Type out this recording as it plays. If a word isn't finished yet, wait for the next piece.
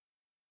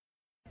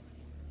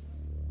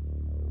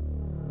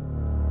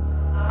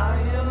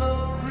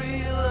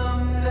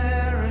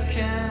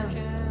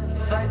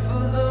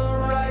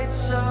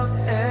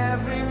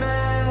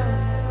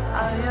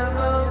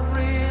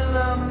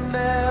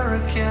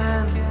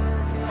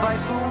Fight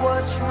for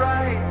what's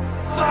right.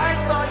 Fight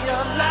for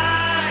your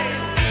life.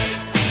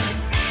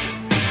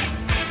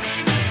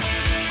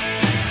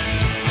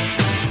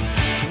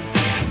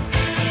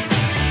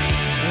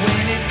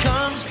 When it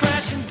comes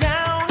crashing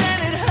down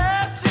and it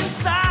hurts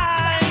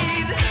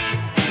inside.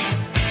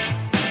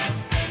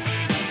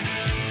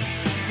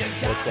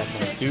 What's up,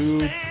 my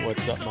dudes?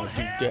 What's up, my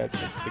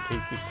dudettes? It's the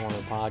Casey's Corner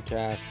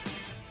podcast.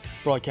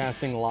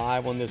 Broadcasting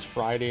live on this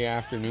Friday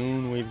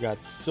afternoon. We've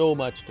got so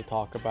much to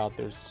talk about.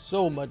 There's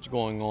so much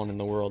going on in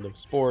the world of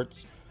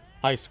sports,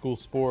 high school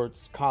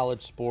sports,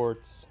 college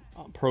sports,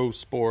 pro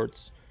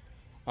sports.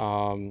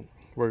 We're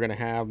going to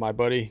have my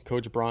buddy,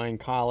 Coach Brian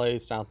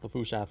Callais, South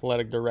Lafourche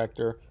Athletic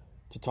Director,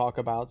 to talk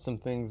about some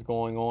things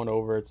going on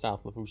over at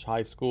South Lafourche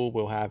High School.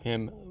 We'll have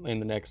him in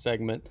the next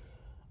segment.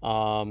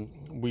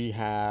 We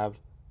have,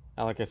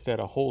 like I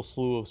said, a whole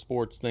slew of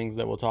sports things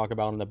that we'll talk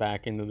about in the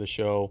back end of the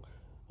show.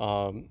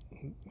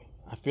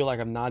 I feel like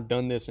I've not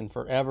done this in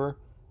forever.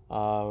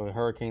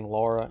 Hurricane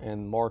Laura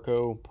and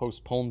Marco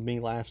postponed me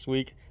last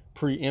week,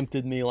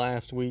 preempted me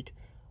last week.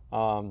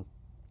 So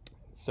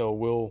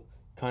we'll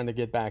kind of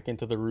get back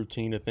into the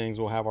routine of things.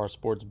 We'll have our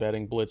sports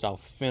betting blitz. I'll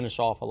finish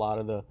off a lot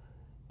of the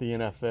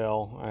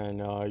NFL,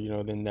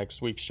 and then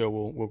next week's show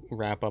we'll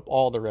wrap up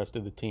all the rest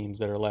of the teams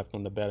that are left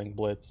on the betting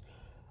blitz.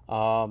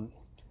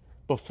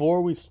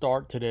 Before we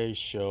start today's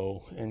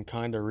show and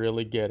kind of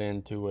really get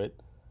into it,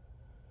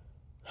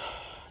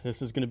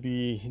 this is going to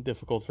be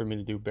difficult for me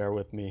to do. Bear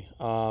with me.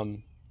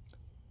 I'm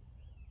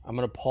going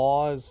to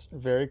pause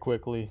very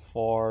quickly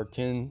for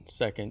 10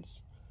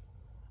 seconds.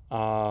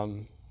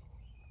 10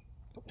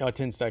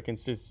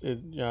 seconds is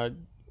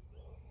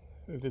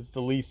it's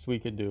the least we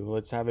could do.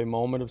 Let's have a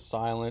moment of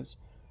silence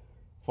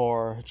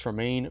for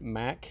Tremaine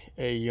Mack,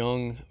 a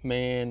young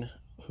man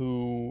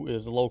who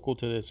is local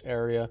to this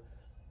area,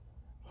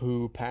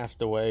 who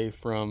passed away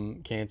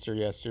from cancer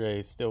yesterday.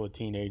 He's still a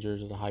teenager,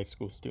 as a high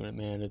school student,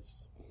 man.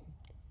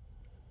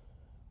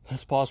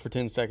 Let's pause for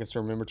 10 seconds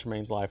to remember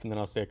Tremaine's life, and then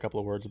I'll say a couple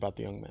of words about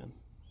the young man.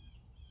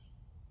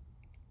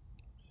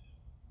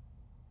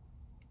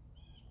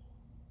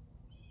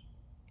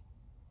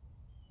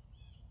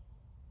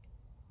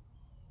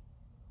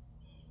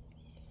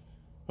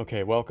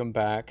 Okay, welcome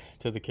back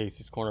to the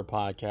Casey's Corner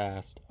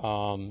podcast.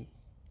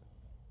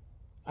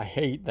 I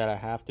hate that I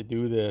have to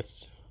do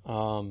this.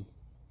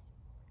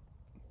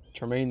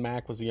 Tremaine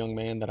Mack was a young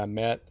man that I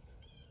met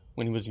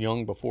when he was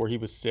young, before he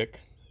was sick,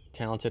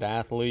 talented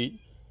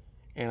athlete.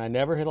 And I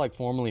never had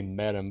formally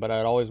met him, but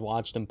I'd always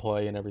watched him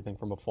play and everything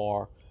from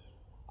afar.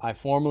 I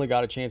formally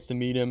got a chance to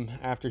meet him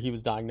after he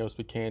was diagnosed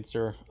with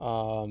cancer.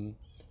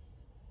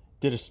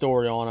 Did a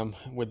story on him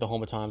with the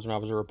Home of Times when I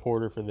was a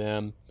reporter for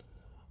them.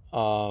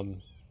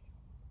 The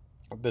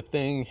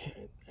thing,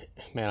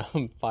 man,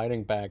 I'm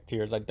fighting back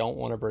tears. I don't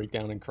want to break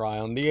down and cry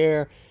on the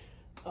air.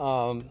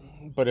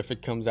 But if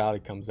it comes out,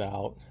 it comes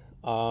out.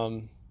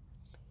 The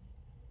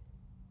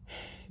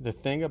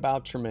thing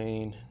about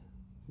Tremaine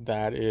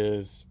that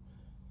is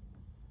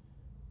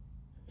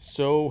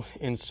so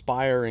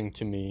inspiring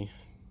to me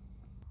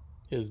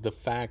is the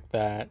fact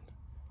that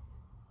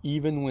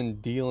even when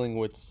dealing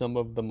with some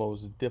of the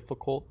most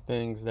difficult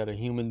things that a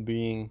human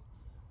being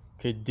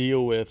could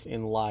deal with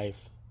in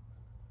life,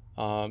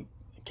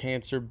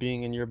 cancer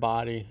being in your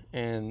body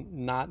and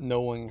not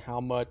knowing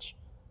how much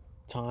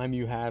time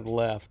you had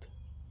left,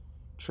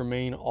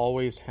 Tremaine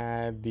always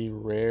had the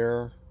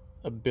rare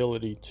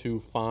ability to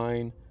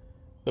find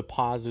the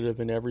positive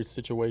in every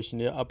situation,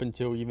 up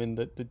until even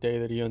the day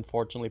that he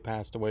unfortunately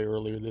passed away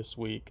earlier this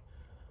week.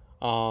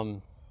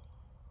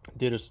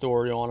 Did a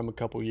story on him a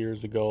couple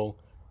years ago.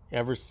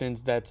 Ever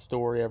since that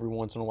story, every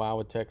once in a while I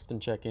would text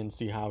and check in,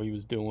 see how he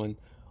was doing.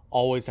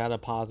 Always had a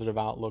positive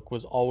outlook,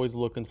 was always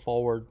looking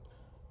forward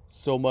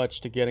so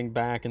much to getting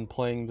back and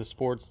playing the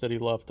sports that he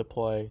loved to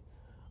play.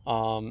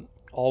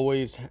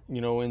 Always,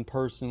 in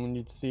person when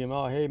you'd see him,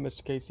 oh, hey,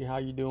 Mr. Casey, how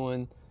you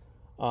doing?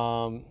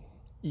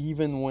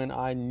 Even when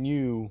I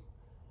knew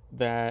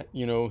that,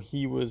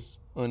 he was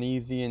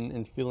uneasy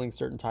and feeling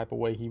certain type of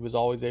way, he was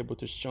always able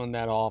to shun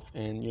that off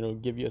and,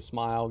 give you a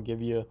smile,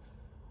 give you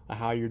a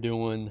how you're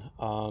doing.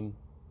 An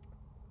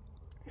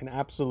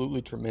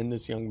absolutely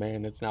tremendous young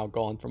man that's now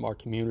gone from our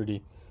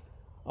community.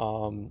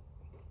 To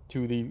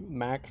the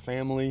Mack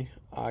family,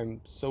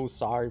 I'm so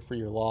sorry for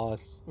your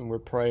loss, and we're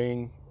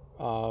praying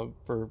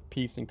for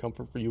peace and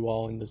comfort for you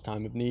all in this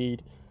time of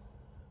need.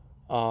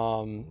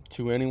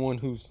 To anyone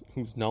who's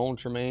known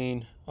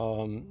Tremaine,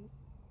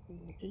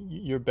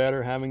 you're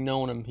better having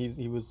known him.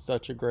 He was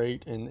such a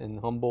great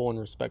and humble and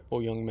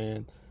respectful young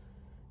man,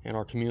 and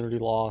our community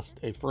lost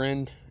a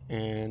friend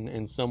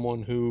and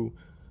someone who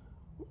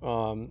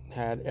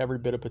had every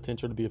bit of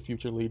potential to be a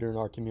future leader in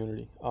our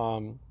community.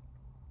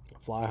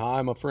 Fly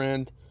high, my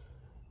friend.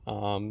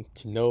 To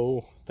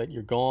know that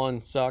you're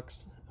gone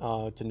sucks.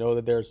 To know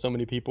that there are so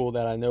many people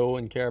that I know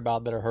and care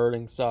about that are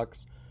hurting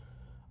sucks.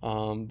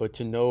 But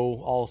to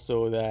know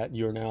also that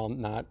you're now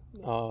not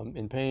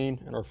in pain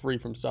and are free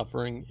from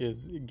suffering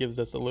gives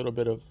us a little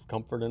bit of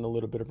comfort and a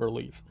little bit of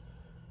relief.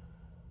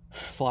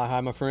 Fly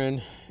high, my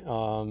friend.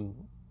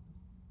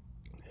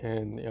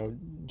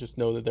 And just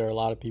know that there are a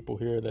lot of people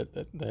here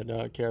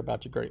that care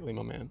about you greatly,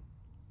 my man.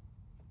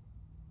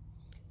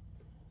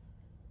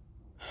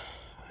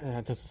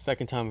 This is the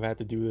second time I've had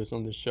to do this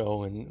on this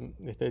show, and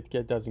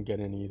it doesn't get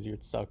any easier.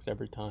 It sucks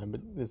every time.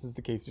 But this is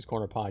the Casey's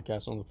Corner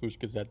podcast on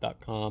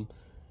LaFoucheGazette.com.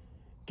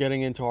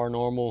 Getting into our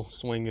normal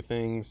swing of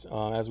things.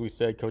 As we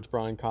said, Coach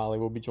Brian Callais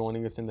will be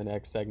joining us in the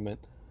next segment.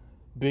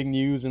 Big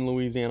news in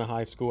Louisiana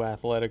high school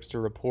athletics to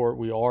report.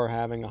 We are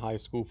having a high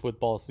school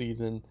football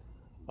season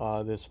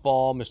this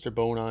fall. Mr.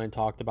 Bonine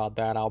talked about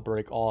that. I'll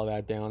break all of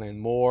that down and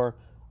more.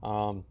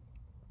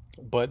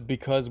 But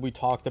because we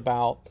talked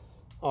about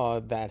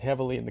that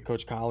heavily in the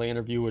Coach Callais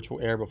interview, which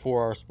will air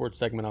before our sports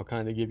segment, I'll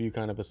kind of give you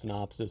kind of a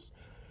synopsis.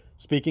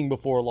 Speaking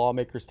before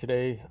lawmakers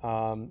today,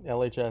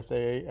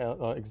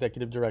 LHSAA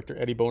Executive Director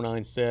Eddie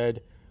Bonine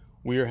said,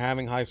 "We are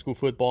having high school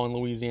football in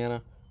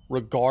Louisiana,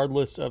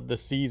 regardless of the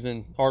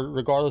season, or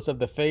regardless of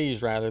the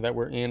phase, rather, that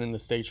we're in the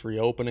state's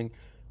reopening.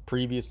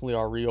 Previously,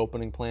 our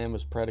reopening plan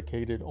was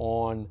predicated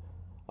on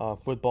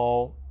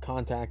football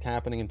contact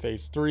happening in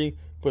phase 3,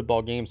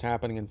 football games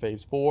happening in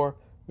phase 4.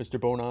 Mr.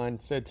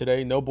 Bonine said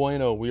today, no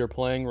bueno, we are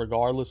playing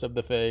regardless of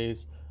the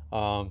phase.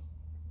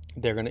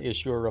 They're going to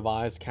issue a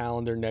revised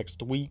calendar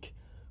next week,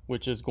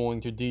 which is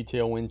going to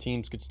detail when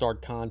teams could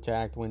start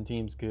contact, when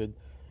teams could,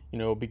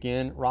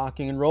 begin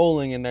rocking and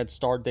rolling, and that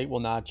start date will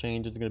not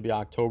change. It's going to be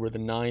October the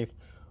 9th.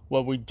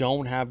 What we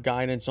don't have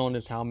guidance on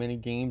is how many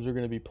games are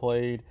going to be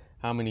played,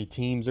 how many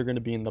teams are going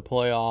to be in the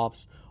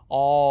playoffs,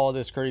 all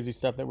this crazy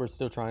stuff that we're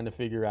still trying to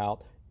figure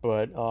out.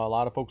 But a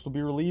lot of folks will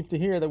be relieved to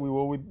hear that we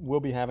will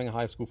be having a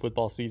high school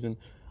football season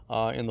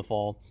in the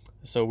fall.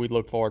 So we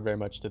look forward very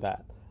much to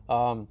that.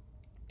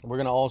 We're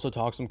going to also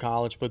talk some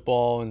college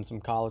football and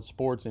some college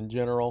sports in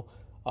general.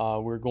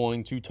 We're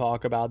going to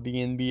talk about the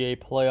NBA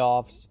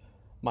playoffs.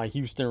 My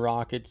Houston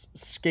Rockets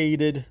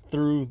skated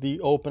through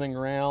the opening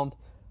round.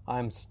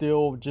 I'm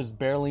still just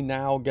barely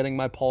now getting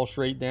my pulse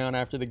rate down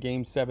after the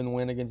Game 7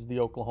 win against the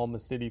Oklahoma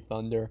City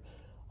Thunder.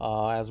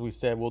 As we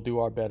said, we'll do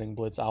our betting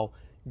blitz. I'll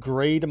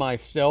grade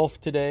myself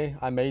today.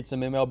 I made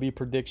some MLB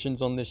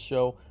predictions on this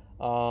show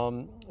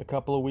a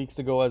couple of weeks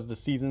ago as the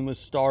season was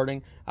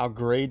starting. I'll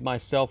grade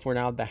myself. We're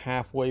now at the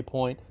halfway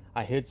point.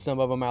 I hit some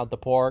of them out the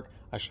park.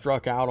 I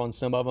struck out on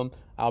some of them.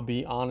 I'll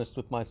be honest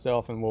with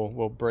myself, and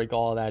we'll break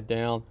all of that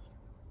down.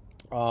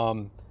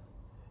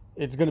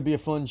 It's going to be a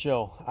fun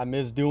show. I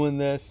miss doing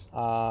this.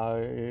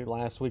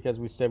 Last week, as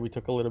we said, we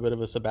took a little bit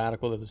of a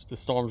sabbatical. The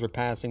storms were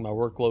passing. My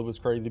workload was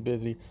crazy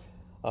busy.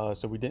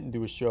 So we didn't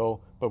do a show,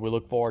 but we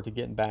look forward to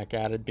getting back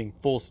at it, being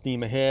full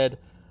steam ahead.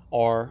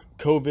 Our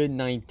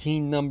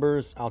COVID-19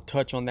 numbers, I'll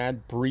touch on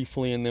that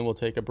briefly, and then we'll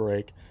take a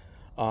break.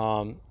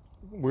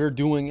 We're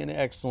doing an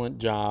excellent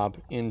job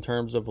in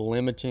terms of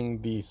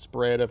limiting the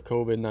spread of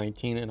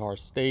COVID-19 in our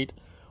state.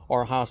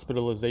 Our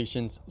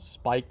hospitalizations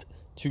spiked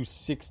to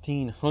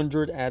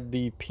 1,600 at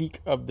the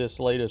peak of this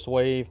latest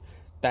wave.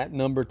 That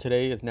number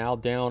today is now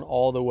down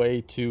all the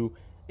way to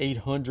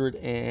 800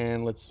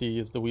 and let's see,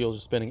 as the wheels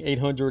are spinning,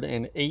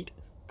 808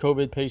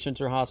 COVID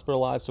patients are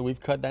hospitalized. So we've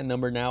cut that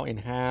number now in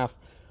half.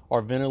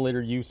 Our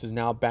ventilator use is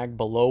now back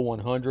below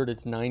 100.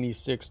 It's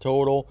 96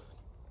 total.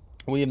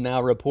 We have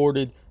now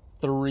reported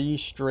 3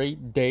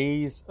 straight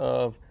days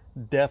of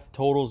death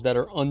totals that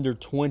are under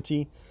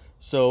 20.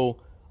 So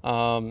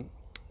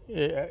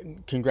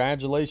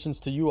congratulations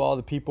to you all,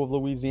 the people of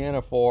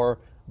Louisiana, for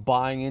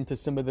buying into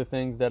some of the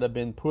things that have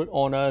been put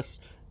on us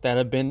that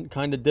have been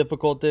kind of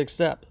difficult to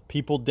accept.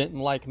 People didn't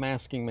like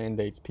masking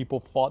mandates. People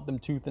fought them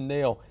tooth and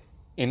nail,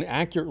 and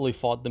accurately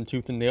fought them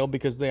tooth and nail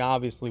because they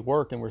obviously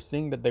work, and we're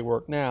seeing that they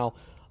work now.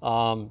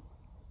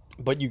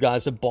 But you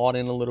guys have bought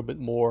in a little bit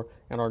more,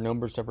 and our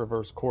numbers have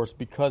reversed course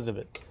because of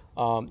it.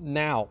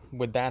 Now,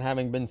 with that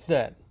having been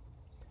said,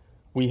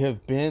 we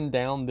have been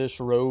down this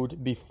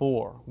road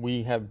before.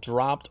 We have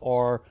dropped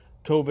our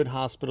COVID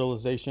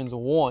hospitalizations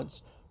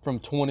once from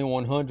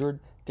 2,100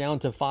 down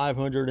to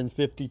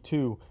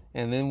 552.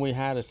 And then we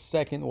had a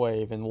second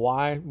wave. And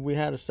why we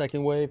had a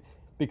second wave?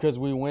 Because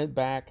we went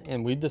back,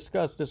 and we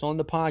discussed this on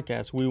the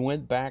podcast, we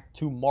went back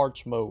to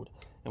March mode.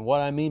 And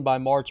what I mean by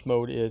March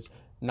mode is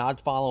not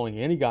following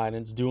any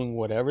guidance, doing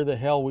whatever the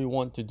hell we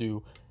want to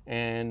do,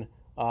 and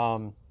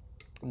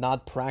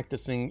not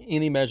practicing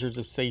any measures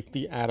of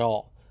safety at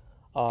all.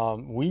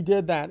 We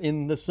did that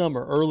in the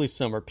summer, early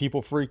summer.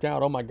 People freaked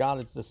out. Oh my God,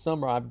 it's the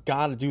summer. I've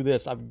got to do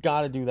this. I've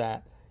got to do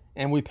that.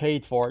 And we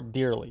paid for it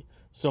dearly.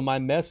 So my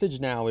message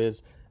now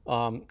is,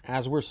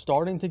 as we're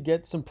starting to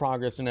get some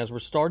progress, and as we're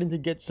starting to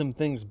get some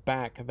things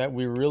back that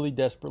we really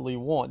desperately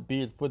want,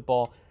 be it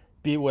football,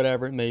 be it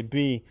whatever it may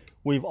be,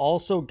 we've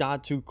also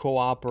got to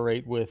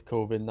cooperate with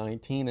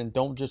COVID-19, and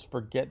don't just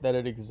forget that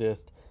it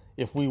exists.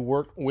 If we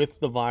work with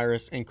the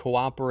virus and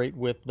cooperate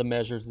with the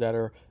measures that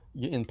are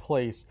in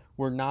place,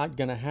 we're not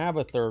going to have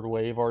a third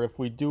wave, or if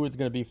we do, it's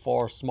going to be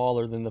far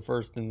smaller than the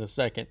first and the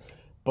second.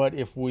 But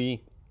if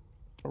we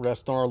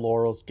rest on our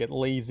laurels, get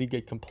lazy,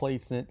 get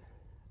complacent,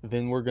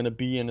 then we're going to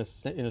be in a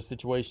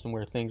situation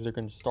where things are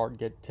going to start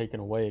get taken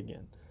away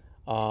again.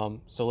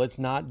 So let's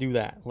not do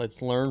that.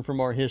 Let's learn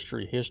from our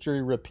history.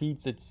 History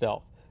repeats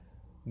itself.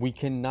 we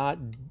cannot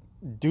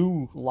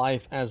do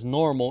life as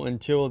normal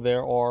until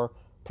there are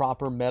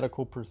proper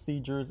medical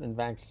procedures and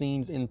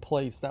vaccines in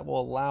place that will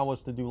allow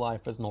us to do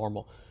life as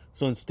normal.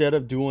 So instead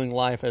of doing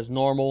life as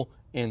normal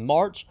in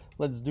March,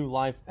 let's do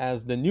life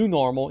as the new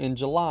normal in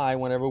July,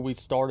 whenever we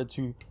started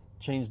to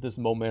change this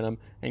momentum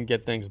and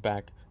get things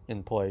back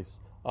in place,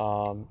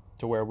 to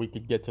where we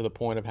could get to the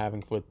point of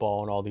having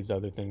football and all these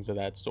other things of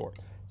that sort.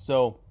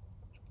 So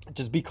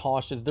just be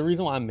cautious. The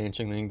reason why I'm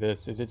mentioning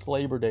this is it's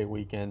Labor Day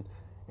weekend,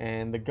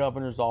 and the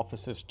governor's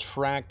office has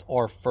tracked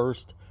our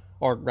second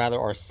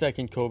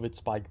COVID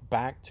spike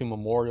back to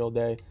Memorial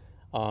Day.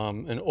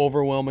 An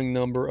overwhelming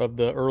number of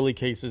the early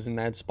cases in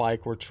that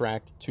spike were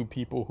tracked to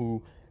people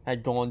who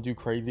had gone do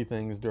crazy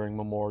things during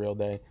Memorial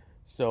Day.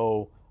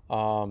 So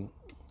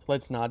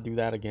let's not do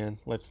that again.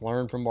 Let's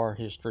learn from our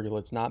history.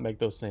 Let's not make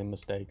those same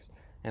mistakes.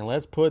 And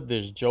let's put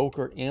this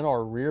joker in our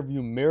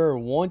rearview mirror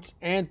once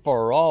and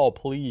for all,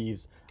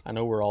 please. I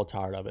know we're all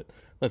tired of it.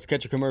 Let's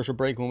catch a commercial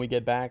break. When we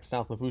get back,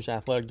 South Lafourche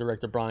Athletic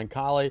Director Brian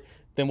Callais.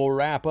 Then we'll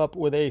wrap up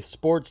with a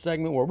sports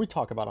segment where we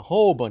talk about a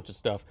whole bunch of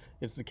stuff.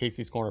 It's the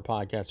Casey's Corner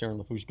podcast here on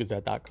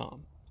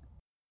LaFourcheGazette.com.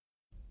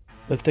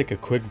 Let's take a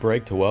quick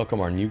break to welcome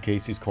our new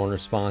Casey's Corner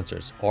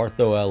sponsors,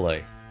 Ortho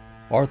LA.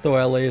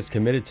 Ortho LA is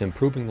committed to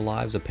improving the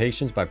lives of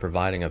patients by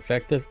providing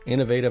effective,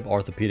 innovative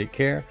orthopedic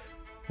care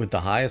with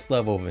the highest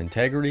level of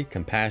integrity,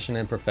 compassion,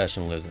 and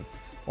professionalism.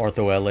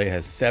 Ortho LA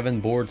has 7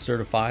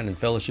 board-certified and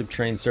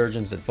fellowship-trained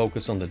surgeons that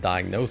focus on the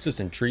diagnosis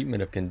and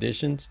treatment of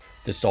conditions,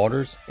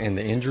 disorders, and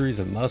the injuries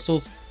of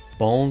muscles,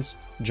 bones,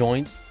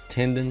 joints,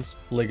 tendons,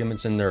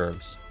 ligaments, and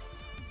nerves.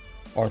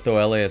 Ortho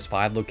LA has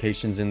 5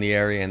 locations in the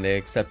area, and they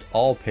accept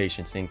all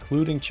patients,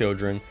 including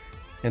children,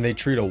 and they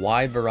treat a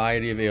wide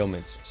variety of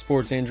ailments,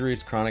 sports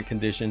injuries, chronic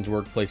conditions,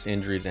 workplace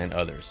injuries, and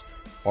others.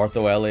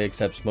 Ortho LA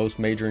accepts most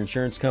major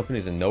insurance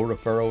companies, and no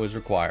referral is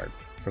required.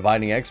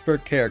 Providing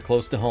expert care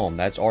close to home.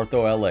 That's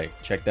Ortho LA.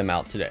 Check them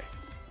out today.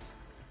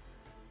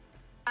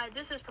 Hi,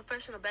 this is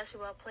professional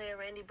basketball player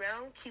Randy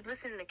Brown. Keep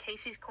listening to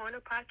Casey's Corner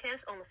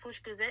podcast on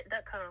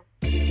LaFourcheGazette.com.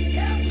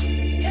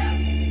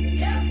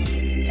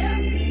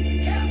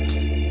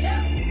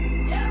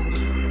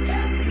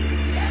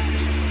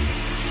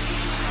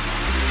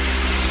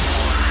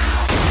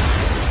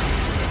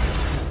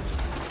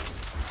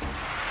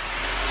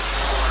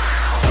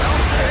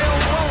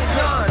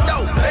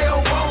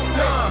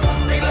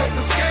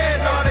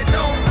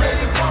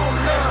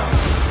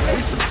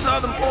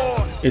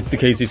 It's the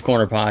Casey's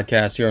Corner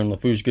podcast here on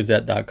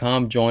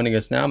LaFourcheGazette.com. Joining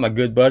us now, my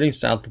good buddy,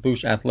 South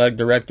Lafourche Athletic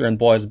Director and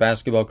boys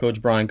basketball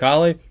coach Brian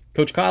Callais.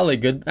 Coach Callais,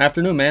 good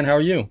afternoon, man. How are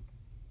you?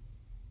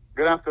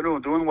 Good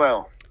afternoon. Doing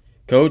well.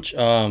 Coach,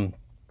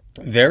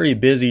 very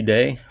busy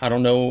day. I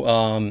don't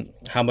know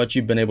how much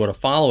you've been able to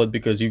follow it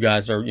because you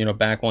guys are,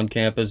 back on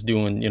campus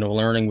doing,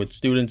 learning with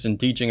students and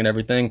teaching and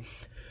everything.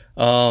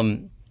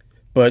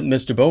 But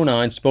Mr.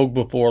 Bonine spoke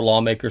before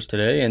lawmakers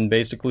today and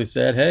basically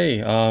said,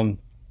 hey,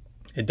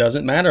 it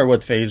doesn't matter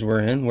what phase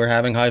we're in. We're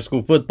having high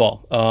school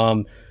football.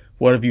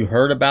 What have you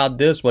heard about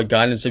this? What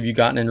guidance have you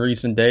gotten in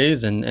recent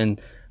days? And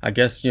I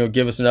guess,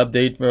 give us an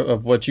update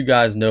of what you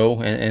guys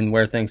know and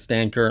where things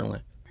stand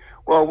currently.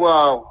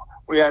 Well,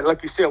 we had,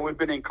 like you said, we've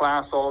been in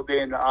class all day,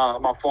 and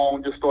my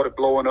phone just started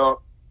blowing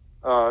up,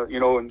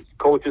 and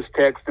coaches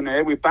texting,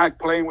 hey, we're back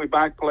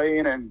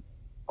playing, and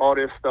all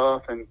this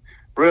stuff. And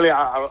really,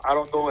 I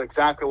don't know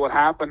exactly what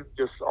happened.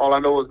 Just all I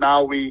know is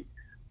now we're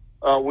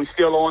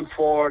still on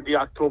for the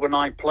October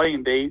 9th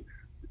playing date,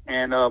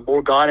 and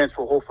more guidance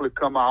will hopefully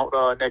come out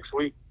next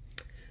week.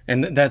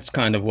 And that's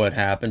kind of what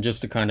happened,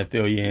 just to kind of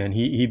fill you in.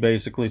 He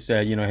basically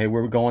said, hey,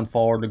 we're going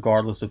forward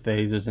regardless of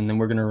phases, and then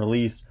we're going to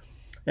release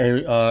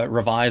a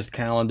revised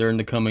calendar in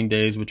the coming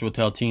days, which will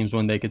tell teams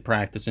when they could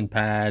practice in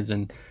pads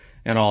and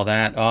all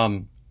that.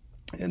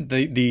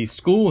 The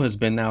school has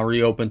been now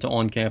reopened to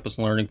on-campus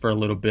learning for a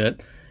little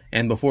bit,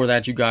 and before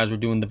that you guys were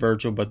doing the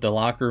virtual, but the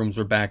locker rooms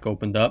were back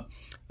opened up.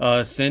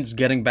 Since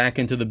getting back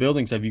into the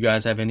buildings, have you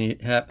guys had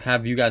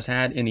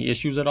any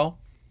issues at all?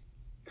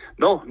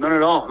 No, none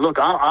at all. Look,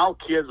 our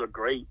kids are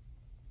great.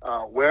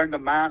 Wearing the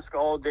mask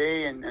all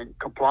day and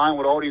complying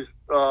with all these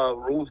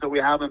rules that we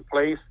have in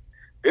place,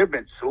 they've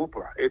been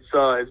super.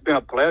 It's been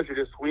a pleasure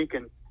this week,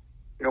 and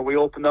we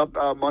opened up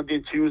Monday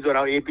and Tuesday on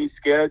our AB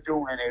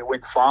schedule, and it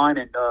went fine.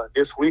 And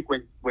this week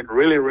went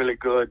really, really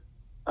good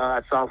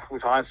at South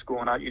Lafourche High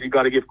School. And you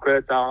got to give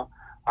credit to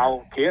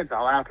our kids,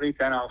 our athletes,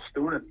 and our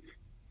students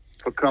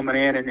for coming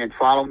in and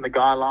following the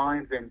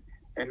guidelines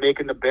and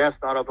making the best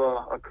out of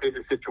a crazy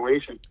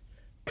situation.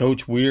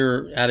 Coach,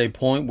 we're at a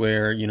point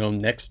where,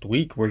 next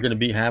week we're going to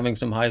be having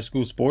some high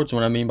school sports.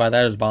 What I mean by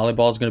that is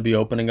volleyball is going to be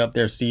opening up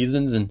their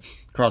seasons, and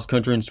cross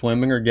country and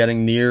swimming are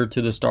getting near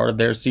to the start of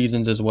their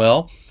seasons as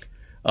well.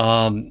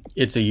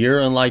 It's a year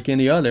unlike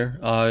any other.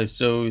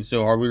 So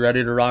are we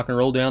ready to rock and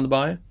roll down the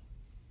bayou?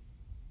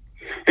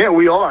 Yeah,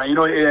 we are.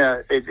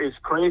 It's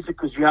crazy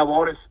because you have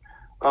all this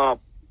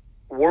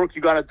work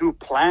you got to do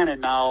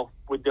planning now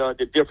with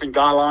the different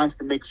guidelines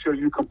to make sure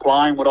you're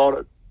complying with all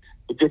the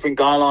different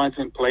guidelines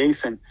in place.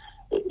 And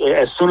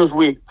as soon as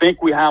we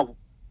think we have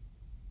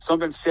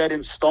something set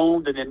in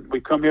stone, and then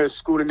we come here to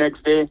school the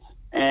next day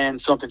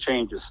and something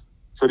changes.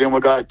 So then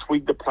we got to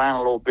tweak the plan a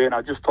little bit. I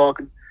was just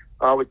talking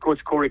with Coach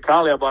Corey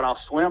Callais about our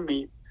swim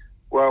meet,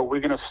 where we're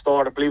going to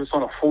start, I believe it's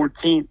on the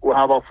 14th, we'll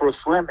have our first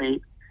swim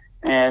meet.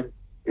 And,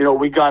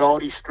 we got all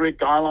these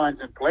strict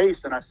guidelines in place.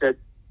 And I said,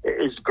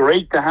 it's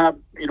great to have,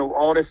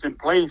 all this in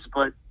place,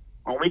 but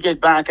when we get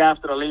back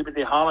after the Labor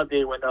Day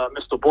holiday, when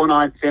Mr.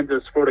 Bonine sends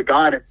us for the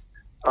guidance,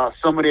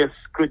 some of this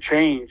could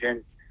change.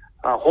 And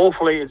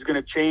hopefully it's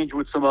going to change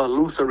with some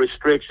looser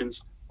restrictions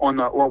on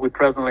what we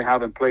presently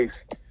have in place.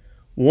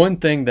 One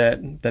thing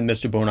that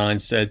Mr. Bonine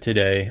said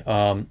today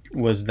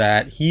was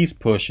that he's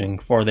pushing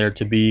for there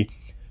to be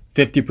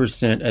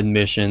 50%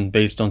 admission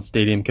based on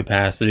stadium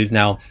capacities.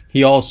 Now,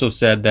 he also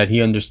said that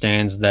he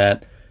understands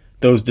that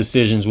those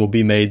decisions will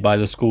be made by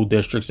the school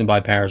districts and by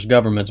parish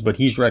governments, but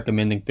he's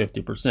recommending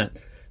 50%.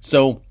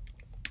 So,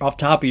 off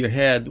top of your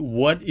head,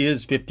 what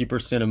is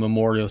 50% of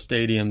Memorial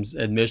Stadium's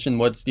admission?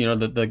 What's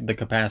the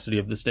capacity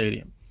of the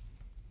stadium?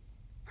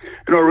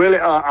 Really,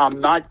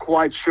 I'm not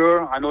quite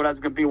sure. I know that's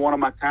going to be one of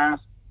my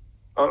tasks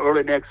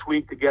early next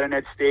week to get in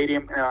that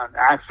stadium and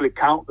actually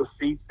count the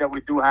seats that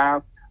we do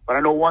have. But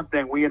I know one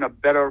thing: we're in a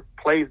better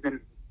place than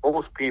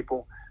most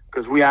people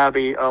because we have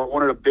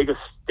one of the biggest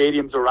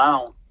stadiums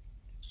around.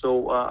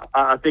 So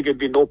I think it'd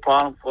be no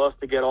problem for us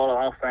to get all of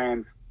our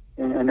fans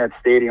in that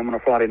stadium on a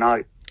Friday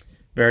night.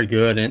 Very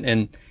good.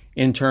 And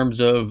in terms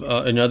of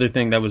another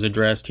thing that was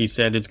addressed, he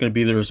said it's going to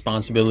be the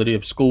responsibility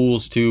of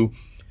schools to,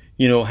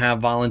 have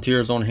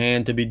volunteers on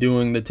hand to be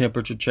doing the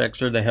temperature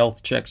checks or the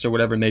health checks or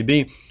whatever it may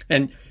be.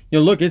 And,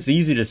 look, it's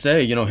easy to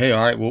say, hey,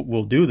 all right,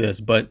 we'll do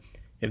this. But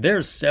if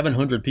there's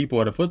 700 people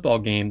at a football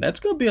game,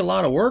 that's going to be a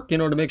lot of work,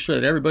 to make sure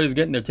that everybody's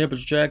getting their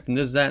temperature checked and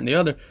this, that, and the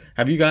other.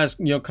 Have you guys,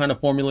 kind of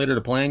formulated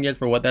a plan yet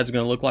for what that's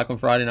going to look like on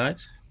Friday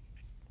nights?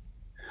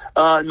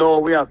 No,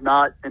 we have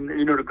not. And,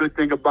 the good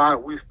thing about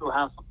it, we still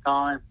have some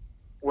time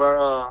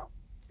where,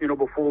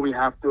 before we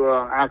have to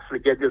actually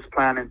get this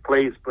plan in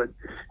place. But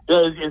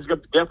it's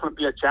going to definitely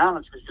be a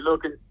challenge because you're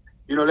looking,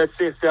 let's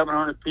say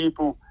 700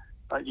 people,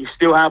 you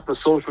still have the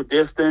social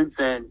distance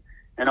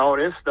and all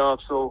this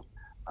stuff. So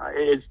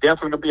it's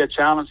definitely going to be a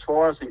challenge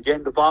for us and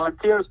getting the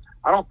volunteers.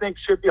 I don't think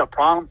it should be a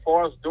problem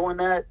for us doing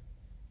that.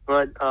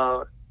 But,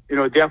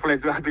 definitely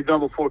it's going to be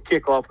done before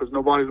kickoff because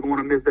nobody's going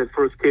to miss that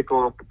first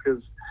kickoff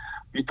because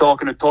you're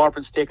talking to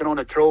Tarpons taking on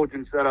the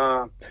Trojans at,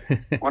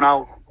 on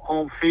our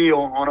home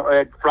field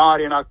at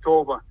Friday in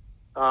October.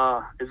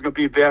 It's going to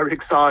be very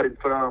exciting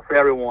for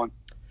everyone.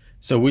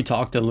 So we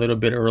talked a little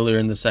bit earlier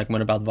in the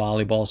segment about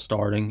volleyball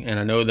starting, and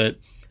I know that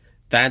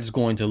that's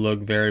going to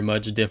look very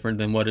much different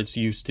than what it's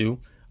used to.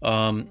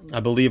 I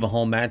believe a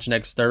home match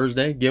next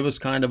Thursday. Give us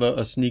kind of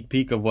a sneak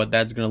peek of what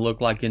that's going to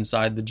look like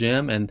inside the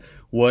gym and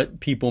what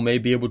people may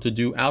be able to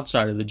do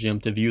outside of the gym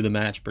to view the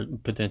match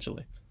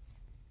potentially.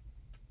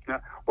 Yeah.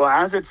 Well,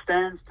 as it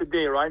stands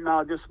today, right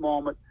now, at this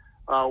moment,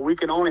 we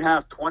can only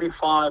have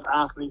 25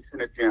 athletes in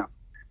the gym.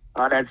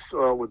 That's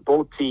with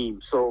both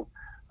teams. So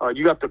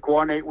you have to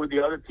coordinate with the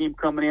other team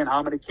coming in,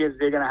 how many kids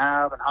they're going to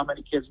have and how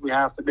many kids we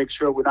have to make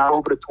sure we're not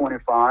over the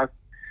 25.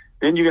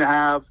 Then you're going to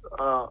have,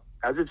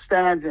 as it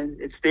stands, and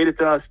it's stated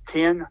to us,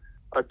 10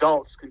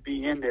 adults can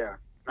be in there.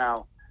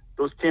 Now,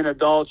 those 10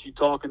 adults, you're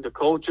talking the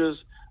coaches,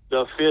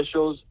 the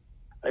officials,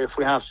 if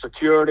we have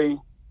security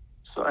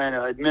and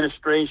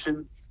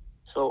administration.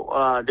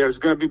 So there's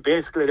going to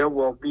be there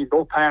will be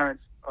no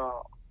parents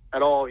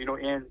at all,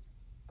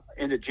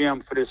 in the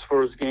gym for this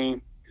first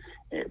game.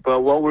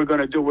 But what we're going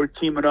to do, we're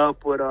teaming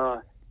up with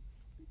ESPN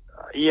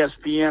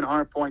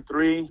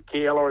 100.3,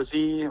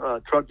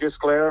 KLRZ, Truck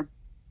Disclair,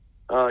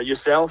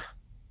 yourself,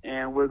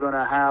 and we're going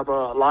to have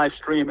a live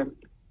streaming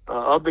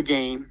of the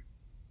game.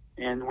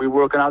 And we're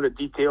working out the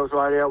details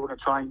right there. We're going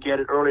to try and get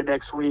it early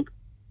next week.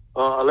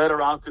 A letter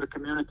out to the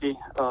community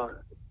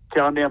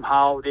telling them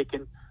how they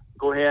can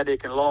go ahead, they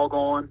can log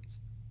on.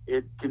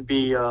 It can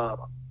be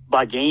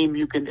by game.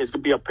 It's going to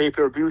be a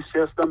pay-per-view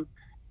system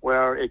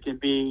where it can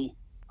be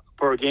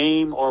per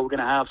game, or we're going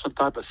to have some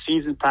type of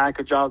season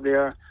package out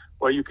there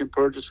where you can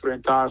purchase for the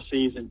entire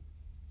season.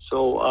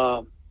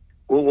 So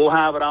we'll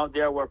have it out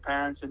there where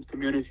parents and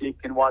community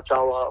can watch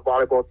our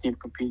volleyball team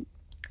compete.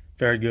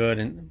 Very good.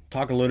 And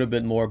talk a little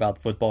bit more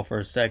about football for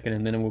a second,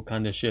 and then we'll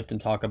kind of shift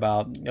and talk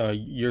about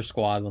your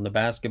squad on the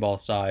basketball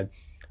side.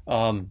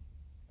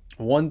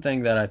 One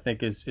thing that I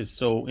think is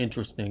so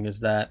interesting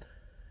is that,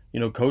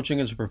 coaching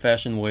is a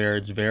profession where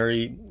it's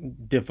very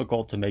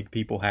difficult to make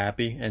people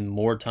happy, and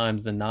more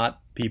times than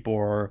not, people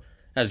are,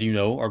 as you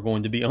know, are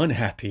going to be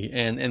unhappy.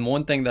 And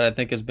one thing that I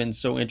think has been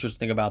so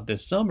interesting about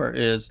this summer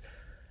is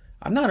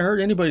I've not heard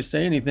anybody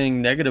say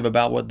anything negative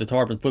about what the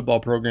Tarpon football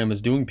program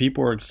is doing.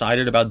 People are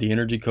excited about the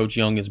energy Coach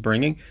Young is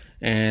bringing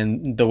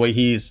and the way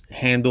he's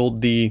handled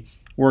the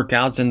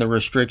workouts and the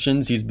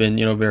restrictions. He's been,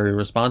 very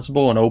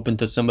responsible and open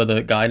to some of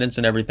the guidance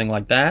and everything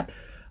like that.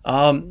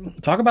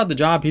 Talk about the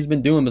job he's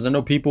been doing, because I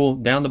know people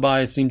down the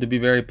by seem to be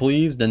very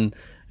pleased, and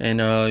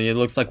it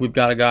looks like we've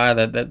got a guy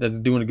that's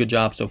doing a good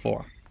job so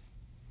far.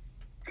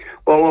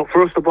 Well,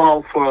 first of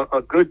all, for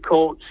a good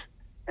coach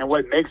and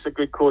what makes a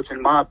good coach,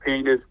 in my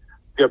opinion, is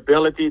the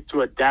ability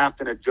to adapt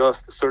and adjust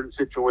to certain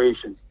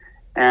situations.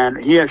 And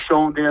he has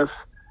shown this,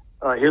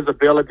 his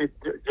ability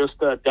to just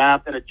to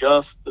adapt and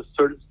adjust to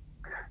certain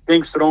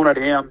things thrown at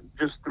him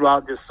just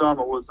throughout this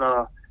summer was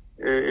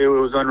it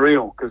was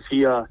unreal, because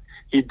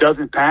he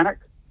doesn't panic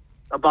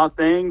about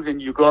things,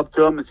 and you go up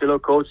to him and say,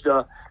 look, Coach,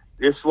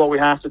 this is what we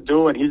have to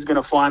do, and he's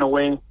going to find a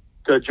way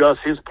to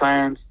adjust his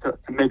plans to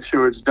make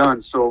sure it's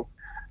done. So,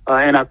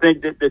 and I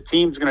think that the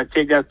team's going to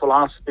take that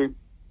philosophy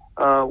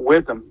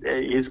with him.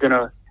 It's going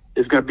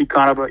to be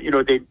kind of a,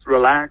 they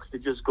relax, they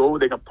just go,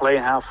 they can play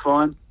and have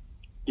fun.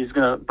 He's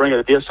going to bring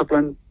a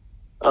disciplined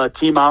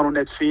team out on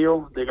that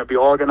field. They're going to be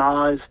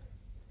organized,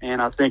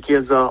 and I think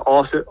his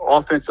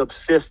offensive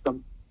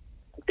system,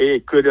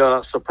 it could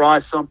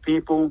surprise some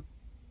people.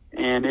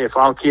 And if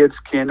our kids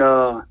can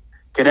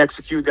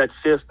execute that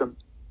system,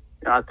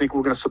 I think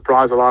we're going to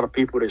surprise a lot of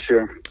people this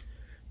year.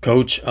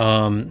 Coach,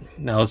 now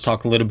let's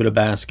talk a little bit of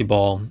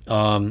basketball.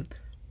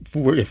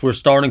 If we're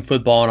starting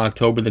football on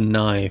October the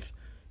 9th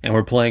and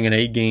we're playing an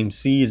 8-game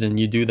season,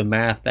 you do the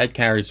math, that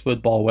carries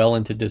football well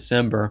into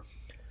December.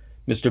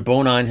 Mr.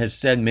 Bonine has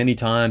said many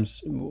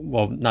times,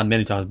 well, not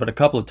many times, but a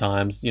couple of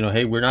times,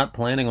 hey, we're not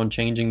planning on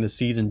changing the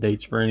season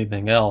dates for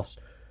anything else.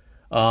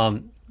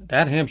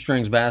 That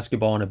hamstrings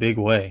basketball in a big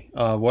way.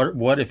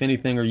 What, if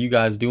anything, are you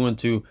guys doing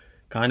to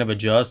kind of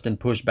adjust and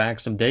push back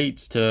some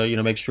dates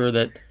to, make sure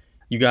that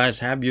you guys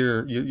have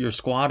your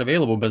squad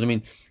available?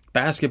 Because,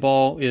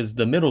 basketball is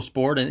the middle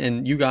sport,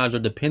 and you guys are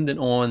dependent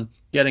on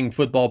getting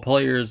football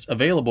players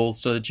available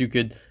so that you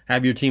could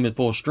have your team at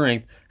full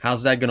strength.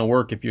 How's that going to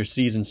work if your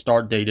season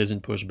start date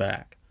isn't pushed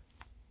back?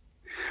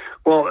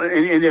 Well,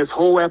 in this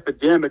whole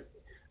epidemic,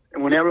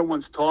 and when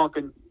everyone's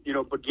talking,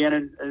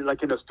 beginning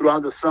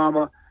throughout the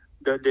summer,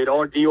 that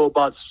ordeal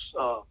about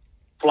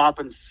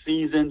flopping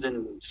seasons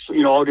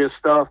and all this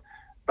stuff,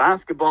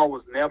 basketball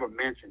was never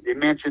mentioned. They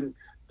mentioned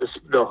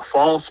the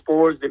fall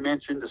sports, they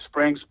mentioned the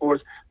spring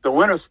sports, the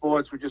winter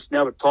sports were just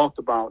never talked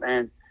about.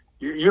 And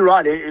you're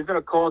right, it's going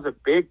to cause a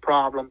big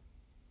problem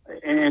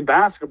in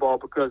basketball,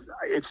 because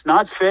it's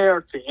not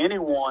fair to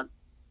anyone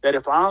that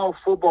if our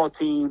football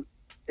team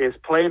is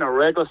playing a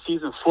regular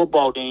season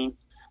football game,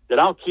 that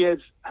our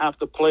kids have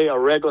to play a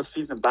regular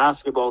season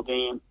basketball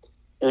game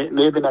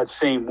maybe in that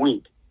same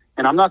week.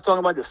 And I'm not talking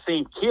about the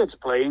same kids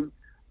playing,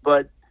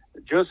 but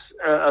just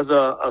as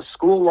a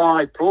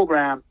school-wide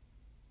program,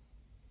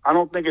 I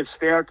don't think it's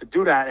fair to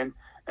do that. And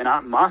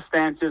my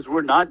stance is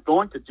we're not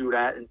going to do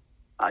that. And,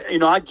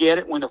 I get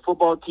it when the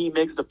football team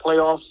makes the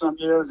playoffs some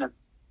years and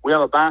we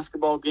have a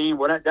basketball game.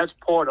 Well, that's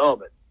part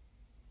of it.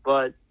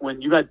 But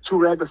when you got two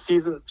regular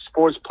season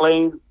sports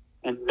playing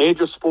and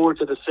major sports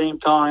at the same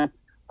time,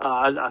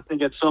 I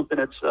think it's something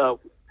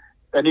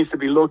that needs to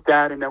be looked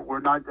at and that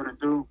we're not going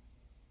to do.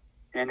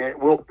 And it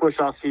will push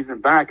our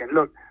season back. And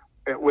look,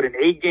 with an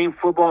 8-game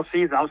football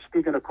season, I was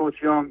speaking to Coach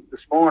Young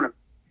this morning.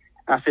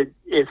 I said,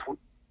 if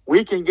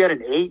we can get an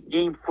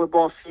 8-game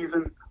football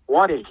season,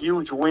 what a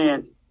huge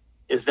win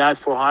is that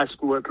for high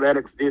school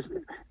athletics this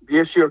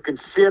year,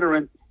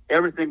 considering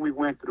everything we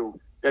went through,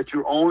 that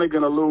you're only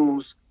going to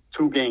lose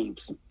 2 games.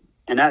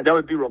 And that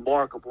would be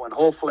remarkable. And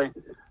hopefully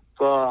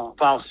for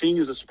our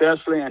seniors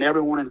especially and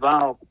everyone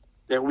involved,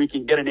 that we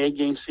can get an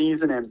 8-game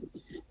season. And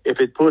if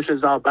it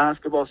pushes our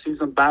basketball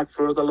season back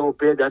further a little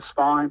bit, that's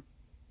fine.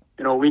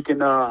 We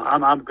can,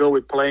 I'm good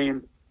with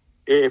playing.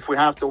 If we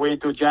have to wait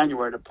until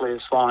January to play,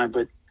 it's fine.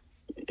 But,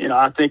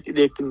 I think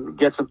they can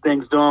get some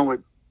things done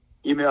with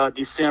even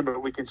December.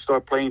 We can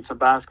start playing some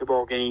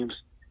basketball games.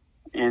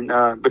 And,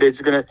 but it's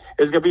going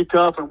to be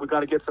tough, and we got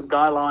to get some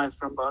guidelines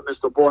from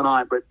Mr.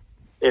 Bornheim. But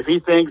if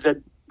he thinks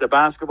that the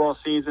basketball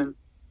season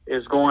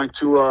is going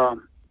to,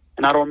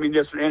 and I don't mean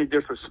this with any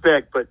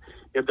disrespect, but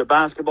if the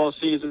basketball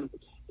season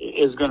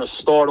is going to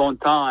start on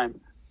time,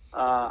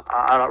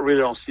 I really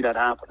don't see that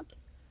happening.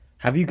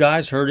 Have you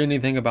guys heard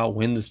anything about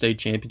when the state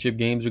championship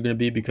games are going to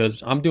be?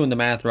 Because I'm doing the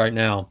math right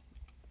now.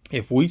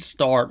 If we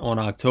start on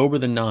October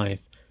the 9th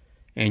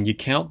and you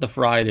count the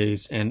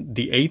Fridays, and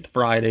the 8th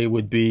Friday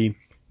would be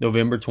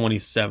November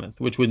 27th,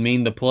 which would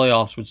mean the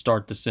playoffs would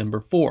start December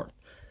 4th.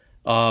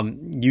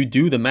 You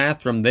do the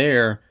math from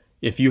there.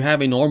 If you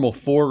have a normal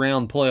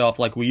 4-round playoff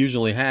like we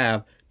usually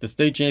have, the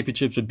state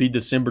championships would be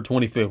December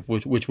 25th,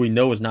 which we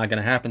know is not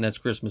going to happen. That's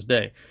Christmas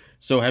Day.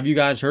 So have you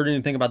guys heard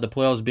anything about the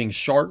playoffs being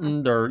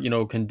shortened or,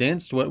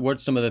 condensed?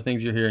 What's some of the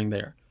things you're hearing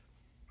there?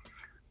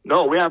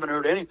 No, we haven't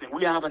heard anything.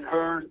 We haven't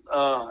heard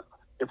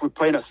if we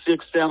play in a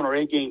 6, 7, or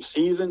 8-game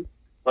season,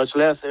 much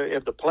less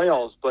if the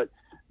playoffs. But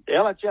the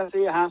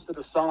LHSA has to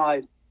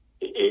decide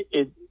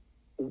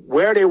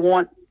where they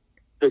want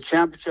the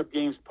championship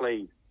games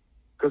played.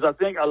 Because I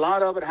think a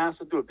lot of it has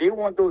to do, if they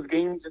want those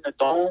games in the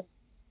dome,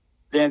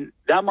 then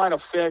that might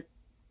affect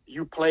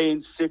you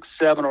playing 6,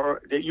 7,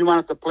 or you might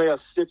have to play a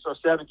 6 or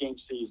 7 game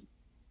season.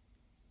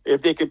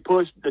 If they can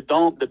push the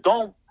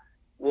dome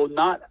will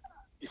not,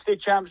 the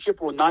state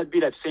championship will not be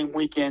that same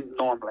weekend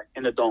normally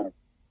in the dome.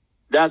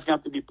 That's going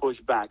to have to be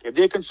pushed back. If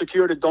they can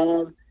secure the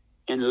dome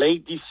in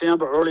late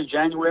December, early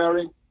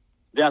January,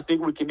 then I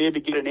think we can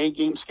maybe get an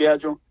 8-game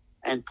schedule.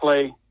 and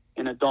play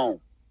in a dome.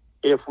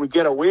 If we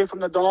get away from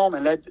the dome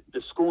and let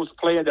the schools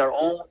play at their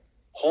own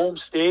home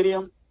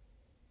stadium,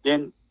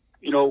 then,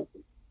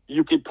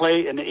 you can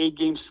play in the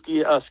 8-game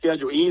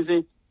schedule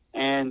easy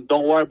and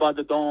don't worry about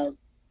the dome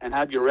and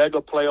have your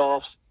regular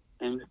playoffs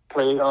and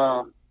play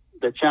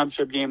the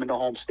championship game in the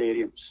home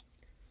stadiums.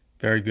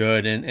 Very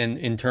good. And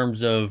in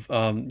terms of,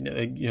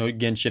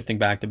 again, shifting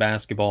back to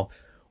basketball,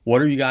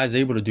 what are you guys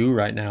able to do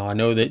right now? I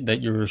know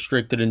that you're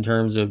restricted in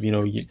terms of,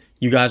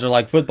 you guys are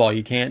like football.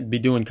 You can't be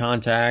doing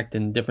contact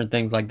and different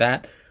things like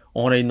that.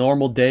 On a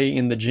normal day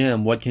in the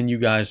gym, what can you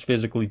guys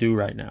physically do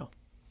right now?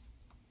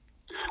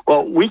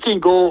 Well, we can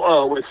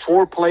go with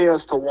 4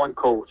 players to 1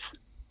 coach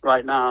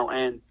right now.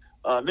 And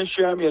Miss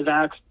Shermy has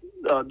asked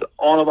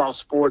all of our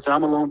sports, and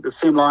I'm along the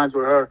same lines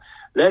with her,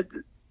 let's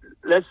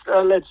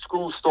let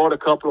school start a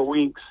couple of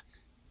weeks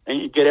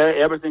and get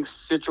everything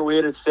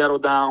situated,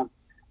 settled down.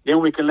 Then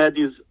we can let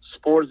these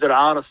sports that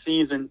are out of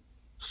season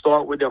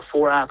start with their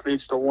 4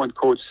 athletes to 1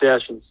 coach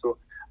session. So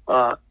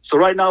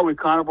right now we're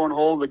kind of on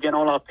hold. We're getting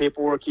all our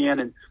paperwork in,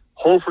 and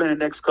hopefully in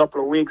the next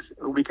couple of weeks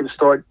we can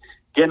start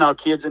getting our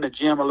kids in the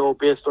gym a little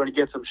bit, starting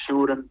to get some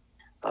shooting.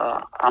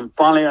 I'm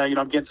finally,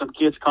 I'm getting some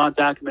kids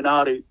contacting me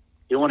now. They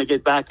want to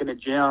get back in the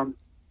gym.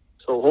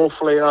 So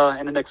hopefully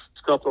in the next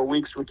couple of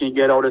weeks we can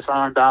get all this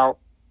ironed out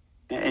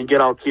and get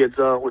our kids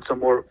with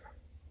some work.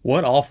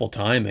 What awful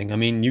timing. I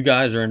mean, you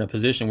guys are in a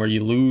position where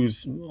you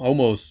lose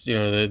almost,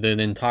 the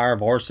entire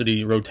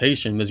varsity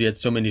rotation because you had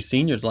so many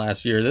seniors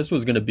last year. This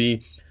was going to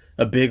be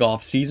a big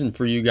off season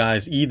for you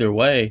guys either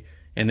way.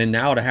 And then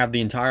now to have the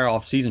entire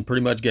off season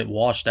pretty much get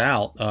washed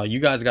out, you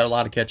guys got a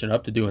lot of catching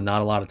up to do and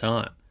not a lot of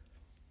time.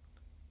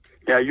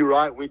 Yeah, you're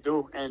right. We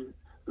do. And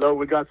look,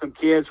 we got some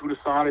kids who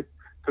decided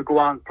to go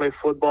out and play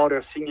football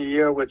their senior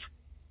year, which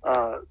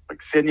like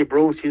Sidney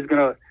Bruce, he's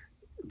going to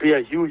be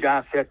a huge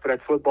asset for that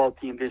football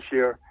team this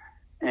year.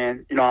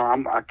 And,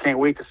 I can't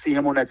wait to see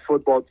him on that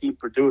football team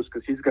produce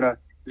because he's gonna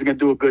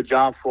do a good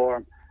job for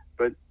him.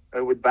 But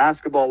with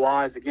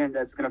basketball-wise, again,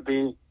 that's going to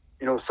be,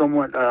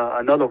 someone,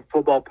 another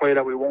football player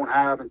that we won't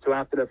have until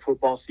after that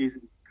football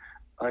season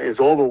is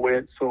over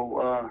with.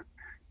 So,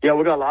 we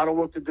got a lot of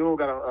work to do. We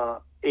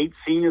got 8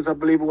 seniors, I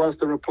believe it was,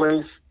 to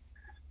replace.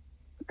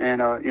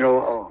 And, a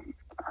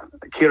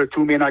kid or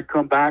 2 may not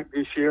come back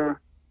this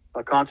year,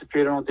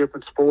 concentrating on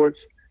different sports.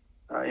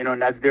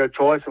 And that's their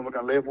choice, and we're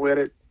going to live with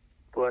it.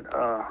 But,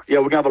 we're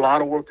going to have a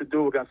lot of work to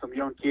do. We got some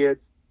young kids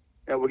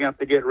that we're going to have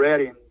to get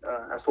ready, and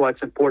that's why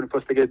it's important for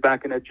us to get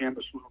back in that gym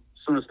as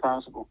soon as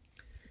possible.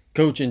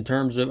 Coach, in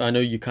terms of, I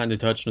know you kind of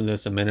touched on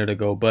this a minute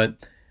ago, but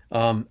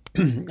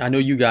I know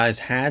you guys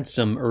had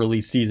some early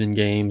season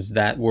games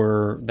that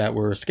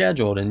were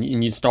scheduled,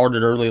 and you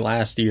started early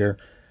last year.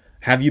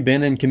 Have you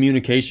been in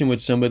communication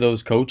with some of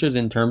those coaches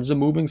in terms of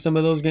moving some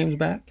of those games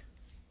back?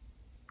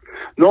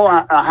 No,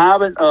 I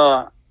haven't.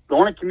 The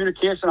only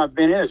communication I've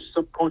been in is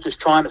some coaches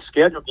trying to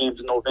schedule games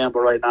in November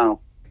right now,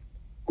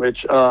 which,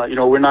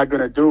 we're not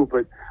going to do.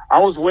 But I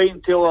was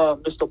waiting till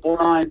Mr.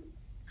 Bornheim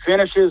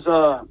finishes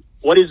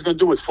what he's going to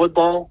do with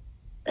football.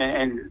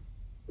 And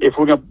if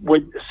we're going to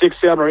wait 6,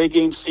 7, or 8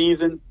 game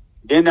season,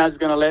 then that's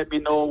going to let me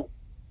know,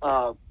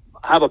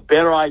 have a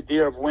better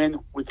idea of when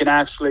we can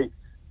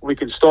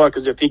start.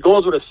 Because if he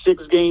goes with a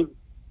 6-game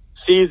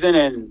season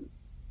and,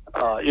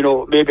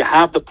 maybe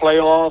half the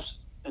playoffs,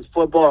 in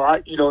football,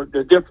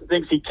 there are different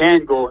things he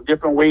can go,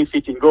 different ways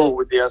he can go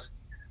with this.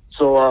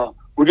 So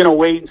we're going to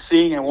wait and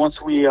see. And once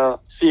we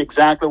see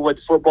exactly what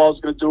football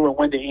is going to do and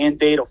when the end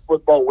date of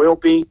football will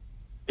be,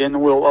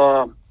 then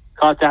we'll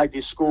contact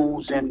these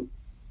schools and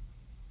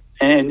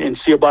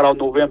see about our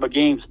November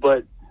games.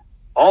 But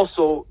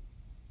also,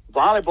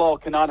 volleyball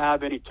cannot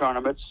have any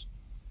tournaments.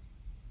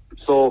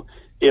 So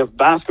if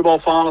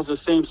basketball follows the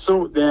same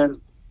suit, then,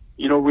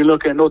 we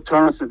look at no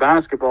tournaments in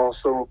basketball.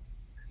 So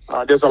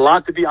there's a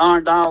lot to be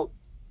ironed out,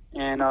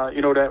 and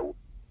that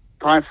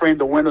time frame,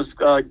 the window's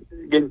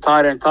getting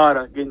tighter and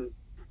tighter, getting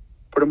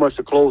pretty much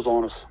the close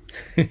on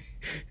us.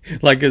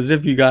 Like as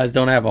if you guys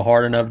don't have a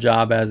hard enough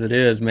job as it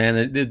is,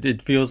 man.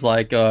 It feels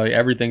like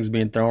everything's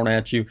being thrown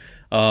at you.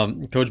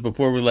 Coach,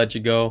 before we let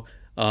you go,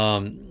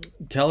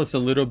 tell us a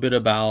little bit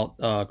about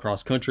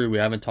cross country. We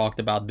haven't talked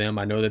about them.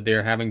 I know that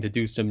they're having to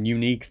do some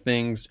unique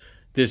things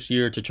this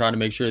year to try to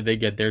make sure they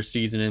get their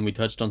season in. We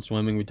touched on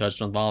swimming. We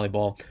touched on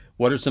volleyball.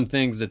 What are some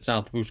things that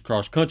South Fuchs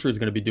Cross Country is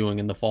going to be doing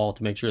in the fall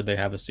to make sure they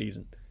have a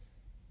season?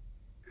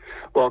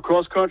 Well,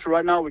 cross country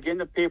right now, we're getting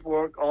the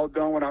paperwork all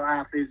done with our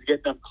athletes,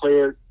 getting them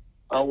cleared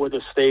with the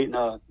state.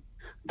 And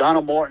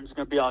Donna Martin's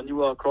going to be our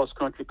new cross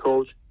country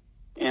coach,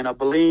 and I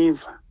believe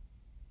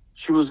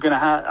she was going to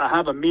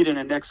have a meeting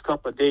in the next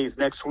couple of days.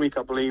 Next week,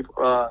 I believe,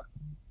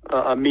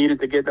 a meeting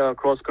to get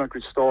cross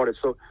country started.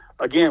 So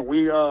again,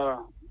 we're a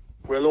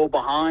little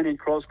behind in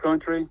cross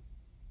country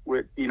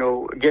with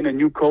getting a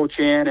new coach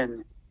in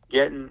and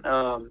getting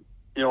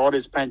all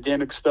this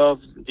pandemic stuff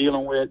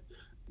dealing with.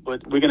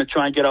 But we're going to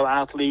try and get our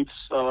athletes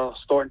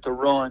starting to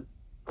run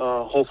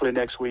hopefully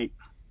next week.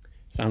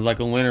 Sounds like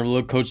a winner.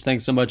 Look, Coach,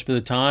 thanks so much for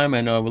the time,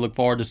 and we look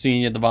forward to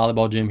seeing you at the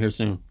volleyball gym here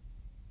soon.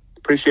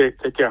 Appreciate it.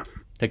 Take care.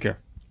 Take care.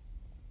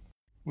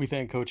 We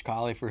thank Coach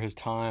Callais for his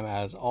time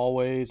as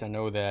always. I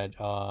know that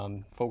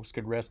folks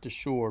could rest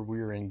assured we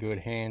are in good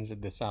hands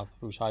at the South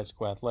Lafourche High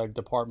School Athletic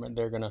Department.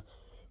 They're going to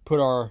put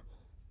our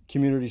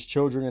community's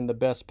children in the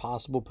best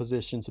possible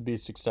position to be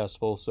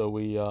successful. So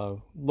we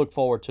look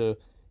forward to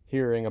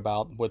hearing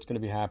about what's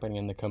going to be happening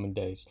in the coming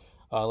days.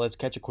 Let's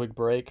catch a quick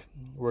break.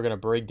 We're going to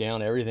break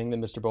down everything that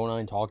Mr.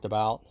 Bonine talked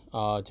about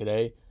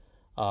today.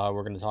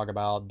 We're going to talk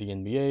about the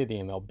NBA, the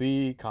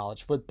MLB,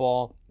 college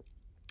football,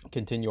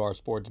 continue our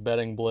sports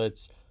betting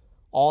blitz,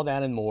 all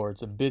that and more.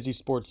 It's a busy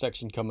sports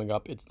section coming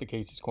up. It's the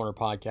Casey's Corner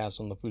podcast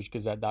on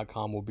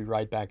LaFourcheGazette.com. We'll be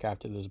right back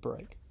after this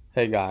break.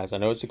 Hey guys, I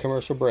know it's a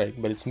commercial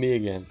break, but it's me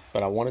again.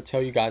 But I want to tell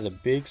you guys a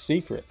big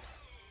secret.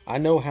 I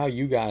know how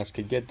you guys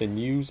could get the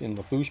news in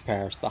Lafourche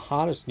Parish, the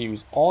hottest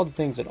news, all the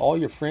things that all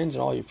your friends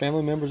and all your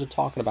family members are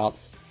talking about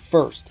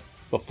first,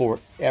 before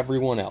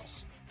everyone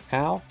else.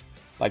 How?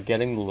 By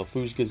getting the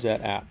Lafourche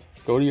Gazette app.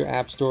 Go to your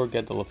app store,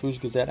 get the Lafourche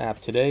Gazette app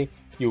today.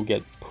 You'll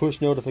get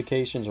push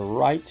notifications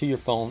right to your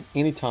phone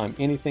anytime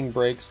anything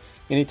breaks,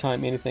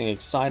 anytime anything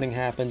exciting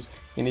happens,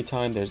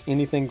 anytime there's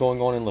anything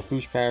going on in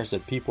Lafourche Parish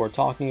that people are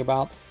talking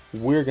about.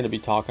 We're going to be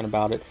talking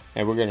about it,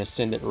 and we're going to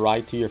send it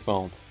right to your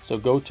phone. So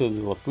go to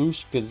the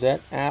Lafourche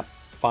Gazette app,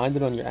 find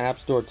it on your app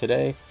store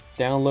today,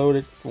 download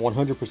it,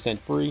 100%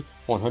 free,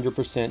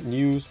 100%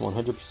 news,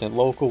 100%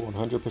 local,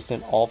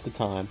 100% all the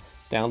time.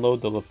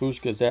 Download the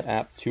Lafourche Gazette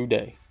app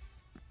today.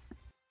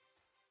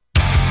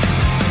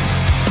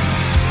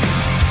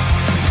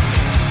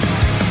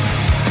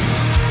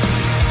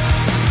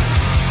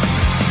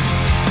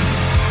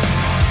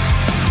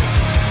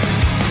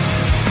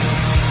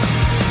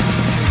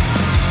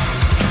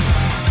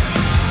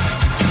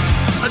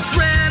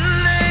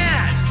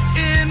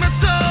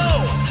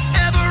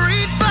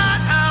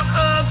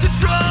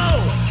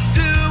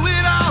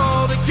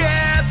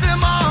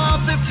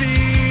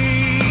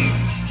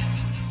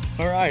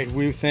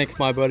 We thank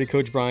my buddy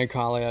Coach Brian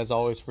Callais, as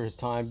always, for his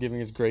time,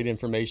 giving us great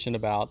information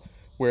about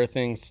where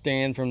things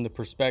stand from the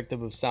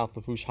perspective of South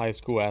Lafourche High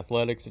School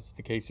athletics. It's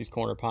the Casey's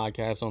Corner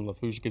podcast on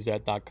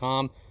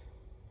LaFourcheGazette.com.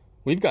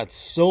 We've got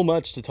so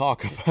much to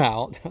talk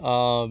about.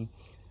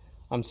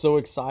 I'm so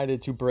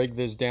excited to break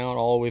this down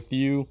all with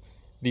you.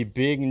 The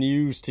big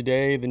news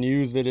today, the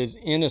news that is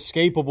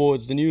inescapable,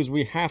 it's the news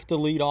we have to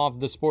lead off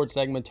the sports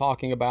segment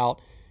talking about,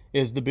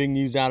 is the big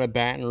news out of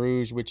Baton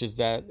Rouge, which is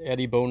that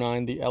Eddie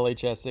Bonine, the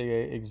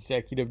LHSAA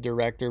executive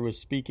director, was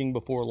speaking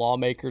before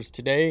lawmakers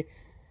today,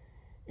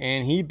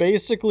 and he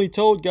basically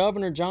told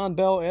Governor John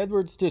Bel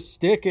Edwards to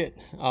stick it.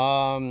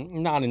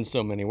 Not in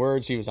so many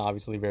words. He was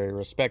obviously very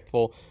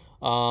respectful,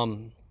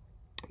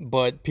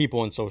 but people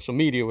on social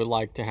media would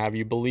like to have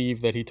you believe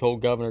that he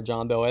told Governor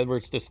John Bel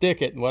Edwards to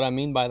stick it. And what I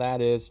mean by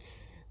that is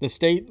the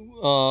state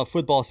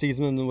football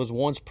season was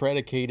once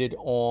predicated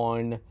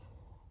on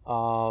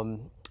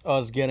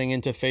us getting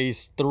into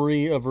phase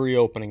 3 of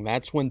reopening.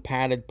 That's when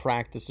padded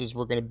practices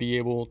were going to be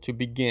able to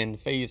begin,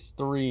 phase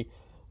 3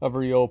 of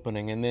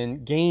reopening. And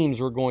then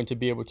games were going to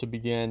be able to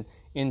begin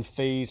in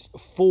phase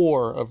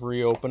 4 of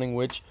reopening,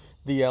 which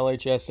the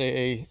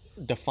LHSAA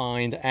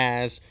defined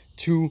as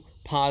 2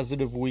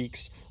 positive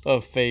weeks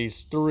of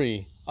phase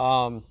 3.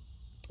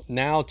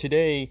 Now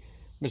today,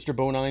 Mr.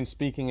 Bonine,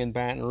 speaking in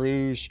Baton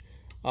Rouge,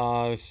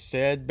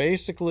 said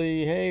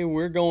basically, hey,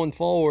 we're going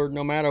forward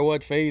no matter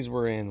what phase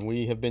we're in.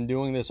 We have been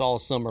doing this all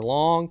summer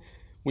long.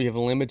 We have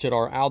limited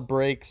our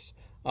outbreaks,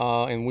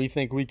 and we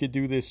think we could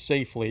do this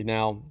safely.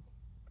 Now,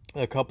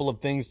 a couple of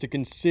things to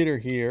consider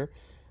here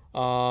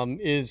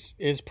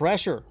is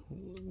pressure.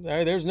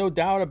 There's no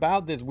doubt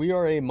about this. We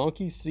are a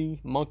monkey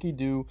see, monkey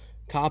do,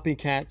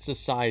 copycat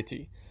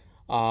society.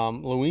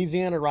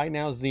 Louisiana right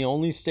now is the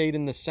only state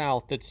in the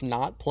South that's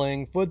not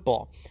playing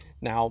football.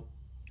 Now,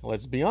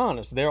 let's be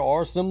honest, there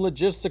are some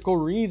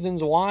logistical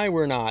reasons why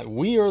we're not.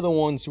 We are the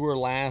ones who are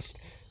last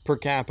per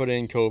capita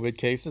in COVID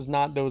cases,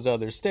 not those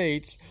other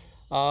states.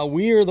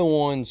 We are the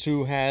ones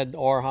who had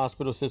our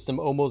hospital system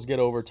almost get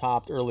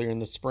overtopped earlier in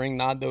the spring,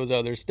 not those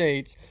other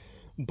states.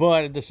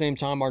 But at the same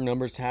time, our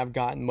numbers have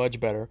gotten much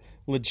better.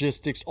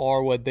 Logistics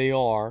are what they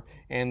are,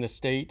 and the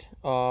state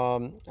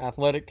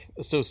athletic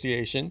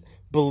association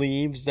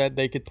believes that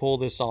they could pull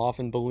this off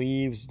and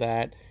believes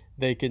that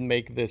they can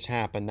make this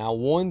happen. Now,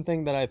 one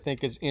thing that I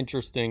think is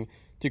interesting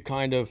to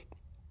kind of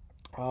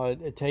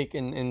take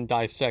and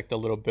dissect a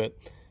little bit,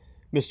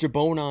 Mr.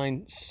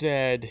 Bonine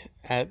said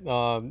at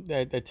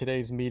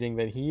today's meeting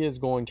that he is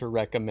going to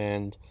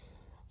recommend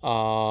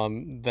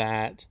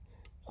that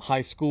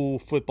high school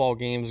football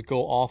games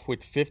go off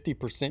with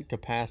 50%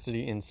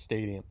 capacity in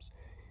stadiums.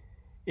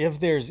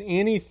 If there's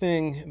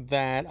anything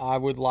that I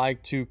would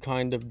like to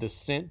kind of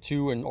dissent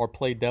to or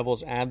play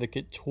devil's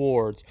advocate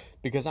towards,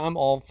 because I'm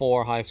all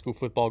for high school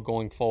football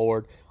going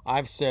forward,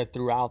 I've said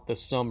throughout the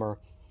summer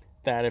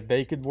that if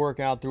they could work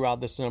out throughout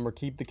the summer,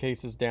 keep the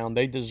cases down,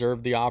 they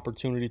deserve the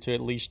opportunity to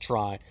at least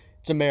try.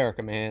 It's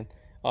America, man.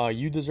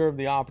 You deserve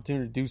the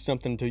opportunity to do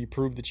something until you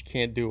prove that you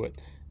can't do it.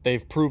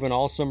 They've proven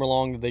all summer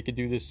long that they could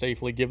do this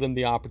safely. Give them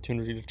the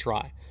opportunity to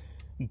try.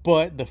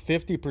 But the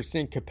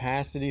 50%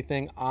 capacity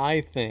thing,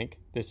 I think,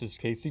 this is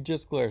Casey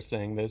Gisclair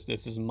saying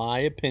this is my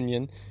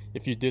opinion.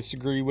 If you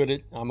disagree with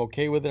it, I'm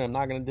okay with it. I'm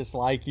not going to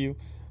dislike you.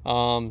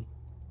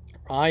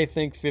 I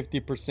think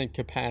 50%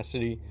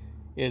 capacity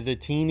is a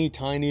teeny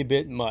tiny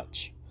bit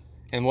much.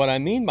 And what I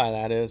mean by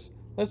that is,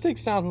 let's take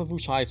South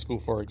Lafourche High School,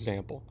 for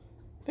example.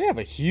 They have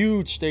a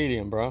huge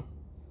stadium, bro.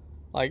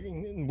 Like,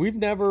 we've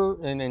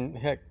never, and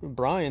heck,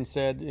 Brian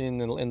said in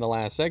the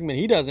last segment,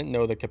 he doesn't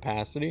know the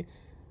capacity.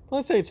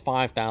 Let's say it's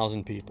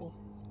 5,000 people.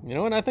 You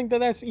know, and I think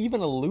that's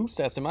even a loose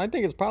estimate. I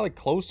think it's probably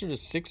closer to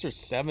 6,000 or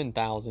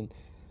 7,000.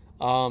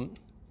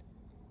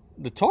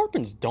 The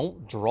Tarpons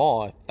don't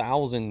draw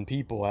 1,000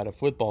 people at a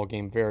football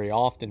game very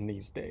often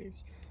these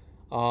days.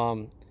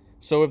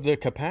 So if the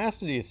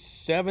capacity is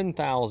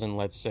 7,000,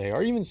 let's say,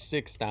 or even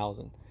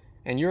 6,000,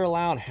 and you're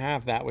allowed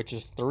half that, which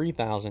is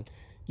 3,000,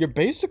 you're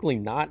basically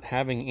not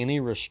having any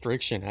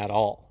restriction at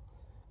all.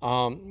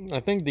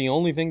 I think the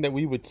only thing that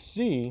we would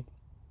see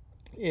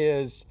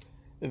is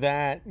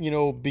that, you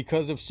know,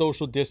 because of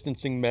social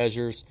distancing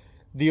measures,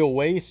 the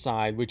away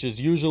side, which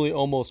is usually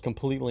almost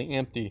completely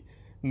empty,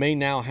 may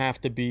now have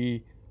to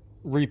be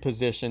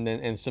repositioned,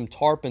 and some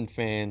Tarpon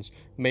fans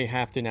may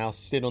have to now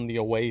sit on the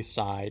away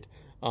side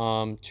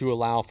to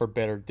allow for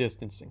better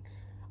distancing.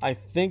 I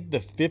think the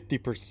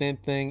 50%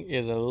 thing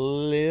is a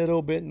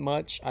little bit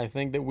much. I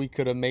think that we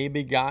could have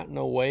maybe gotten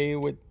away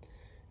with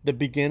the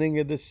beginning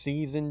of the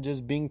season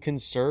just being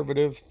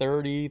conservative,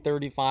 30,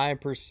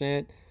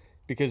 35%.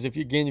 Because if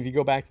you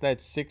go back to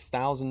that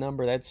 6,000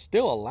 number, that's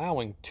still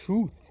allowing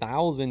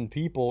 2,000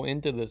 people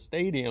into the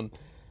stadium.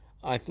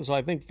 So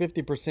I think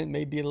 50%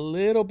 may be a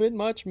little bit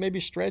much,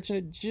 maybe stretching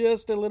it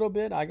just a little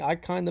bit. I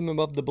kind of am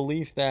of the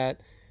belief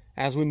that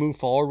as we move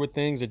forward with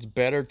things, it's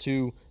better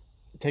to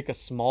take a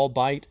small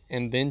bite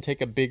and then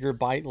take a bigger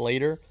bite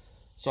later.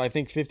 So I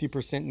think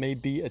 50% may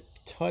be a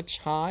touch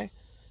high.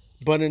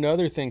 But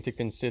another thing to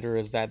consider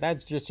is that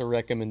that's just a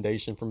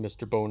recommendation from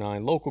Mr.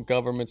 Bonine. Local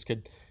governments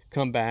could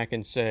come back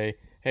and say,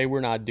 hey,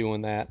 we're not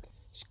doing that.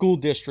 School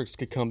districts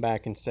could come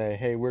back and say,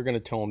 hey, we're going to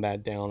tone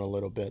that down a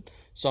little bit.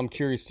 So I'm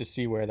curious to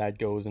see where that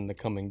goes in the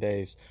coming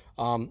days.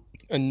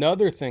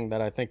 Another thing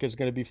that I think is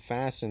going to be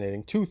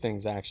fascinating, two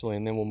things actually,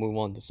 and then we'll move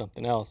on to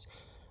something else.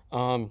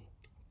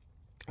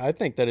 I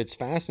think that it's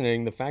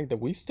fascinating the fact that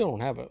we still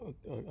don't have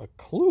a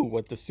clue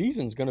what the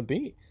season's going to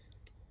be.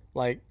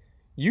 Like,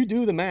 you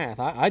do the math.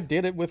 I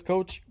did it with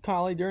Coach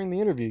Callais during the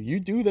interview. You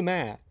do the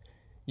math.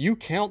 You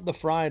count the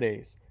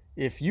Fridays.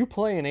 If you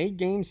play an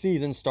 8-game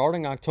season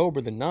starting October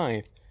the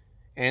 9th,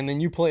 and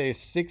then you play a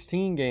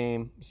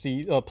 16-game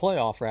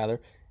playoff,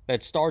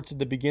 that starts at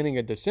the beginning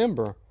of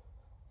December,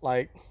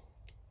 like,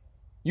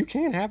 you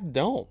can't have the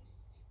dome.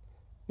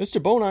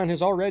 Mr. Bonine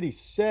has already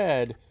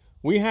said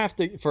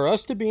for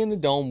us to be in the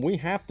dome, we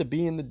have to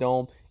be in the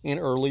dome in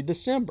early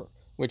December,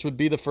 which would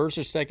be the first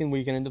or second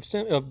weekend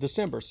of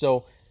December.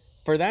 So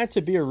for that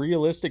to be a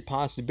realistic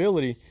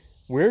possibility,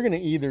 we're going to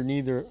either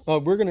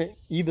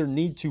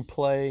need to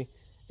play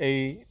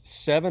a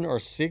 7 or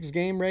 6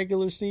 game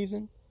regular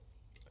season,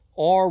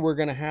 or we're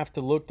going to have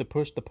to look to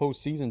push the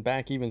postseason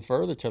back even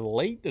further to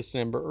late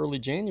December, early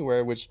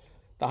January, which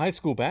the high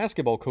school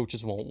basketball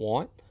coaches won't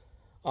want.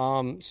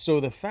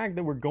 So the fact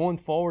that we're going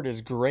forward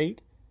is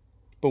great,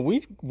 but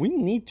we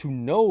need to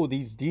know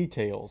these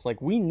details.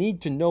 Like, we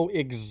need to know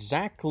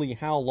exactly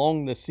how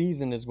long the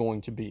season is going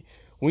to be.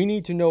 We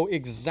need to know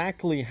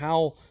exactly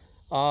how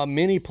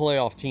many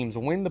playoff teams,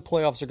 when the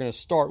playoffs are going to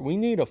start. We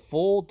need a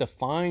full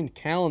defined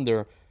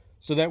calendar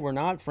so that we're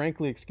not,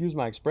 frankly, excuse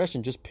my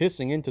expression, just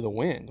pissing into the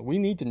wind. We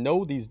need to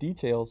know these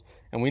details,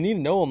 and we need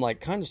to know them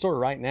like kind of sort of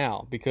right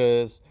now,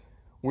 because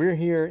we're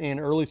here in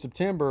early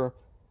September.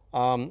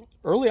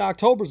 Early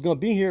October is going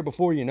to be here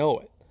before you know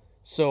it.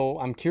 So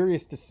I'm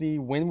curious to see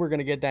when we're going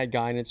to get that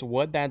guidance,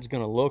 what that's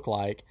going to look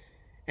like.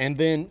 And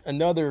then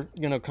another,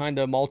 kind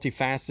of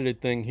multifaceted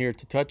thing here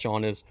to touch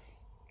on is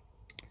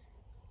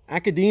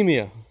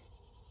academia,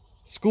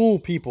 school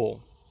people,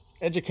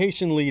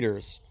 education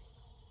leaders.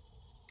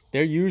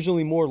 They're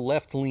usually more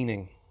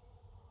left-leaning.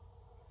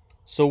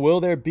 So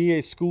will there be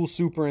a school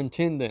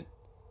superintendent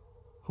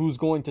who's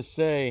going to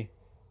say,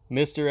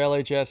 Mr.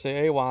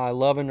 LHSAA, while I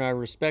love and I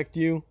respect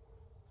you,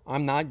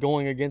 I'm not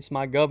going against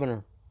my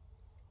governor?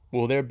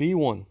 Will there be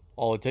one?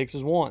 All it takes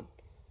is one.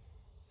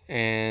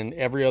 And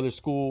every other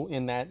school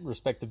in that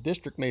respective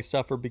district may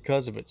suffer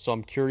because of it. So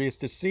I'm curious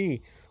to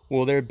see,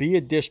 will there be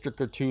a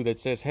district or two that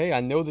says, hey,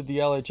 I know that the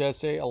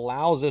LHSA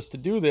allows us to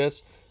do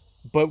this,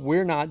 but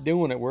we're not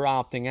doing it. We're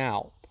opting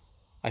out.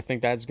 I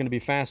think that's going to be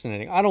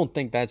fascinating. I don't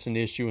think that's an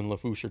issue in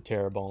Lafourche or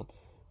Terrebonne.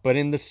 But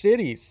in the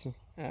cities,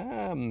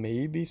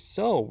 maybe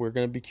so. We're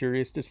going to be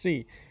curious to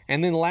see.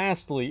 And then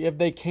lastly, if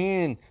they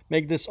can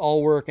make this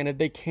all work and if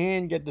they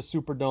can get the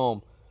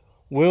Superdome,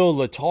 will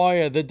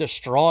Latoya the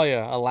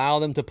Destroyer allow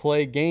them to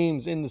play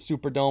games in the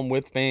Superdome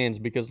with fans?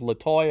 Because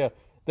Latoya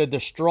the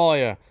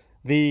Destroyer,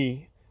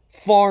 the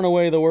far and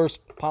away the worst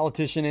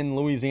politician in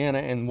Louisiana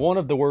and one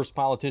of the worst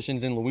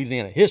politicians in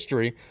Louisiana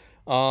history,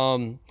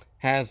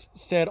 has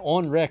said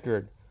on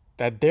record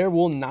that there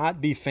will not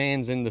be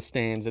fans in the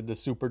stands at the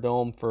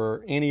Superdome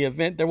for any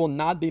event. There will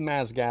not be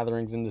mass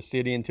gatherings in the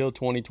city until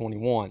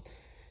 2021.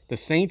 The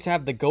Saints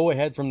have the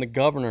go-ahead from the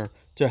governor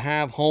to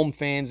have home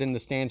fans in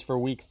the stands for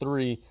week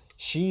 3.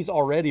 She's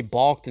already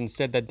balked and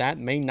said that that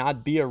may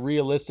not be a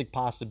realistic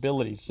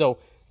possibility. So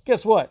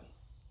guess what?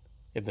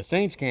 If the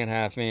Saints can't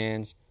have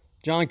fans,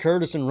 John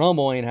Curtis and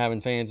Rumble ain't having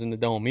fans in the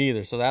Dome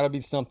either. So that'll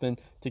be something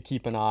to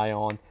keep an eye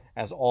on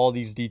as all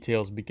these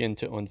details begin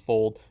to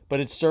unfold. But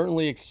it's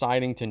certainly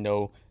exciting to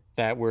know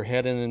that we're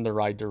heading in the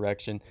right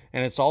direction.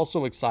 And it's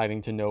also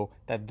exciting to know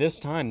that this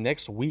time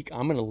next week,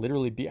 I'm going to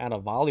literally be at a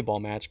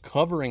volleyball match,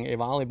 covering a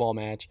volleyball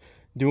match,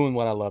 doing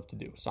what I love to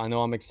do. So I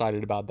know I'm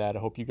excited about that. I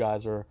hope you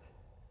guys are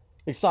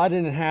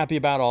excited and happy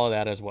about all of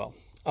that as well.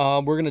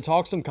 We're going to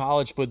talk some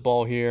college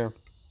football here.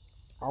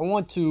 I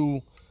want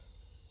to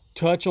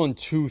touch on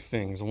two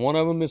things. One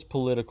of them is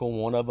political.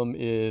 One of them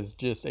is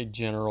just a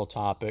general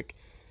topic.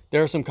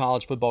 There are some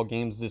college football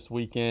games this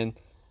weekend.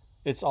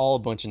 It's all a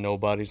bunch of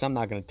nobodies. I'm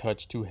not going to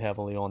touch too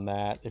heavily on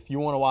that. If you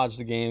want to watch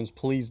the games,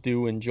 please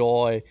do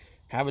enjoy.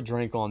 Have a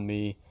drink on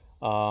me.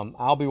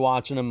 I'll be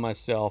watching them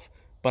myself,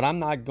 but I'm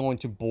not going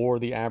to bore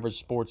the average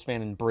sports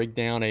fan and break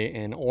down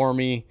an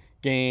Army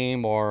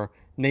game or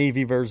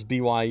Navy versus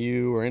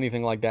BYU or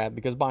anything like that,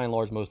 because by and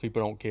large, most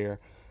people don't care.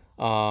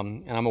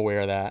 And I'm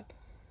aware of that.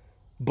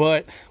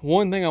 But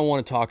one thing I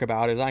want to talk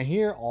about is I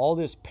hear all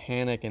this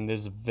panic and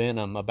this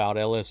venom about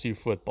LSU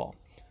football.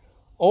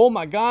 Oh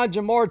my God,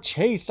 Jamar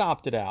Chase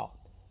opted out.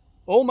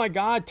 Oh my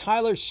God,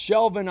 Tyler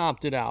Shelvin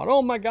opted out.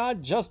 Oh my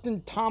God,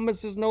 Justin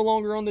Thomas is no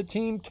longer on the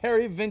team.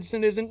 Kerry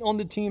Vincent isn't on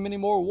the team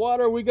anymore.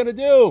 What are we going to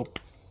do?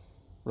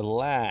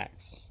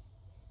 Relax.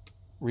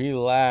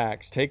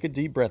 Relax. Take a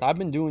deep breath. I've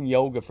been doing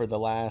yoga for the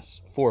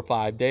last 4 or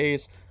 5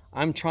 days.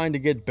 I'm trying to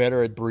get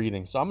better at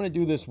breathing. So I'm going to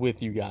do this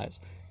with you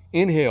guys.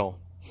 Inhale.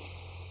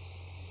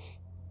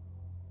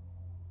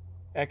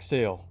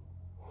 Exhale.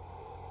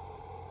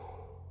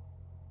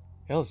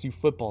 LSU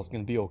football is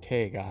going to be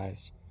okay,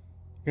 guys.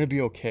 You're going to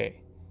be okay.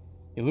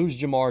 You lose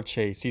Jamar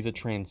Chase. He's a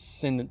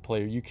transcendent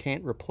player. You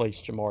can't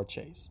replace Jamar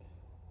Chase.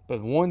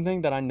 But one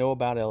thing that I know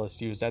about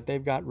LSU is that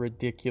they've got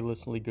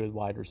ridiculously good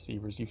wide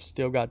receivers. You've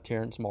still got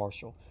Terrence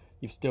Marshall.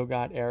 You've still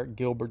got Eric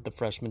Gilbert, the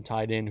freshman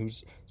tight end,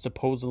 who's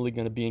supposedly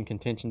going to be in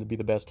contention to be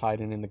the best tight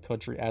end in the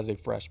country as a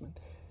freshman.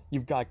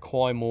 You've got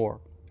Coy Moore.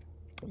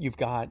 You've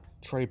got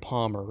Trey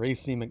Palmer,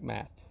 Racey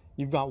McMath.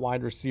 You've got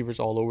wide receivers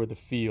all over the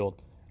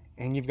field.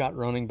 And you've got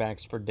running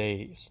backs for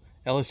days.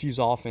 LSU's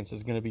offense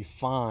is going to be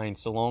fine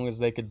so long as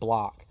they could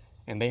block.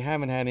 And they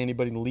haven't had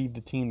anybody leave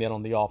the team yet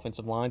on the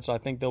offensive line, so I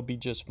think they'll be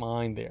just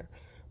fine there.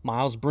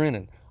 Miles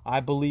Brennan,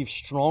 I believe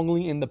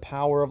strongly in the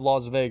power of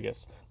Las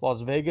Vegas.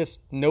 Las Vegas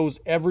knows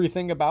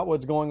everything about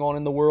what's going on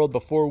in the world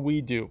before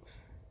we do.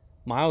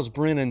 Miles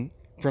Brennan,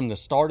 from the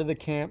start of the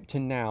camp to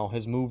now,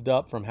 has moved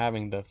up from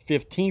having the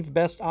 15th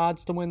best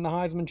odds to win the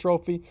Heisman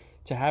Trophy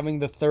to having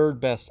the 3rd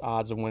best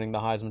odds of winning the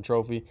Heisman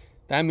Trophy.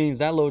 That means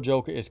that little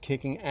joker is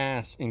kicking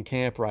ass in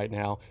camp right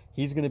now.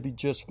 He's going to be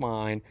just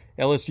fine.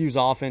 LSU's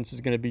offense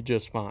is going to be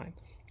just fine.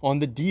 On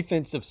the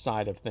defensive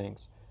side of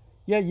things,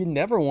 yeah, you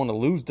never want to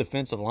lose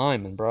defensive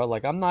linemen, bro.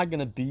 Like, I'm not going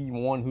to be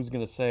one who's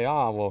going to say,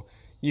 well,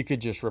 you could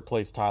just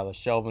replace Tyler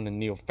Shelvin and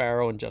Neil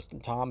Farrell and Justin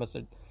Thomas.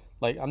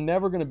 Like, I'm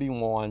never going to be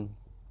one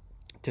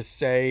to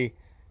say,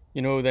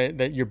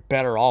 that you're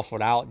better off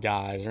without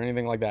guys or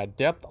anything like that.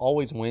 Depth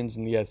always wins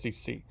in the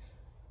SEC.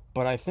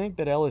 But I think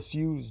that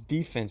LSU's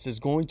defense is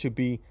going to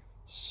be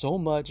so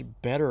much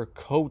better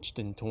coached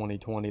in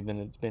 2020 than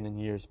it's been in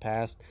years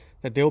past,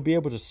 that they'll be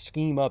able to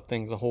scheme up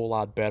things a whole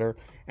lot better.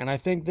 And I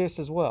think this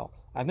as well.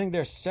 I think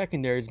their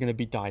secondary is going to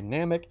be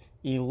dynamic,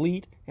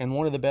 elite, and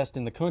one of the best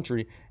in the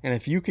country. And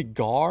if you could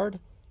guard,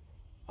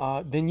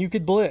 then you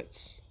could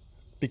blitz.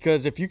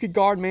 Because if you could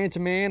guard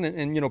man-to-man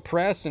and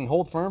press and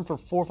hold firm for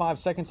 4 or 5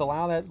 seconds,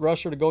 allow that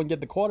rusher to go and get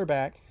the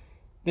quarterback,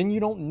 then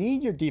you don't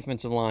need your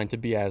defensive line to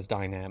be as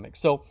dynamic.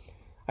 So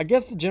I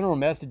guess the general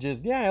message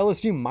is, yeah,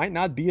 LSU might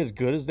not be as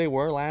good as they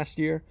were last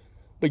year,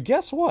 but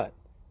guess what?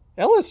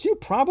 LSU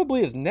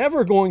probably is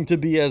never going to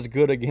be as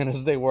good again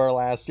as they were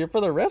last year for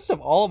the rest of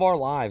all of our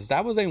lives.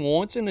 That was a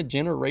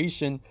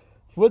once-in-a-generation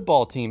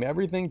football team.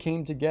 Everything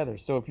came together.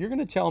 So if you're going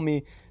to tell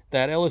me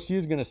that LSU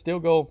is going to still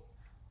go,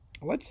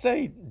 let's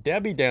say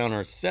Debbie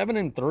Downer,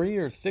 7-3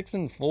 or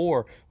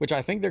 6-4, which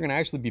I think they're going to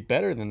actually be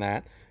better than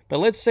that. But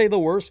let's say the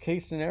worst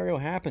case scenario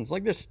happens.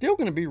 Like, they're still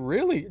going to be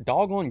really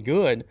doggone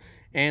good.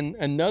 And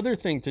another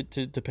thing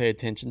to pay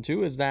attention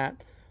to is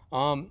that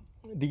the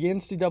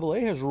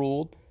NCAA has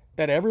ruled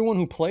that everyone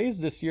who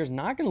plays this year is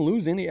not going to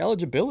lose any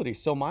eligibility.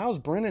 So Miles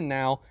Brennan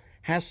now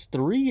has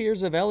 3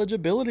 years of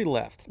eligibility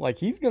left. Like,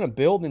 he's going to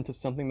build into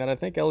something that I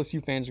think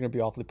LSU fans are going to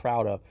be awfully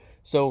proud of.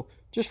 So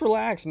just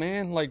relax,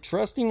 man. Like,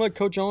 trusting what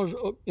Coach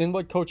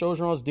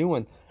Orgeron is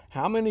doing.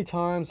 How many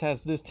times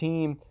has this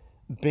team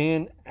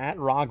been at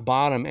rock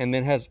bottom and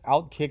then has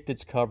outkicked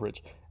its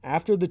coverage?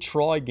 After the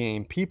Troy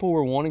game, people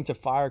were wanting to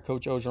fire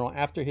Coach Orgeron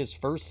after his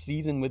first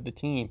season with the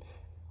team.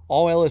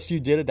 All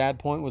LSU did at that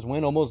point was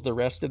win almost the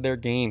rest of their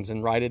games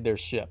and righted their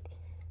ship.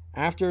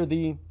 After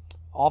the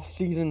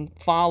off-season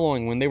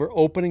following, when they were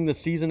opening the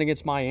season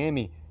against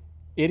Miami,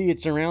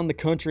 idiots around the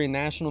country and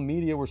national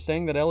media were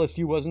saying that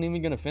LSU wasn't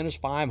even going to finish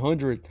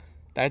 500.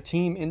 That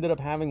team ended up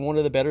having one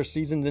of the better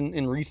seasons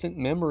in recent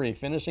memory,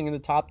 finishing in the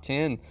top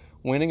 10,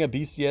 winning a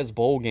BCS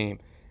bowl game.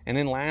 And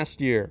then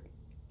last year,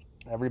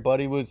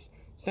 everybody was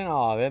saying,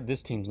 oh,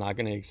 this team's not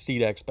going to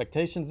exceed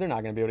expectations. They're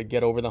not going to be able to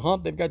get over the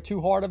hump. They've got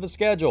too hard of a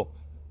schedule.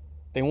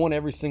 They won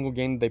every single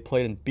game that they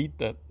played and beat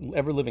the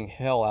ever-living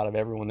hell out of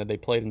everyone that they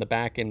played in the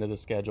back end of the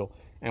schedule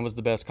and was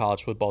the best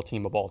college football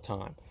team of all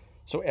time.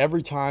 So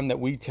every time that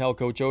we tell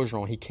Coach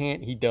Ogeron he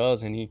can't, he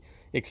does, and he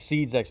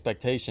exceeds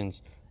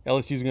expectations,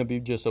 LSU's going to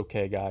be just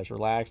okay, guys.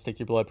 Relax, take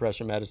your blood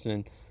pressure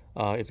medicine.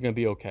 It's going to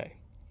be okay.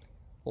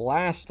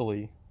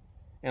 Lastly,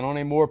 and on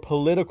a more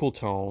political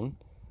tone,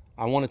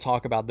 I want to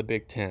talk about the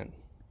Big Ten.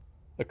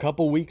 A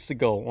couple weeks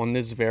ago on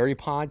this very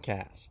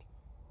podcast,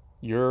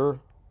 your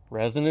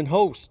resident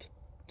host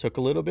took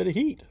a little bit of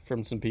heat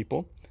from some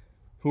people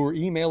who were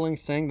emailing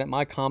saying that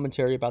my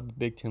commentary about the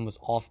Big Ten was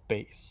off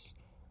base.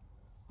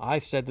 I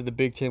said that the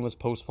Big Ten was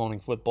postponing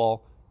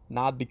football,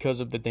 not because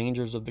of the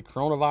dangers of the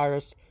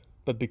coronavirus,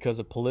 but because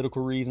of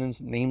political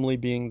reasons, namely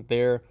being that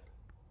their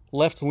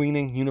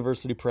left-leaning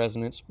university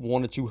presidents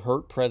wanted to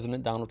hurt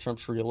President Donald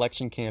Trump's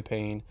re-election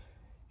campaign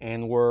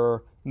and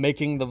were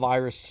making the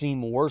virus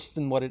seem worse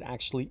than what it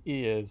actually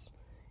is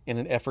in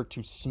an effort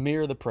to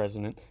smear the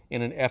president,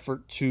 in an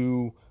effort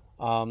to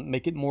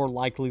make it more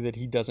likely that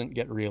he doesn't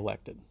get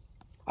reelected.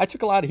 I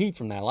took a lot of heat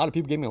from that. A lot of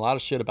people gave me a lot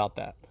of shit about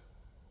that.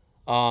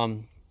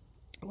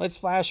 Let's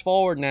flash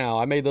forward now.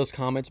 I made those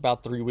comments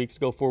about 3 weeks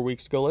ago, 4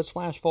 weeks ago. Let's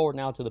flash forward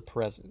now to the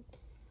present.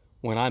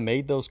 When I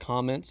made those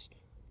comments,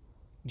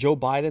 Joe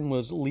Biden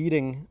was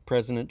leading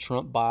President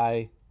Trump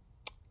by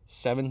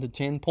 7 to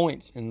 10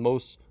 points in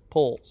most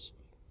polls.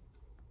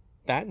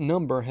 That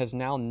number has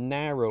now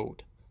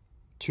narrowed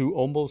to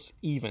almost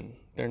even.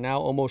 They're now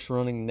almost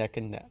running neck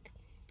and neck.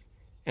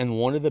 And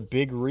one of the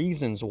big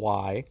reasons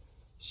why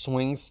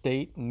swing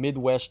state,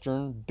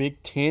 Midwestern,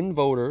 Big Ten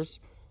voters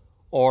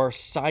are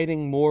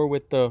siding more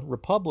with the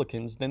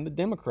Republicans than the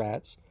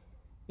Democrats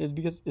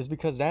is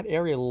because that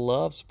area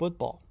loves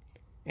football.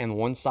 And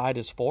one side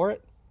is for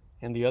it,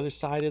 and the other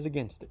side is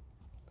against it.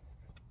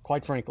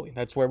 Quite frankly,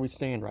 that's where we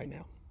stand right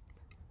now.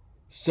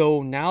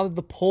 So now that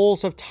the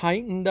polls have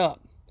tightened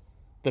up,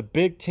 the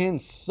Big Ten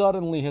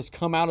suddenly has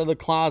come out of the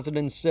closet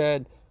and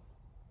said,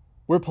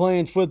 we're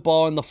playing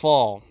football in the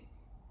fall.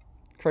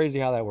 Crazy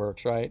how that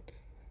works, right?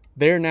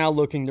 They're now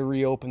looking to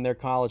reopen their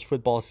college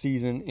football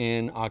season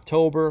in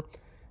October,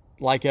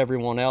 like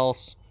everyone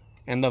else.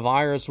 And the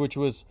virus, which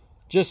was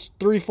just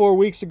 3-4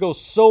 weeks ago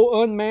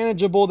so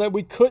unmanageable that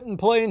we couldn't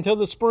play until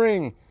the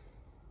spring,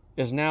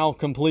 is now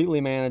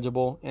completely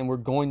manageable, and we're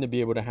going to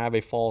be able to have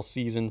a fall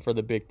season for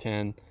the Big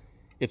Ten.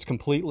 It's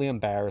completely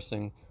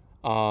embarrassing.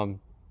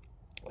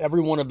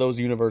 Every one of those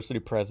university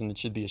presidents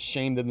should be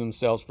ashamed of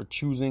themselves for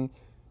choosing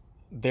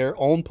their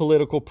own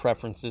political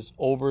preferences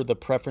over the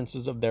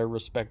preferences of their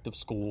respective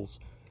schools.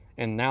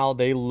 And now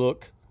they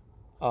look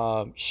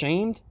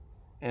shamed,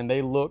 and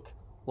they look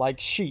like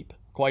sheep,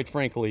 quite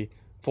frankly,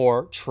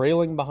 for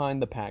trailing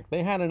behind the pack.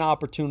 They had an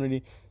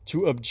opportunity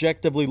to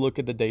objectively look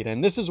at the data.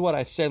 And this is what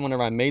I said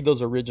whenever I made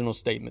those original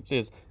statements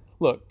is,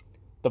 look,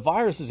 the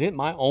virus has hit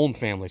my own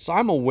family, so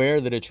I'm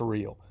aware that it's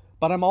real.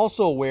 But I'm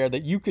also aware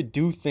that you could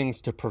do things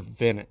to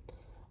prevent it.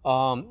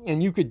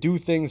 And you could do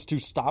things to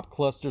stop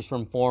clusters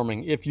from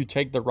forming if you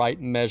take the right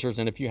measures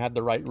and if you had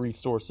the right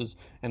resources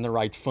and the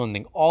right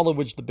funding, all of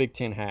which the Big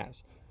Ten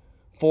has.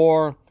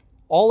 For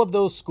all of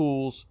those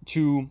schools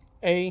to,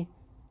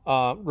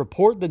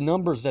 report the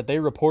numbers that they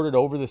reported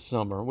over the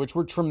summer, which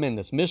were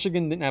tremendous.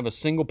 Michigan didn't have a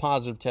single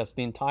positive test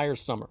the entire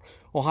summer.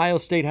 Ohio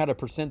State had a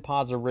percent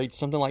positive rate,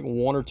 something like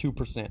 1 or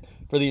 2%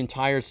 for the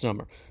entire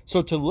summer.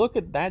 So to look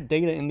at that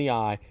data in the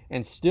eye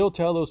and still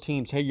tell those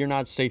teams, hey, you're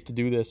not safe to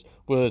do this,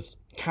 was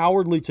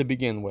cowardly to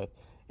begin with.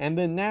 And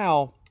then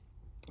now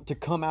to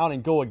come out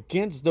and go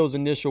against those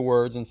initial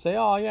words and say,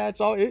 oh, yeah,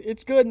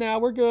 it's good now,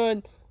 we're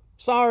good.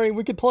 Sorry,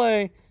 we could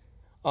play.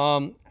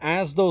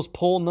 As those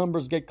poll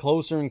numbers get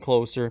closer and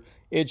closer,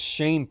 it's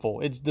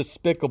shameful. It's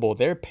despicable.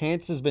 Their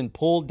pants has been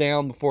pulled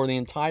down before the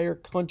entire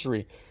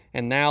country,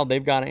 and now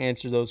they've got to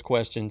answer those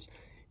questions.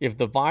 If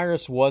the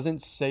virus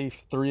wasn't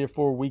safe 3 or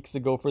 4 weeks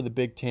ago for the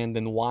Big Ten,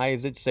 then why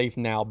is it safe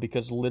now?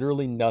 Because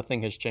literally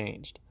nothing has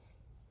changed.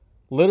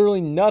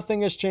 Literally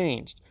nothing has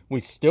changed. We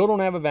still don't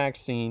have a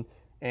vaccine,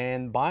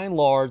 and by and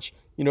large,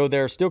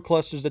 there are still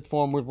clusters that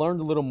form. We've learned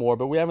a little more,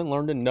 but we haven't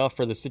learned enough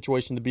for the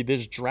situation to be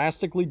this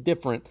drastically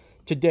different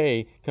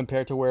today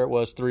compared to where it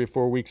was 3 or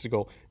 4 weeks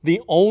ago.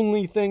 The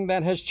only thing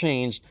that has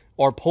changed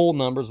are poll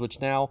numbers,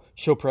 which now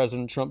show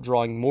President Trump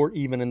drawing more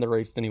even in the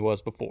race than he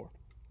was before.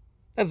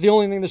 That's the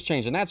only thing that's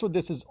changed, and that's what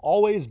this has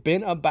always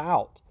been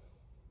about.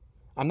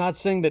 I'm not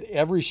saying that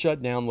every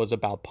shutdown was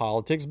about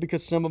politics,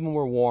 because some of them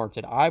were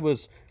warranted. I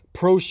was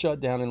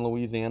pro-shutdown in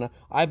Louisiana.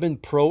 I've been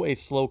pro a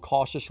slow,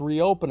 cautious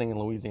reopening in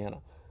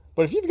Louisiana.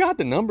 But if you've got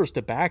the numbers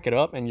to back it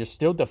up and you're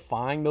still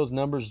defying those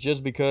numbers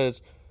just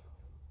because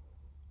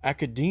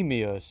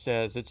academia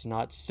says it's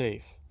not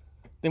safe,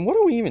 then what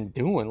are we even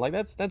doing? Like,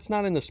 that's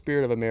not in the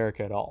spirit of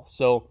America at all.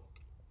 So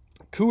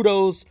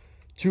kudos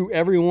to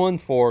everyone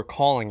for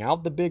calling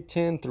out the Big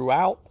Ten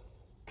throughout.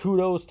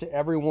 Kudos to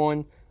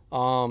everyone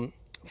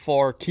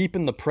for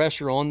keeping the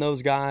pressure on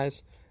those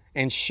guys.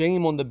 And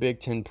shame on the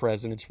Big Ten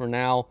presidents for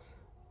now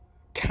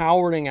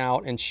cowarding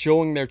out and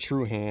showing their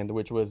true hand,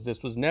 which was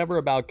this was never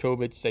about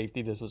COVID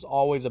safety. This was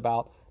always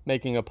about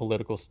making a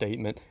political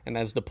statement, and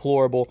that's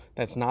deplorable.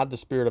 That's not the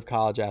spirit of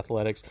college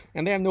athletics,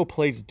 and they have no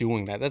place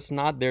doing that. That's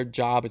not their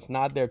job. It's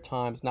not their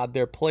time. It's not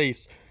their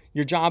place.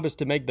 Your job is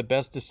to make the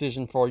best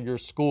decision for your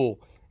school,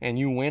 and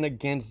you went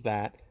against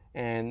that,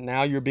 and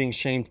now you're being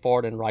shamed for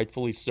it, and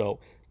rightfully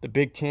so. The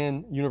Big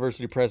Ten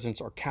university presidents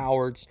are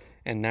cowards,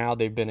 and now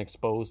they've been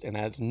exposed, and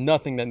there's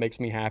nothing that makes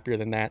me happier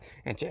than that.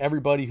 And to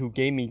everybody who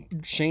gave me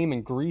shame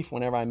and grief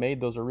whenever I made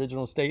those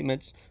original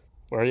statements,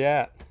 where are you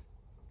at?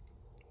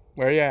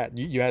 Where are you at?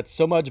 You had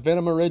so much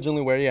venom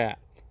originally, where are you at?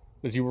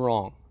 Because you were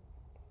wrong.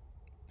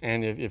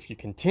 And if you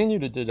continue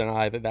to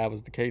deny that that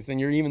was the case, then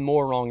you're even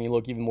more wrong. You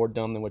look even more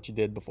dumb than what you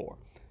did before.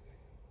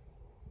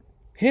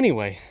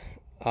 Anyway,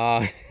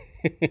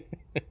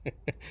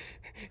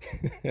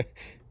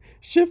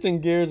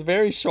 shifting gears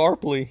very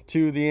sharply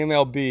to the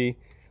MLB.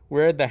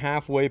 We're at the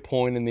halfway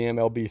point in the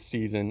MLB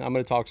season. I'm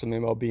going to talk some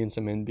MLB and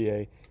some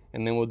NBA,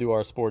 and then we'll do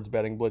our sports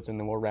betting blitz, and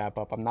then we'll wrap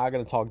up. I'm not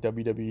going to talk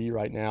WWE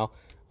right now,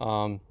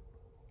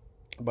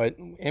 but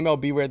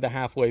MLB, we're at the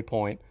halfway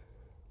point.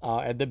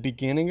 At the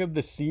beginning of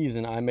the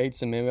season, I made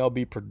some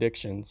MLB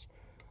predictions,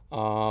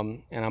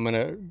 and I'm going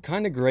to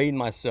kind of grade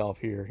myself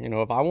here. You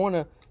know, if I want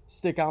to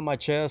stick out my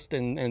chest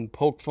and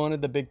poke fun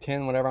at the Big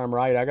Ten whenever I'm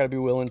right, I got to be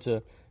willing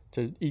to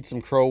eat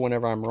some crow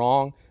whenever I'm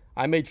wrong.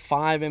 I made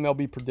 5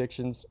 MLB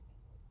predictions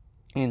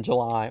in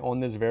July on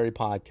this very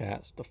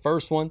podcast. The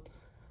first one,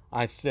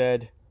 I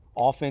said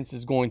offense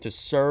is going to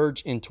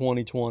surge in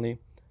 2020.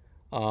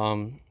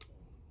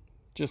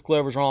 Just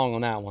Clever's wrong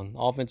on that one.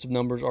 Offensive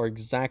numbers are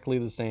exactly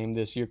the same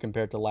this year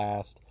compared to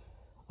last.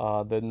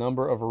 The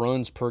number of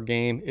runs per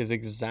game is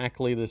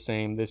exactly the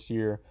same this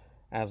year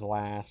as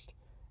last.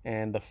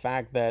 And the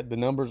fact that the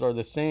numbers are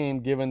the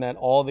same, given that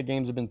all the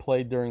games have been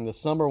played during the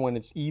summer when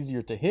it's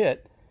easier to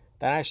hit,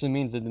 that actually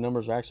means that the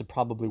numbers are actually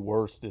probably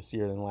worse this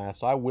year than last.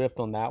 So I whiffed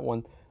on that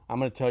one. I'm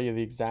going to tell you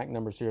the exact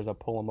numbers here as I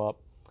pull them up.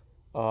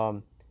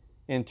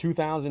 In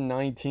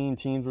 2019,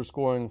 teams were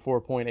scoring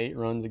 4.8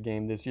 runs a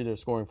game. This year, they're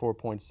scoring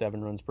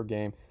 4.7 runs per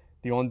game.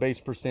 The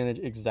on-base percentage,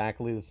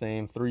 exactly the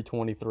same,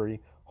 323.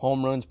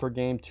 Home runs per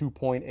game,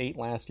 2.8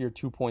 last year,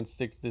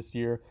 2.6 this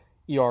year.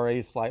 ERA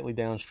is slightly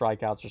down.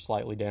 Strikeouts are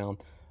slightly down.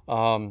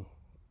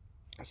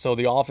 So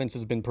the offense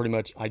has been pretty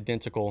much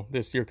identical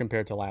this year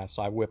compared to last.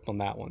 So I whiffed on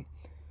that one.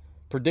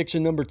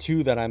 Prediction number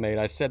 2 that I made,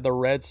 I said the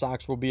Red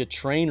Sox will be a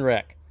train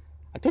wreck.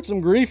 I took some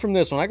grief from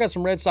this one. I got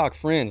some Red Sox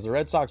friends. The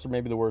Red Sox are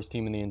maybe the worst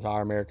team in the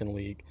entire American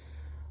League.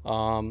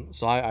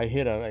 So I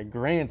hit a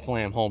grand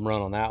slam home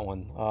run on that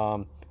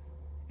one.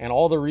 And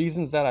all the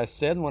reasons that I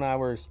said when I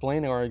were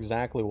explaining are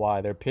exactly why.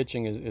 Their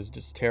pitching is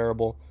just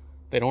terrible.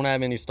 They don't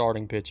have any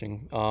starting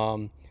pitching.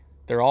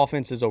 Their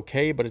offense is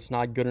okay, but it's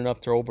not good enough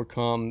to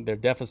overcome their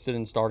deficit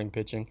in starting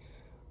pitching.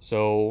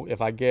 So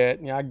if I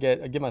give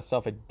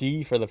myself a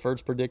D for the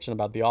first prediction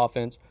about the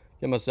offense,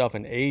 give myself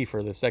an A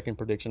for the second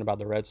prediction about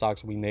the Red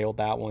Sox. We nailed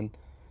that one.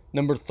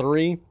 Number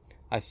 3,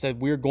 I said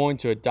we're going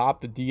to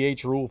adopt the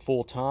DH rule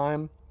full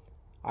time.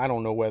 I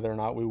don't know whether or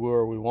not we will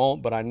or we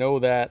won't, but I know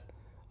that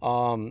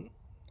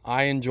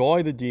I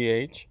enjoy the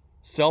DH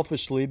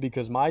selfishly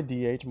because my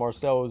DH,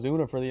 Marcell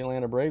Ozuna for the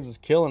Atlanta Braves, is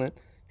killing it.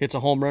 Hits a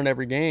home run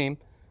every game.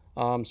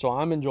 So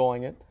I'm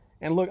enjoying it.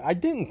 And look, I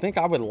didn't think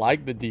I would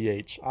like the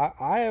DH.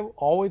 I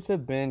always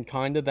have been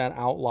kind of that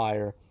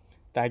outlier,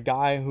 that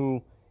guy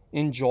who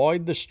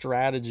enjoyed the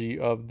strategy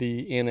of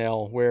the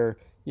NL where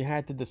you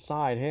had to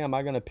decide, hey, am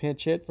I going to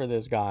pinch hit for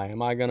this guy? Am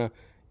I going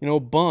to,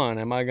 bunt?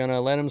 Am I going to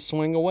let him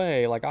swing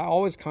away? Like, I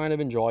always kind of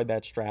enjoyed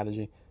that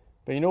strategy.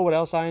 But you know what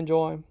else I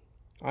enjoy?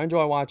 I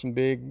enjoy watching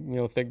big,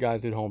 thick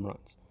guys hit home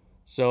runs.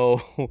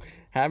 So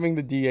having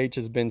the DH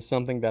has been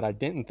something that I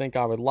didn't think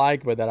I would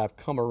like, but that I've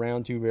come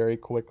around to very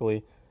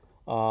quickly.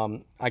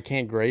 I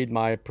can't grade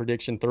my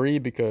prediction 3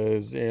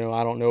 because,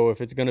 I don't know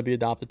if it's going to be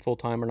adopted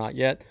full-time or not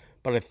yet,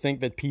 but I think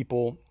that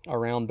people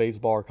around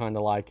baseball are kind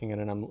of liking it,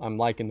 and I'm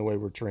liking the way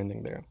we're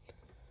trending there.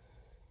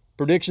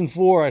 Prediction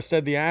 4, I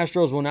said the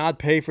Astros will not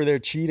pay for their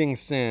cheating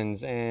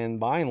sins, and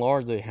by and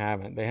large, they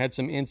haven't. They had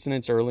some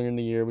incidents earlier in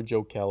the year with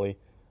Joe Kelly,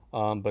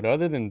 but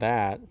other than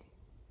that,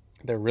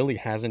 there really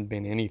hasn't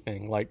been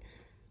anything. Like,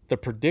 the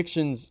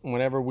predictions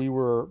whenever we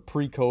were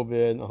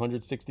pre-COVID,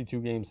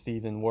 162-game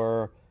season,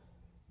 were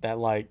that,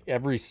 like,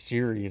 every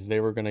series they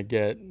were going to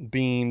get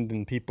beamed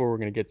and people were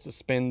going to get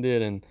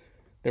suspended, and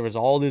there was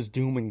all this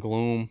doom and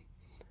gloom,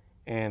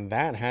 and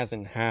that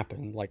hasn't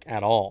happened, like,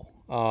 at all.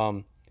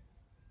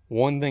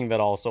 One thing that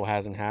also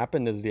hasn't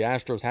happened is the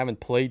Astros haven't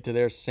played to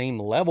their same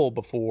level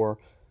before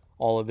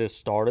all of this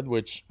started,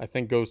 which I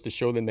think goes to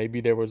show that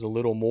maybe there was a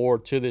little more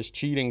to this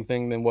cheating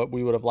thing than what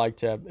we would have liked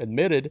to have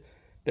admitted.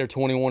 They're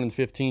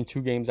 21-15,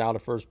 2 games out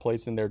of first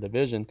place in their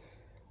division.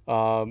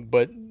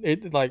 But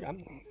it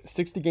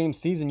 60-game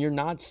season, you're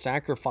not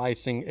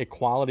sacrificing a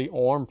quality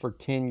arm for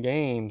 10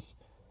 games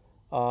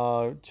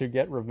to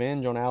get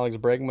revenge on Alex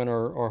Bregman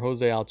or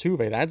Jose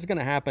Altuve. That's going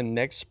to happen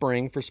next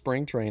spring for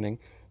spring training.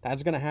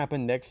 That's going to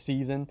happen next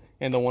season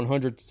in the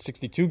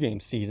 162-game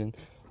season.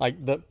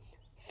 Like the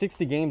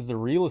 60 games, the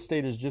real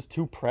estate is just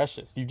too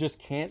precious. You just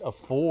can't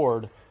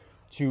afford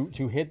to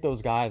hit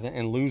those guys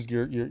and lose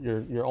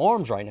your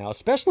arms right now,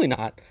 especially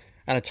not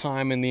at a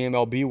time in the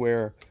MLB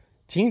where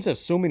teams have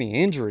so many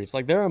injuries.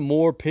 Like there are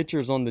more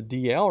pitchers on the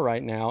DL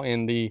right now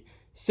in the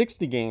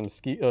 60-game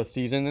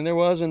season than there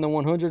was in the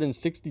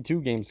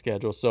 162-game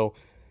schedule. So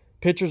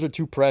pitchers are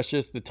too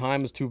precious, the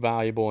time is too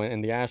valuable,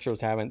 and the Astros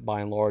haven't,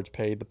 by and large,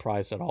 paid the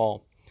price at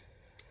all.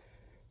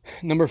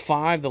 Number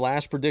 5, the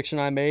last prediction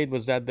I made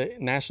was that the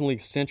National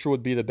League Central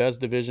would be the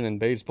best division in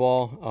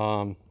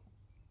baseball.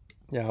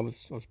 Yeah, I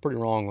was pretty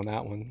wrong on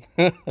that one.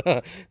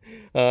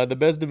 The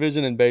best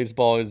division in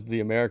baseball is the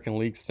American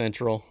League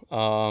Central,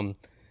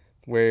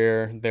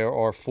 where there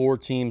are 4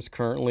 teams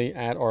currently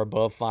at or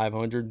above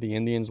 500. The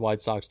Indians,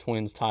 White Sox,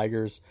 Twins,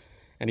 Tigers,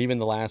 and even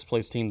the last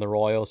place team, the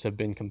Royals, have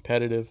been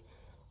competitive.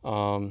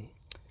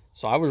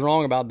 So I was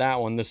wrong about that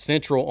one. The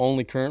Central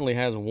only currently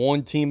has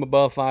 1 team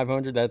above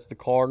 500. That's the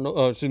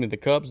the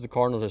Cubs. The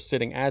Cardinals are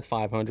sitting at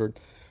 500,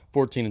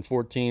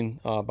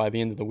 14-14. By the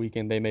end of the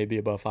weekend, they may be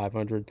above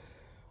 500.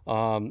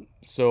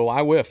 So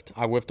I whiffed.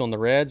 I whiffed on the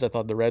Reds. I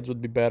thought the Reds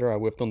would be better. I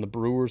whiffed on the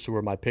Brewers, who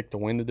were my pick to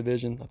win the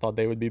division. I thought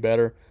they would be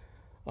better.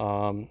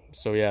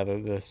 So yeah,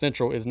 the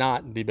Central is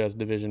not the best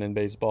division in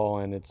baseball,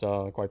 and it's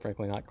quite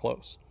frankly not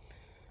close.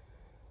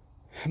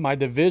 My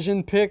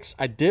division picks,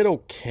 I did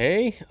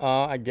okay,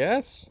 I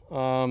guess.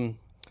 For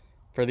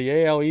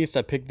the AL East,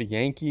 I picked the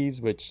Yankees,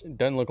 which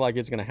doesn't look like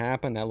it's going to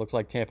happen. That looks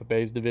like Tampa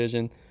Bay's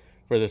division.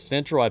 For the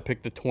Central, I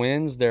picked the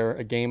Twins. They're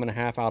a game and a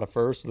half out of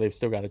first, so they've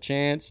still got a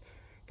chance.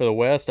 For the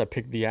West, I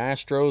picked the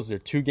Astros. They're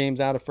 2 games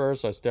out of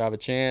first, so I still have a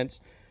chance.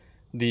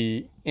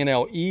 The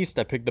NL East,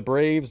 I picked the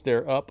Braves.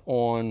 They're up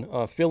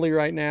on Philly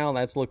right now.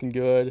 That's looking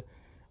good.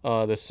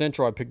 The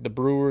Central, I picked the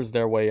Brewers.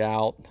 They're way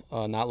out,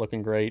 not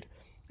looking great.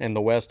 And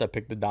the West, I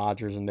picked the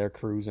Dodgers, and they're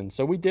cruising.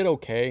 So we did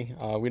okay.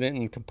 We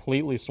didn't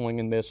completely swing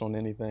and miss on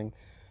anything.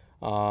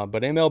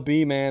 But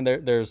MLB, man,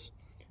 there's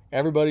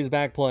everybody's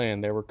back playing.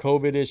 There were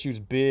COVID issues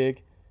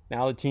big.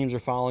 Now the teams are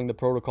following the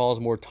protocols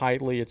more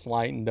tightly. It's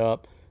lightened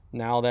up.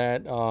 Now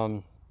that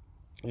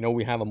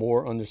we have a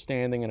more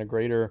understanding and a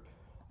greater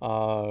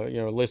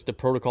list of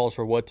protocols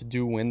for what to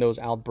do when those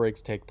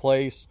outbreaks take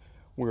place,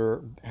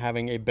 we're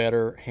having a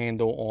better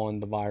handle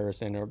on the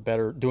virus and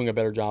are doing a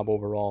better job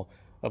overall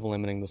of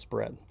limiting the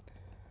spread.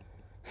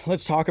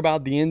 Let's talk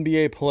about the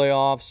NBA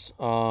playoffs.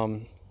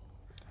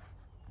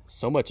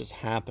 So much has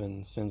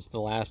happened since the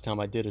last time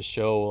I did a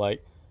show.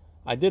 Like,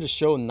 I did a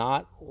show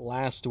not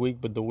last week,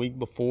 but the week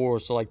before,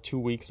 so like 2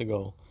 weeks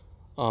ago.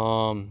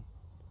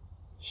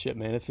 Shit,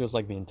 man, it feels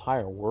like the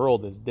entire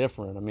world is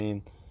different. I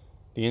mean,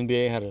 the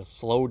NBA had to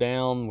slow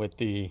down with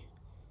the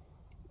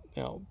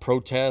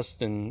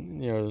protest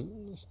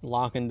and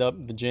locking up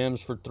the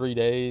gyms for 3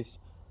 days.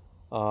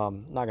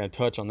 Not going to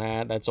touch on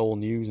that. That's old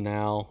news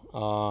now.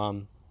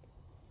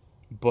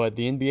 But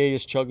the NBA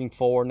is chugging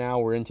forward now.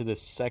 We're into the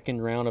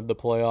second round of the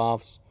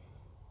playoffs.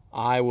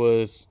 I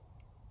was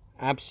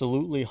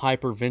absolutely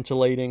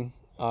hyperventilating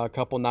a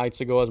couple nights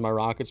ago as my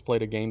Rockets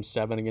played a Game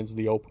 7 against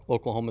the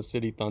Oklahoma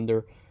City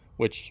Thunder,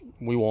 which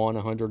we won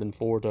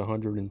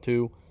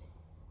 104-102.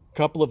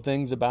 Couple of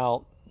things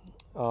about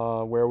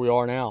where we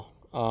are now.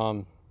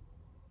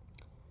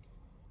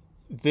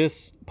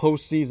 This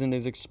postseason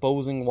is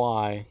exposing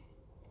why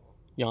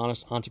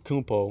Giannis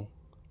Antetokounmpo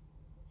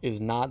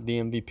is not the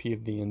MVP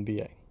of the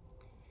NBA.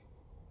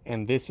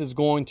 And this is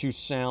going to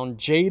sound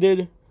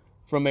jaded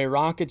from a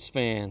Rockets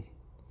fan,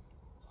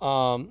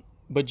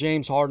 but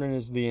James Harden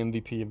is the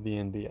MVP of the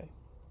NBA.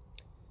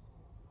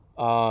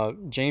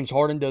 James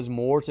Harden does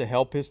more to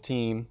help his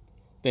team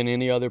than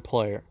any other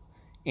player.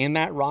 In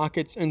that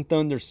Rockets and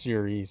Thunder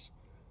series,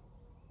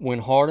 when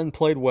Harden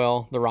played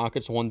well, the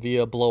Rockets won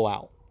via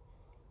blowout.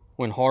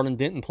 When Harden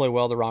didn't play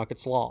well, the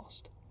Rockets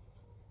lost.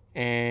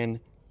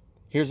 And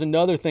here's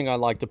another thing I'd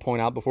like to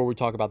point out before we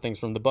talk about things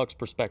from the Bucks'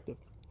 perspective.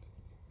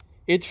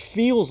 It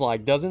feels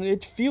like, doesn't it?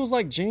 It feels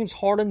like James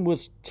Harden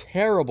was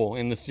terrible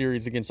in the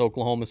series against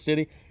Oklahoma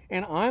City,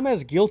 and I'm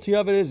as guilty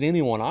of it as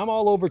anyone. I'm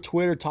all over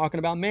Twitter talking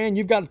about, man,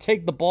 you've got to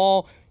take the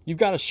ball, you've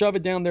got to shove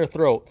it down their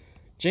throat.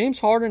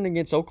 James Harden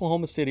against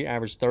Oklahoma City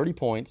averaged 30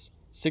 points,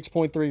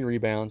 6.3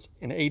 rebounds,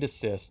 and 8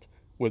 assists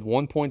with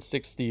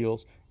 1.6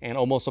 steals and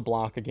almost a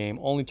block a game,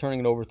 only turning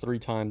it over 3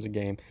 times a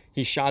game.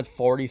 He shot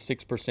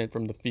 46%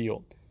 from the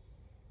field.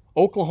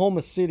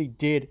 Oklahoma City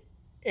did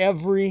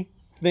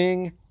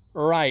everything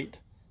right.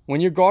 When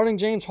you're guarding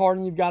James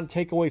Harden, you've got to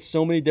take away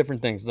so many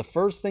different things. The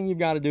first thing you've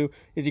got to do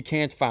is you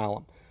can't foul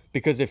him.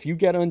 Because if you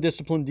get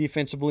undisciplined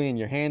defensively and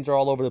your hands are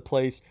all over the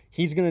place,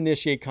 he's going to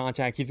initiate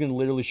contact. He's going to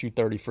literally shoot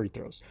 30 free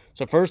throws.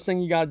 So first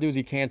thing you got to do is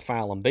you can't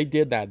foul him. They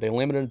did that. They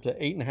limited him to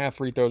 8.5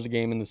 free throws a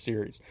game in the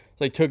series.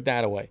 So they took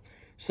that away.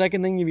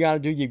 Second thing you've got to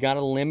do, you've got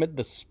to limit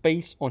the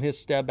space on his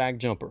step back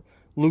jumper.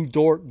 Lou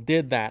Dort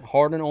did that.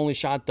 Harden only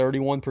shot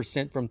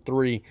 31% from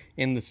 3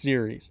 in the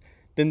series.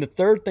 Then the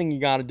third thing you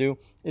got to do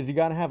is you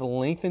got to have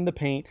length in the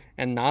paint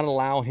and not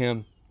allow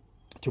him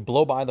to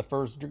blow by the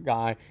first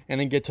guy and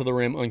then get to the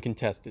rim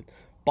uncontested.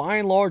 By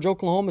and large,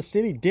 Oklahoma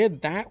City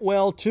did that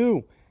well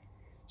too.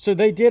 So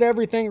they did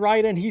everything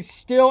right, and he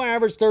still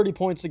averaged 30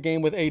 points a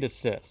game with 8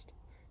 assists.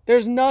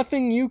 There's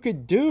nothing you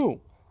could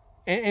do.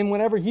 And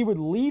whenever he would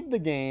lead the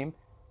game,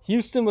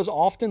 Houston was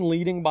often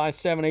leading by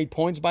 7, 8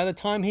 points. By the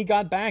time he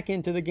got back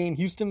into the game,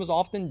 Houston was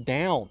often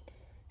down.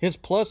 His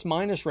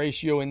plus-minus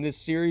ratio in this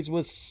series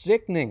was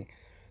sickening.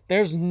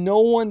 There's no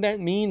one that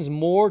means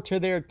more to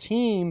their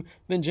team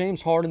than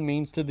James Harden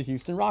means to the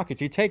Houston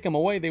Rockets. You take him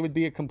away, they would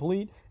be a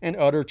complete and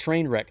utter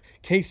train wreck.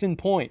 Case in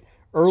point,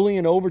 early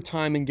in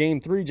overtime in Game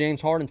 3,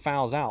 James Harden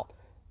fouls out.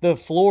 The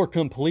floor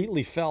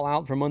completely fell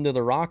out from under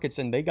the Rockets,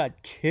 and they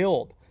got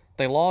killed.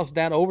 They lost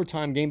that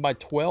overtime game by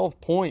 12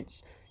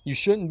 points. You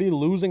shouldn't be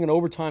losing an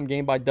overtime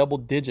game by double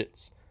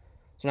digits.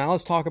 So now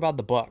let's talk about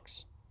the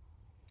Bucks.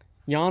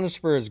 Giannis,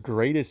 for as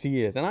great as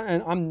he is, and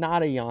I'm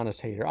not a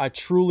Giannis hater. I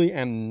truly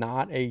am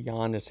not a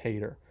Giannis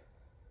hater.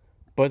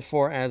 But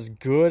for as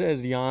good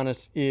as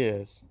Giannis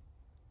is,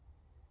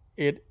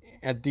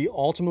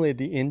 ultimately at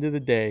the end of the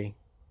day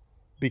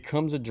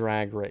becomes a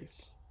drag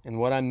race. And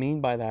what I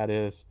mean by that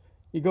is,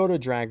 you go to a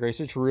drag race,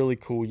 it's really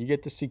cool. You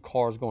get to see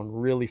cars going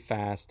really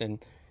fast,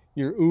 and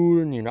you're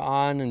oohing and you're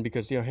on, and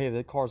because, hey,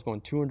 that car's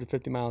going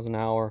 250 miles an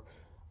hour.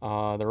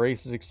 The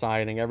race is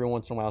exciting. Every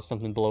once in a while,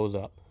 something blows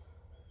up.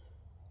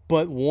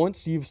 But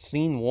once you've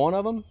seen one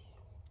of them,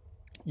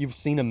 you've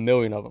seen a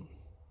million of them.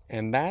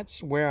 And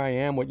that's where I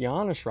am with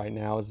Giannis right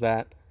now, is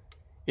that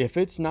if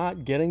it's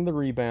not getting the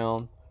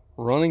rebound,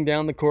 running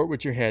down the court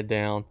with your head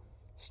down,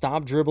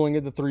 stop dribbling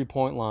at the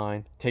three-point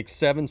line, take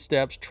 7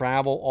 steps,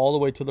 travel all the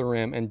way to the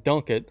rim, and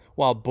dunk it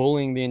while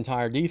bullying the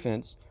entire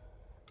defense,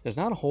 there's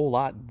not a whole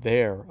lot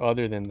there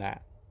other than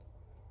that.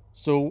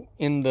 So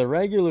in the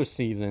regular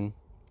season,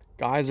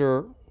 guys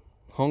are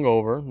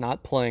hungover,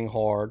 not playing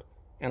hard,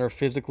 and are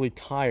physically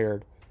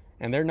tired,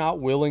 and they're not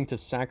willing to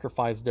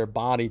sacrifice their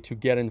body to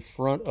get in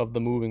front of the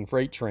moving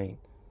freight train.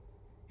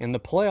 In the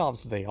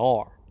playoffs, they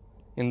are.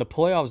 In the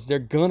playoffs, they're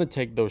going to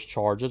take those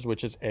charges,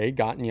 which is A,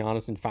 gotten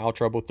Giannis in foul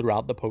trouble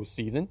throughout the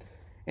postseason,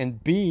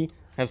 and B,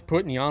 has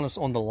put Giannis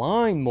on the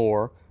line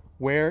more,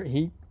 where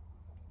he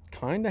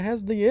kind of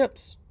has the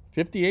yips.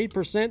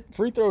 58%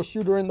 free throw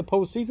shooter in the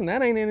postseason.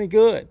 That ain't any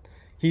good.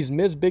 He's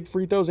missed big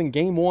free throws in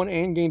Game 1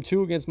 and Game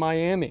 2 against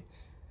Miami.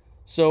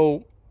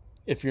 So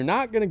if you're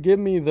not going to give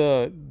me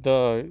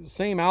the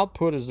same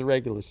output as the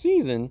regular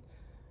season,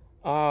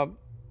 I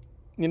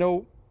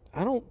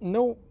don't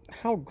know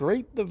how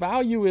great the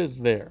value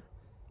is there.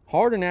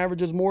 Harden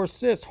averages more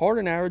assists.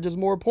 Harden averages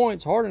more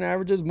points. Harden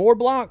averages more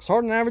blocks.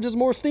 Harden averages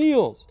more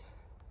steals.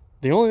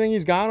 The only thing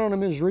he's got on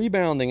him is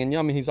rebounding.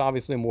 And, he's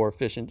obviously a more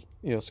efficient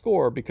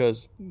scorer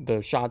because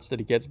the shots that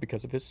he gets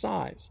because of his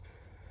size.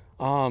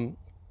 Let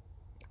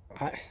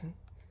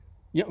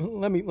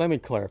me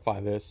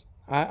clarify this.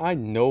 I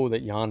know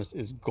that Giannis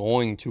is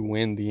going to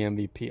win the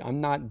MVP.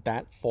 I'm not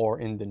that far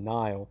in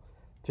denial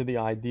to the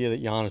idea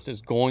that Giannis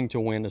is going to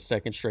win a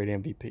second straight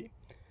MVP.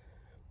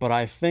 But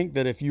I think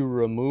that if you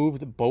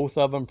removed both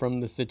of them from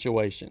the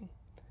situation,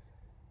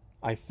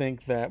 I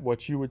think that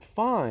what you would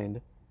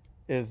find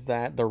is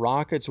that the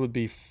Rockets would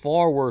be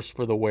far worse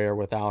for the wear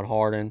without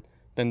Harden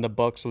than the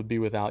Bucks would be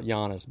without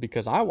Giannis.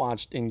 Because I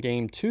watched in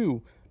Game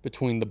 2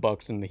 between the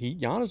Bucks and the Heat,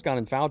 Giannis got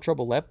in foul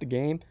trouble, left the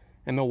game,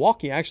 and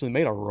Milwaukee actually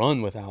made a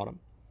run without him.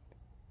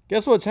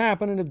 Guess what's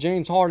happening if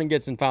James Harden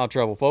gets in foul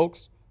trouble,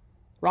 folks?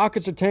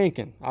 Rockets are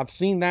tanking. I've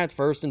seen that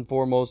first and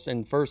foremost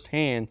and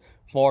firsthand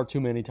far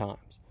too many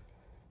times.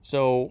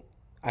 So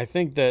I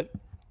think that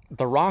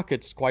the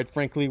Rockets, quite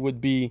frankly, would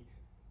be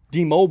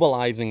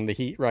demobilizing the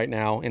Heat right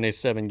now in a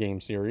 7-game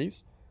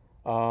series,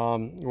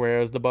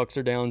 whereas the Bucks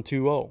are down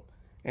 2-0.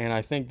 And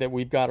I think that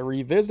we've got to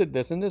revisit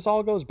this. And this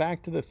all goes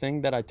back to the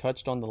thing that I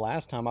touched on the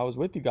last time I was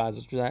with you guys,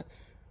 is that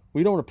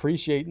we don't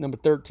appreciate number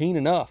 13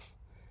 enough.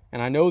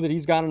 And I know that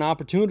he's got an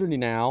opportunity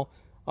now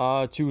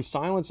to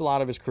silence a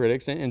lot of his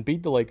critics and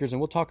beat the Lakers.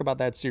 And we'll talk about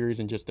that series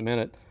in just a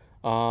minute.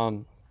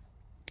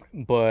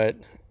 But,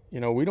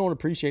 we don't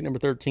appreciate number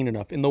 13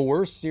 enough. In the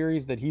worst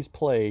series that he's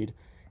played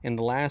in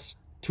the last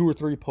 2 or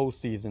 3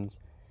 postseasons,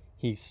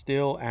 he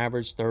still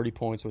averaged 30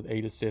 points with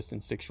 8 assists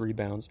and 6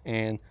 rebounds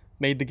and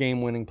made the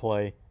game-winning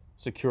play,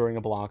 securing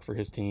a block for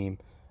his team.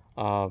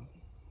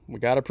 We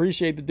got to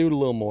appreciate the dude a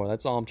little more.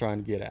 That's all I'm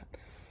trying to get at.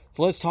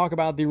 So let's talk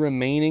about the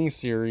remaining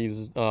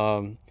series,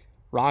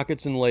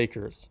 Rockets and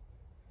Lakers.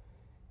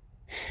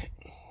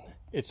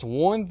 It's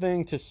one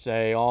thing to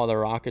say, the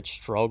Rockets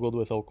struggled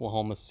with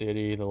Oklahoma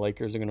City. The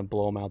Lakers are going to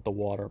blow them out the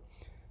water.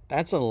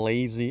 That's a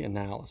lazy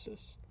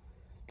analysis.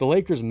 The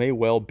Lakers may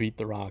well beat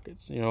the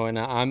Rockets, and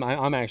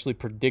I'm actually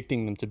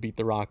predicting them to beat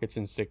the Rockets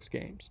in 6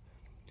 games.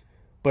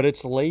 But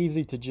it's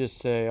lazy to just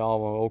say,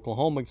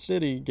 Oklahoma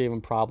City gave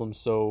them problems,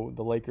 so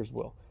the Lakers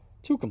will.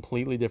 2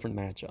 completely different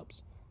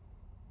matchups.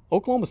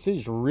 Oklahoma City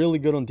is really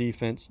good on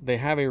defense. They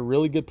have a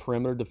really good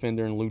perimeter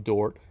defender in Lou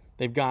Dort.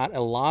 They've got a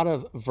lot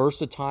of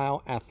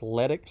versatile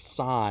athletic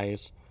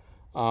size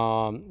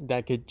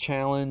that could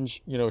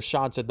challenge,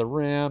 shots at the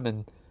rim,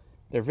 and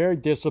they're very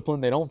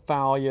disciplined. They don't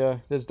foul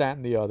you. This, that,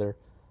 and the other.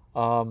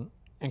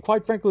 And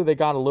quite frankly, they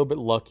got a little bit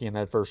lucky in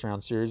that first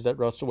round series that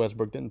Russell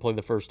Westbrook didn't play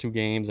the first 2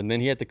 games, and then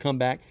he had to come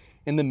back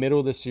in the middle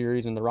of the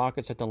series, and the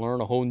Rockets had to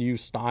learn a whole new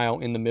style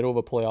in the middle of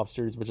a playoff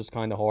series, which is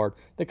kind of hard.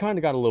 They kind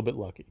of got a little bit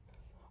lucky.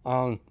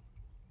 Now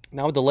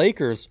with the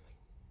Lakers,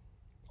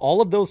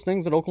 all of those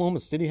things that Oklahoma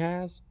City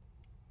has,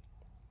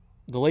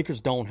 the Lakers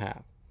don't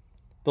have.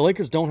 The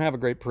Lakers don't have a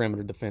great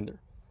perimeter defender.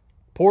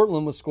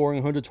 Portland was scoring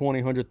 120,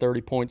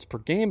 130 points per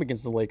game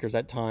against the Lakers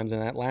at times in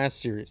that last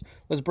series.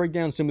 Let's break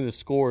down some of the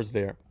scores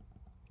there.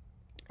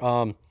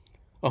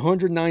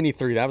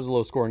 193, that was a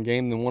low-scoring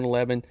game. Then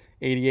 111,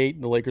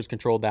 88, the Lakers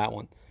controlled that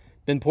one.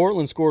 Then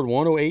Portland scored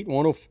 108,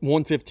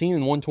 115,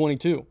 and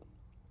 122.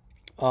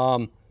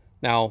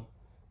 Now,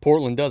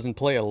 Portland doesn't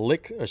play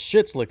a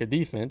shit's lick of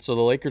defense, so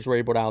the Lakers were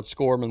able to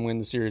outscore them and win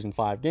the series in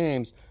 5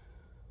 games.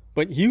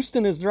 But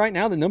Houston is right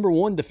now the number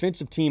 1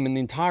 defensive team in the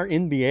entire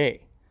NBA.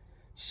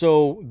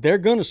 So they're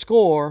going to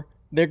score,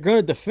 they're going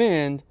to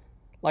defend.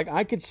 Like,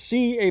 I could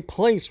see a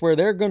place where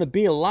there are going to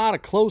be a lot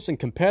of close and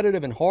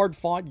competitive and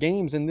hard-fought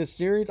games in this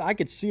series. I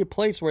could see a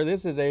place where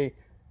this is a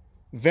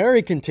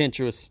very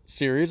contentious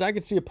series. I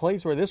could see a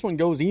place where this one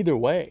goes either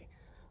way.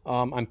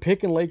 I'm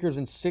picking Lakers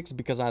in 6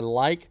 because I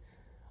like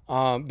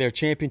their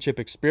championship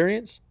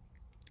experience,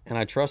 and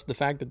I trust the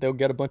fact that they'll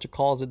get a bunch of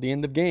calls at the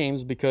end of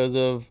games because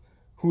of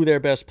who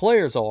their best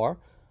players are.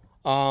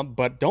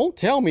 But don't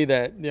tell me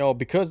that,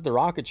 because the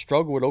Rockets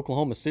struggle with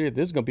Oklahoma City,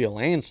 this is going to be a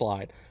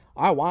landslide.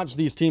 I watched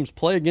these teams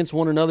play against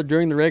one another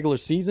during the regular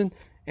season,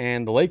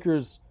 and the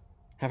Lakers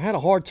have had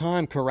a hard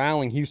time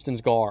corralling Houston's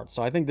guard.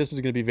 So I think this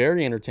is going to be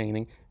very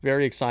entertaining,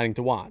 very exciting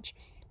to watch.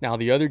 Now,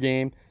 the other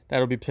game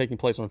that'll be taking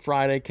place on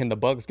Friday, can the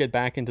Bucks get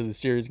back into the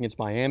series against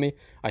Miami?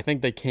 I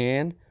think they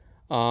can.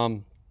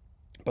 But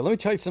let me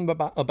tell you something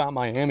about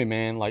Miami,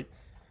 man. Like,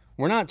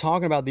 we're not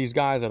talking about these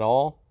guys at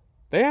all.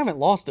 They haven't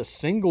lost a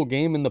single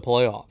game in the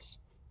playoffs.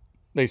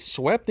 They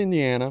swept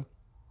Indiana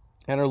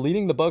and are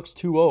leading the Bucks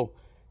 2-0.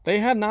 They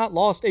have not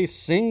lost a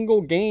single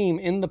game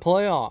in the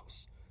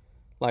playoffs.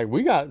 Like,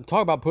 we got to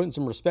talk about putting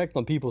some respect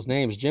on people's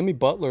names. Jimmy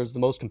Butler is the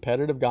most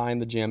competitive guy in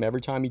the gym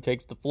every time he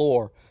takes the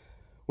floor.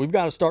 We've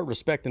got to start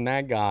respecting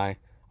that guy.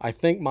 I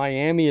think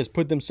Miami has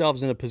put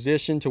themselves in a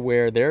position to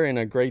where they're in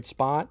a great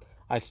spot.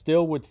 I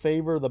still would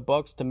favor the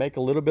Bucks to make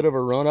a little bit of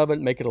a run of it,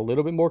 make it a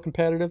little bit more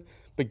competitive,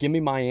 but give me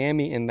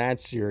Miami in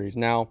that series.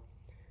 Now,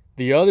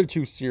 the other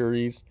 2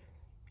 series,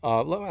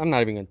 I'm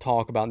not even going to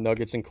talk about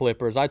Nuggets and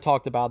Clippers. I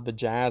talked about the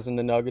Jazz and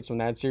the Nuggets when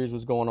that series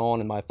was going on,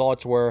 and my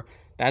thoughts were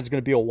that's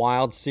going to be a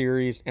wild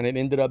series, and it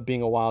ended up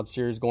being a wild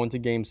series going to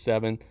Game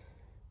 7.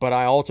 But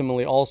I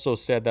ultimately also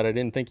said that I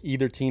didn't think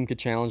either team could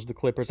challenge the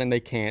Clippers, and they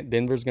can't.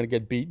 Denver's going to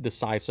get beat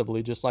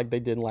decisively, just like they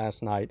did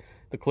last night.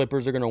 The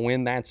Clippers are going to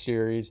win that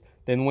series,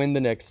 then win the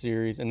next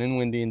series, and then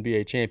win the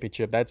NBA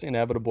championship. That's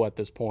inevitable at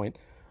this point.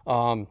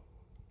 So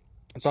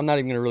I'm not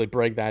even going to really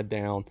break that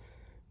down.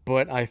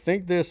 But I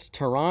think this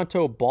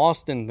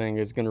Toronto-Boston thing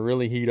is going to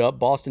really heat up.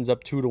 Boston's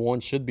up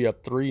 2-1, should be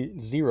up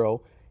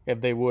 3-0 if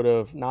they would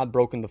have not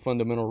broken the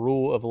fundamental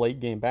rule of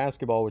late-game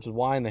basketball, which is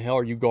why in the hell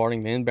are you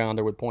guarding the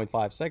inbounder with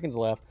 0.5 seconds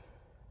left?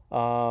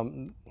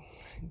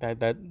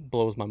 That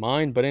blows my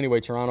mind. But anyway,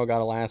 Toronto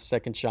got a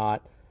last-second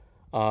shot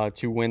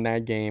to win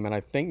that game. And I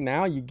think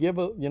now you give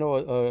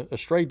a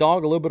stray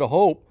dog a little bit of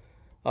hope.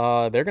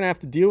 They're going to have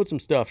to deal with some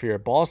stuff here.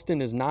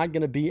 Boston is not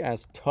going to be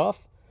as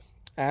tough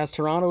as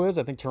Toronto is.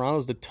 I think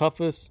Toronto's the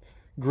toughest,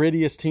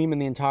 grittiest team in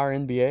the entire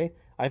NBA.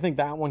 I think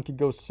that one could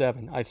go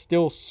 7. I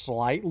still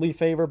slightly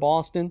favor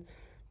Boston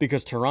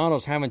because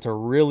Toronto's having to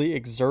really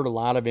exert a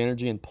lot of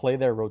energy and play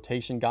their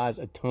rotation guys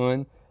a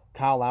ton.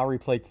 Kyle Lowry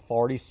played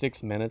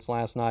 46 minutes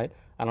last night.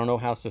 I don't know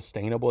how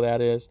sustainable that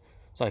is.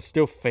 So I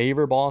still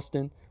favor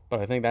Boston, but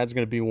I think that's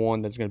going to be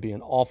one that's going to be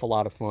an awful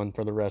lot of fun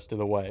for the rest of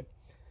the way.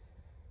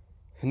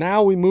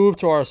 Now we move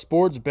to our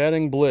sports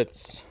betting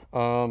blitz.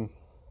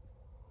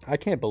 I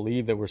can't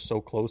believe that we're so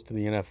close to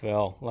the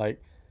NFL.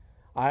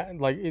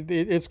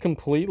 It's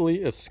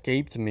completely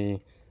escaped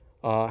me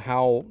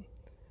how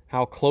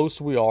close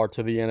we are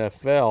to the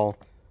NFL,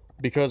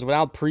 because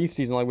without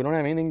preseason, we don't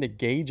have anything to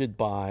gauge it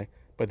by.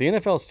 But the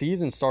NFL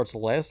season starts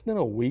less than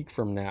a week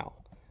from now.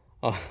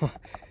 We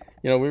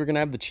were going to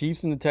have the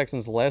Chiefs and the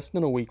Texans less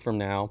than a week from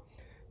now.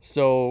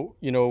 So,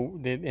 and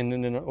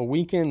then a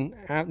weekend,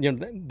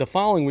 the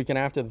following weekend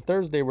after the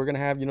Thursday, we're going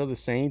to have, the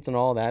Saints and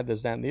all that,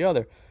 this, that, and the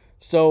other.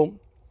 So,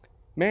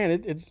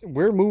 man,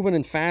 we're moving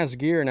in fast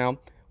gear now.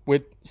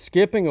 With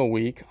skipping a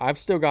week, I've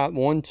still got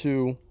 1,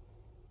 2,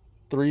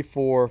 3,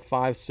 4,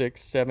 5,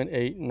 6, 7,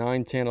 8,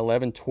 9, 10,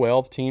 11,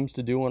 12 teams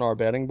to do in our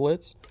betting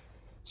blitz.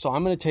 So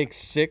I'm going to take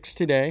 6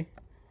 today,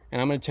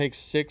 and I'm going to take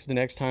 6 the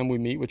next time we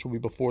meet, which will be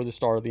before the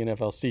start of the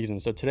NFL season.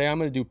 So today I'm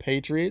going to do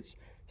Patriots,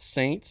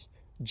 Saints,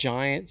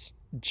 Giants,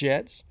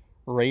 Jets,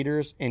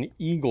 Raiders, and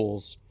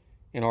Eagles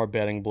in our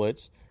betting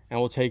blitz, and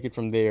we'll take it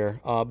from there.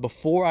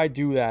 Before I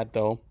do that,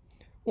 though,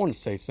 I want to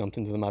say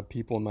something to my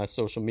people in my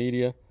social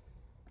media.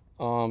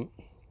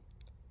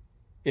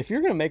 If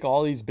you're going to make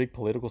all these big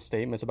political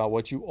statements about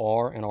what you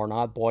are and are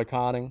not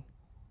boycotting,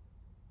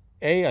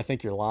 I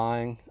think you're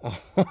lying,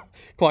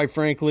 quite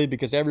frankly,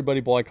 because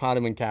everybody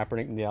boycotted when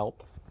Kaepernick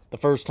knelt the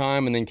first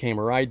time and then came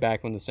right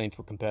back when the Saints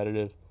were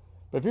competitive.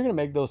 But if you're going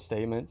to make those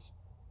statements,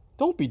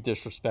 don't be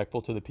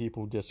disrespectful to the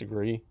people who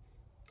disagree.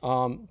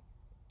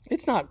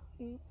 It's not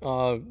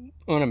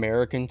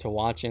un-American to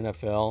watch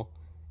NFL.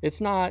 It's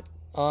not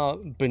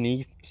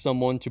beneath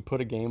someone to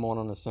put a game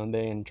on a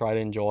Sunday and try to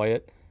enjoy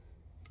it.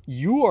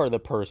 You are the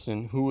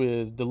person who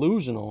is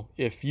delusional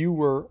if you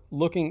were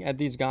looking at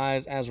these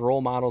guys as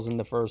role models in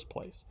the first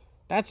place.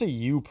 That's a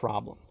you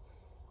problem.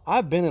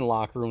 I've been in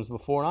locker rooms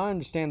before, and I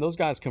understand those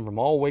guys come from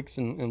all wakes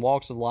and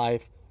walks of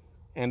life,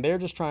 and they're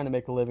just trying to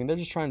make a living. They're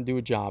just trying to do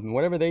a job. And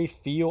whatever they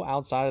feel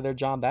outside of their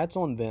job, that's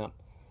on them.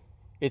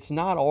 It's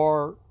not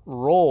our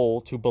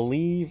role to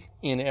believe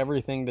in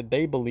everything that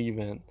they believe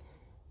in,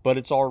 but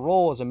it's our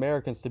role as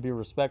Americans to be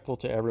respectful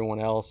to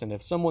everyone else. And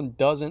if someone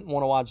doesn't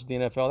want to watch the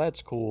NFL,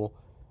 that's cool.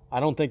 I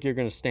don't think you're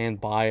going to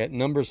stand by it.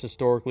 Numbers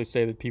historically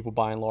say that people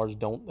by and large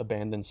don't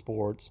abandon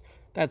sports.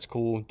 That's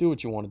cool. Do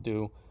what you want to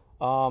do.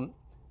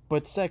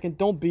 But second,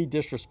 don't be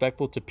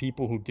disrespectful to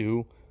people who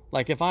do.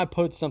 Like if I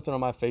put something on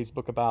my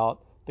Facebook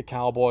about the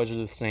Cowboys or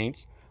the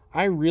Saints,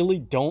 I really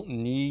don't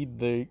need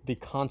the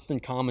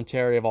constant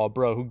commentary of, oh,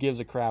 bro, who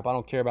gives a crap? I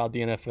don't care about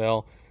the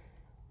NFL.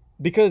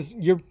 Because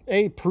you're,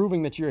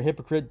 proving that you're a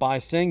hypocrite by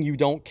saying you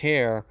don't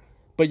care,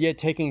 but yet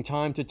taking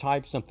time to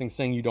type something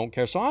saying you don't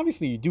care. So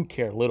obviously you do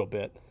care a little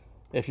bit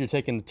if you're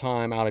taking the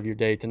time out of your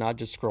day to not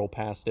just scroll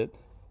past it.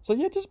 So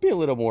yeah, just be a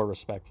little more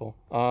respectful.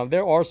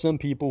 There are some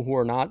people who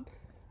are not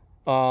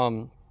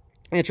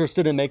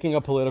interested in making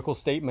a political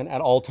statement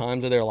at all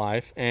times of their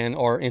life and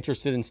are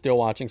interested in still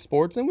watching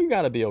sports, and we've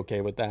got to be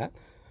okay with that.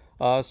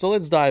 So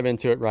let's dive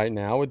into it right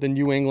now with the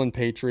New England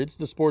Patriots.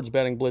 The sports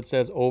betting blitz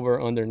says over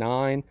under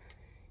 9.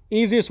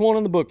 Easiest one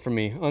in the book for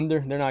me. Under,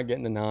 they're not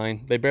getting to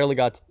 9. They barely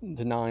got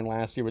to 9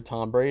 last year with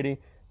Tom Brady.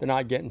 They're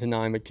not getting to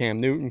 9 with Cam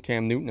Newton.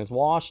 Cam Newton is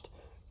washed.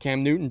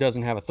 Cam Newton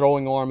doesn't have a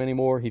throwing arm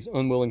anymore. He's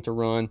unwilling to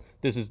run.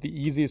 This is the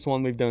easiest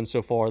one we've done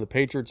so far. The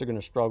Patriots are going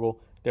to struggle.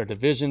 Their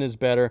division is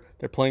better.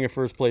 They're playing a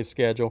first-place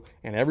schedule.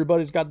 And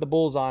everybody's got the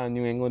bullseye on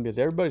New England because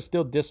everybody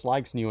still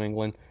dislikes New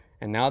England.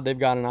 And now they've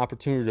got an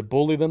opportunity to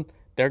bully them.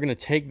 They're going to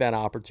take that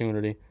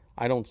opportunity.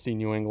 I don't see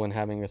New England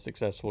having a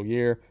successful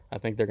year. I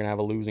think they're going to have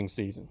a losing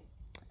season.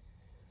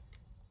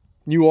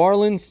 New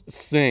Orleans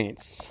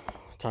Saints.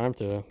 Time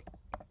to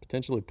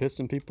potentially piss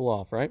some people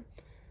off, right?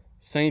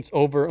 Saints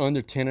over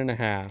under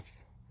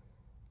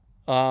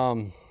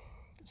 10.5.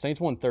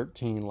 Saints won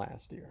 13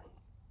 last year.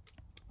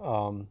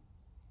 I'm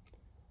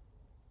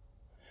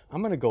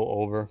going to go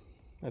over.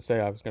 I say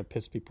I was going to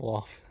piss people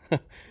off.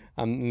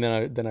 And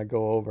then I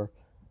go over.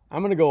 I'm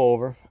going to go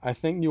over. I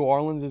think New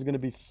Orleans is going to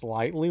be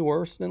slightly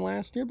worse than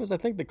last year because I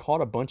think they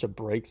caught a bunch of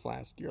breaks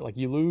last year. Like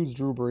you lose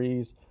Drew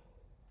Brees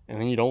and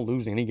then you don't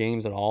lose any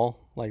games at all.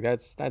 Like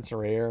that's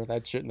rare.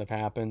 That shouldn't have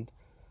happened.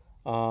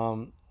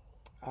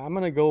 I'm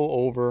going to go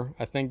over.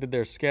 I think that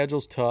their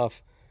schedule's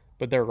tough,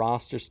 but their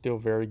roster's still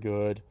very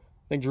good.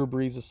 I think Drew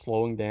Brees is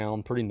slowing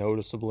down pretty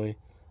noticeably.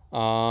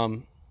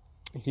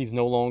 He's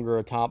no longer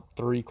a top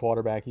 3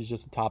 quarterback. He's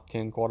just a top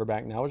 10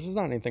 quarterback now, which is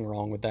not anything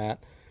wrong with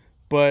that.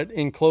 But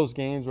in close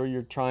games where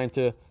you're trying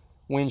to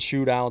win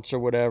shootouts or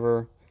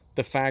whatever,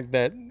 the fact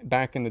that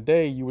back in the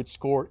day you would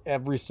score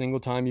every single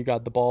time you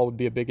got the ball would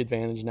be a big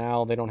advantage.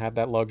 Now they don't have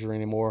that luxury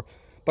anymore.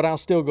 But I'll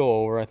still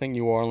go over. I think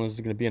New Orleans is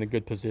going to be in a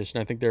good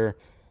position. I think they're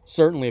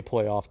certainly a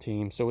playoff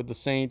team. So with the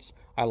Saints,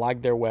 I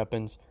like their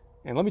weapons.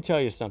 And let me tell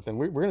you something.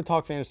 We're going to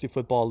talk fantasy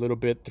football a little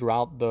bit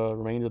throughout the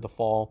remainder of the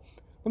fall.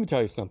 Let me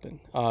tell you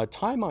something.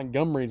 Ty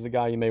Montgomery is the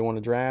guy you may want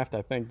to draft.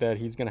 I think that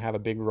he's going to have a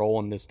big role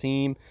in this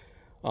team.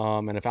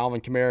 And if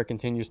Alvin Kamara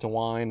continues to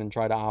whine and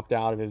try to opt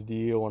out of his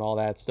deal and all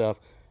that stuff,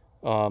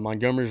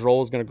 Montgomery's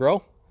role is going to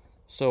grow.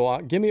 So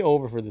give me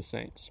over for the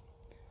Saints.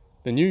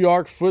 The New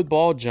York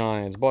Football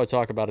Giants. Boy,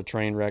 talk about a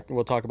train wreck.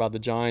 We'll talk about the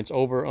Giants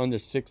over under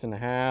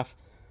 6.5.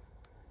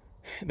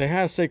 They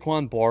have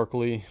Saquon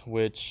Barkley,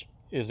 which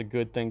is a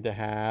good thing to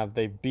have.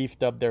 They've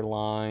beefed up their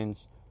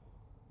lines.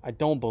 I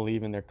don't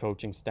believe in their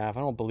coaching staff. I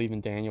don't believe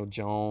in Daniel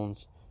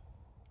Jones.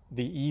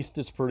 The East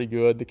is pretty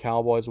good. The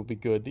Cowboys will be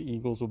good. The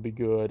Eagles will be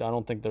good. I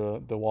don't think the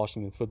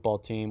Washington football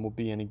team will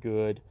be any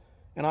good.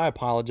 And I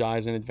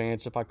apologize in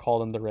advance if I call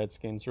them the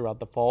Redskins throughout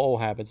the fall.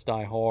 Old habits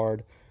die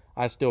hard.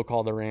 I still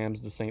call the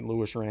Rams the St.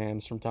 Louis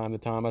Rams from time to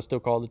time. I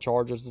still call the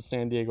Chargers the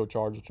San Diego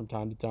Chargers from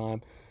time to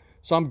time.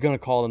 So I'm going to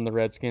call them the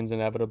Redskins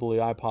inevitably.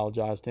 I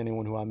apologize to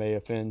anyone who I may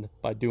offend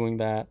by doing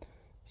that.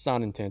 It's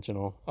not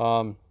intentional.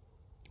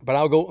 But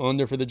I'll go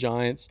under for the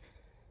Giants,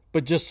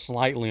 but just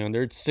slightly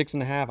under. It's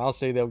 6.5. I'll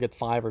say they'll get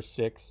 5 or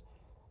 6.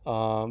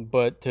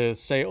 But to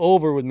say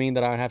over would mean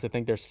that I would have to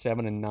think they're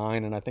 7 and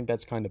 9, and I think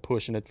that's kind of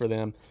pushing it for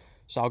them.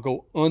 So I'll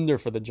go under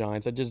for the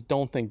Giants. I just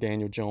don't think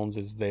Daniel Jones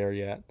is there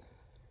yet.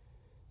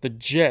 The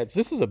Jets.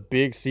 This is a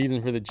big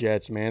season for the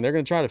Jets, man. They're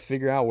going to try to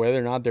figure out whether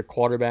or not their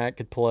quarterback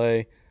could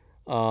play.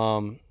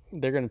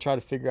 They're going to try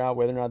to figure out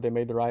whether or not they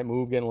made the right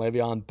move getting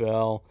Le'Veon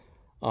Bell.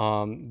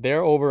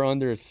 Their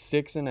over-under is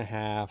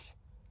 6.5.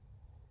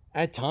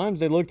 At times,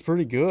 they looked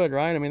pretty good,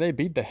 right? I mean, they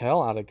beat the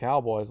hell out of the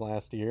Cowboys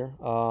last year.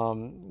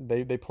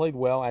 They played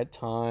well at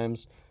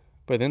times,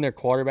 but then their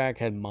quarterback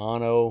had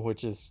mono,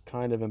 which is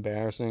kind of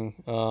embarrassing.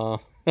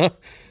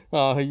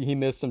 He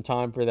missed some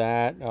time for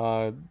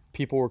that.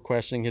 People were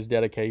questioning his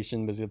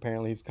dedication because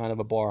apparently he's kind of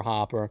a bar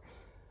hopper.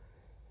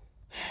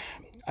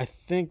 I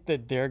think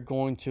that they're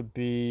going to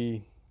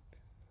be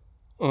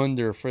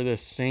under for the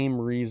same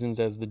reasons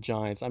as the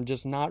Giants. I'm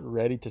just not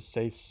ready to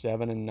say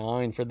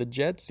 7-9 for the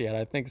Jets yet.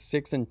 I think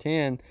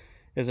 6-10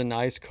 is a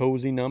nice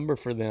cozy number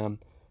for them.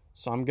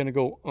 So I'm going to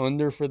go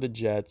under for the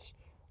Jets.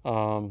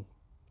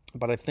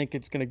 But I think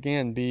it's going to,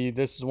 again,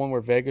 this is one where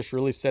Vegas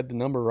really said the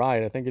number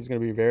right. I think it's going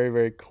to be very,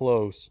 very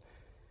close.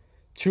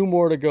 2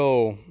 more to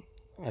go.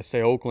 I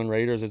say Oakland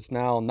Raiders. It's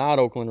now not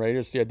Oakland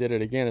Raiders. See, I did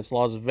it again. It's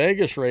Las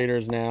Vegas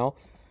Raiders now.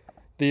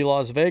 The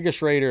Las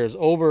Vegas Raiders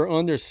over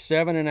under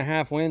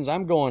 7.5 wins.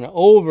 I'm going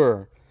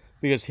over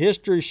because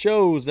history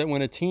shows that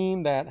when a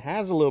team that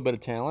has a little bit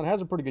of talent,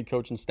 has a pretty good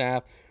coaching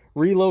staff,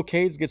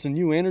 relocates, gets a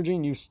new energy,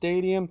 new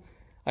stadium,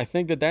 I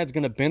think that that's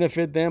going to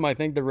benefit them. I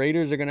think the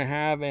Raiders are going to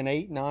have an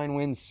 8-9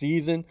 win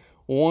season.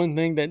 One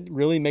thing that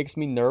really makes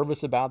me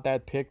nervous about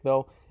that pick,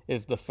 though,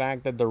 is the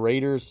fact that the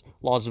Raiders,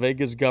 Las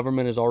Vegas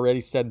government has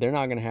already said they're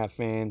not going to have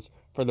fans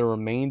for the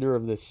remainder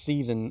of the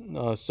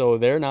season. So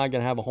they're not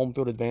going to have a home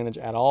field advantage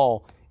at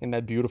all in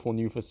that beautiful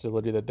new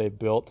facility that they've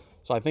built.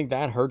 So I think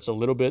that hurts a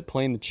little bit.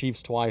 Playing the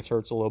Chiefs twice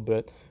hurts a little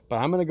bit. But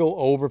I'm going to go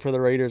over for the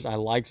Raiders. I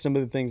like some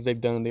of the things they've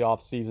done in the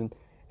offseason.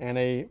 And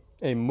a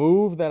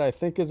move that I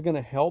think is going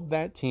to help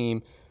that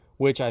team,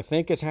 which I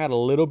think has had a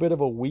little bit of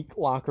a weak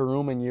locker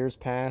room in years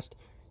past.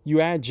 You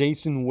add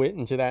Jason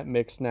Witten to that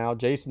mix now.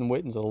 Jason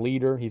Witten's a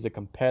leader. He's a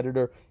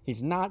competitor.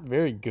 He's not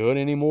very good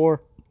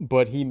anymore,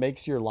 but he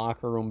makes your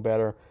locker room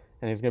better,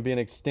 and he's going to be an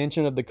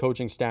extension of the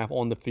coaching staff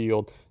on the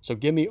field. So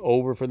give me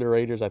over for the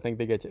Raiders. I think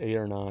they get to 8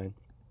 or 9.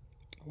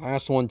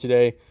 Last one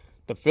today,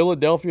 the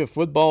Philadelphia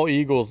Football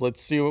Eagles. Let's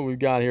see what we've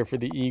got here for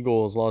the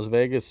Eagles. Las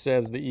Vegas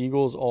says the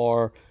Eagles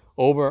are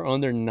over or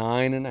under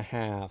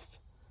 9.5.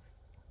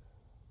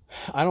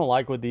 I don't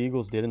like what the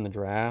Eagles did in the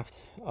draft.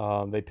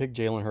 They picked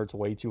Jalen Hurts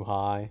way too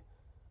high.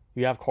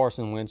 You have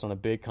Carson Wentz on a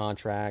big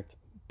contract,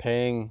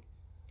 paying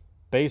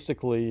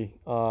basically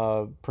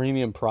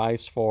premium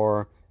price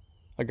for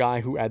a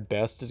guy who at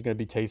best is going to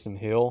be Taysom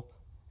Hill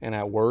and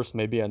at worst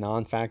maybe a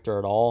non-factor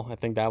at all. I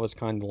think that was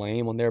kind of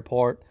lame on their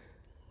part.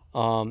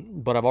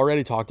 But I've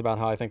already talked about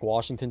how I think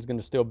Washington's going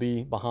to still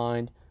be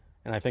behind,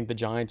 and I think the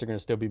Giants are going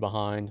to still be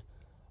behind.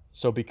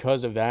 So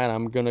because of that,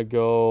 I'm going to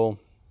go...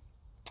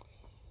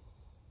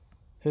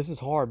 This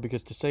is hard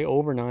because to say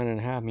over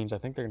 9.5 means I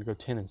think they're going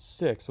to go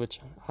 10-6, which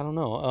I don't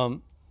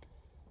know.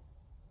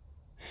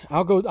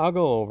 I'll go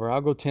over.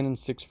 I'll go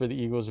 10-6 for the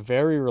Eagles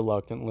very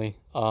reluctantly,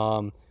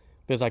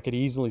 because I could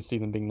easily see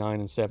them being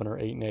 9-7 or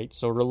 8-8.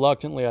 So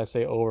reluctantly, I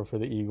say over for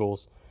the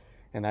Eagles,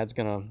 and that's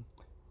going to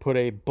put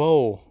a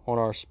bow on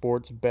our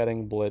sports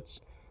betting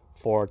blitz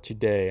for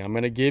today. I'm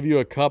going to give you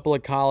a couple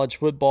of college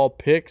football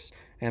picks,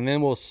 and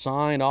then we'll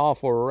sign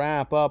off. We'll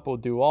wrap up. We'll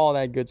do all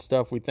that good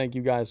stuff. We thank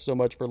you guys so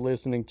much for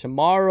listening.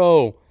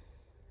 Tomorrow,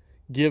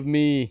 give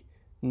me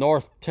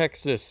North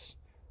Texas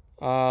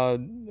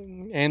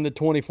and the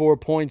 24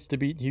 points to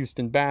beat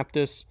Houston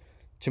Baptist.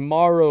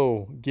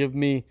 Tomorrow, give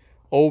me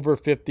over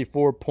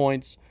 54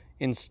 points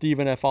in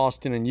Stephen F.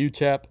 Austin and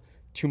UTEP.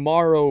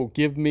 Tomorrow,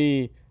 give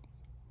me,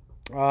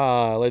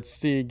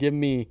 give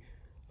me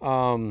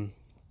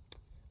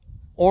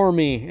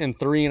Army and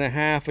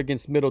 3.5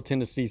 against Middle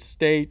Tennessee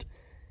State.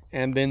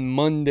 And then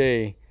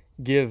Monday,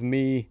 give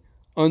me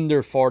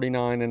under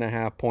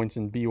 49.5 points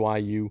in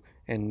BYU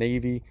and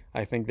Navy.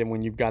 I think that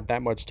when you've got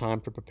that much time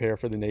to prepare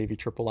for the Navy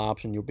triple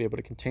option, you'll be able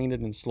to contain it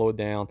and slow it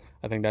down.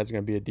 I think that's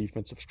going to be a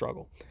defensive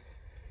struggle.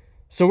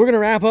 So we're going to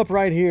wrap up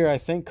right here. I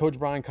thank Coach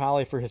Brian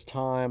Callais for his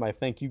time. I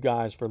thank you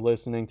guys for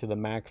listening to the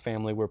Mac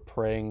family. We're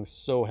praying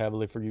so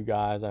heavily for you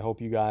guys. I hope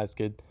you guys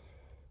could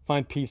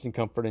find peace and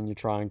comfort in your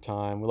trying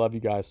time. We love you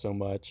guys so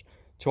much.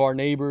 To our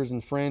neighbors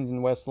and friends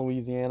in West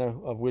Louisiana,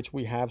 of which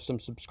we have some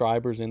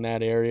subscribers in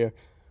that area,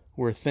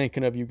 we're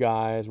thinking of you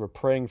guys. We're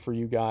praying for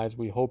you guys.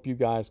 We hope you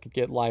guys could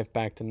get life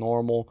back to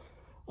normal.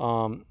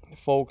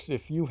 Folks,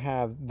 if you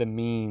have the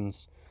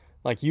means,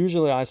 like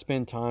usually I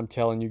spend time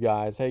telling you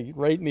guys, hey,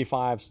 rate me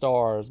 5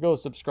 stars. Go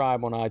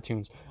subscribe on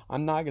iTunes.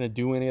 I'm not going to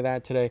do any of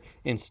that today.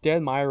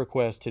 Instead, my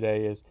request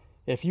today is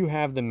if you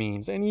have the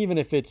means, and even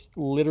if it's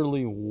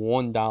literally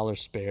 $1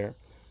 spare,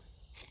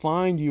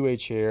 find you a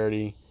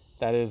charity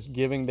that is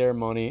giving their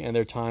money and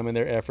their time and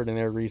their effort and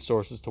their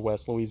resources to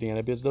West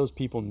Louisiana, because those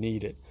people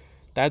need it.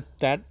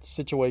 That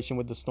situation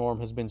with the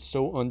storm has been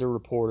so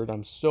underreported.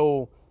 I'm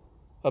so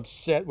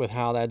upset with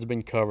how that's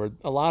been covered.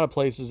 A lot of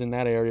places in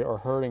that area are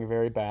hurting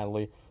very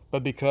badly,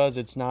 but because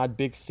it's not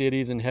big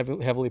cities and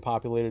heavily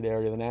populated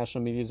area, the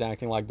national media is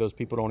acting like those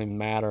people don't even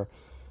matter.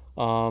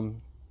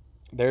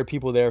 There are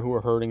people there who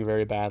are hurting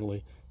very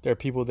badly. There are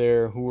people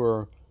there who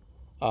are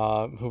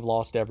who've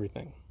lost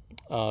everything.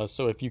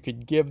 So if you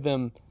could give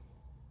them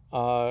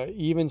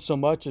even so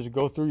much as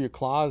go through your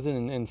closet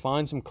and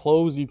find some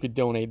clothes you could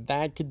donate.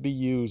 That could be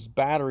used.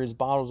 Batteries,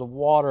 bottles of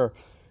water.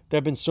 There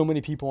have been so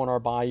many people in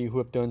our bayou who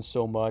have done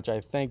so much. I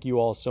thank you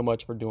all so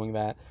much for doing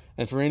that.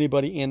 And for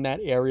anybody in that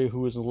area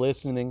who is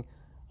listening,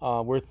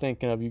 we're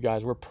thinking of you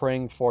guys. We're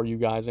praying for you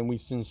guys. And we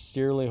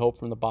sincerely hope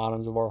from the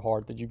bottoms of our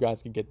heart that you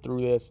guys can get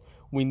through this.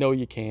 We know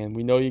you can.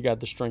 We know you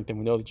got the strength, and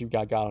we know that you've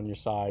got God on your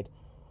side.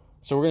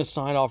 So we're going to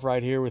sign off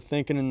right here. We're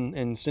thinking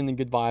and sending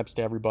good vibes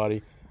to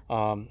everybody.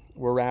 We'll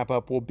wrap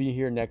up. We'll be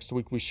here next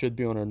week. We should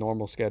be on a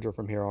normal schedule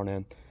from here on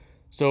in.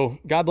 So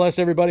God bless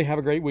everybody. Have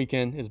a great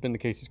weekend. It's been the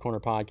Casey's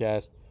Corner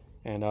podcast.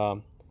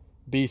 And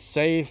be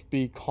safe,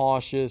 be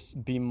cautious,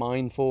 be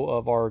mindful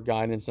of our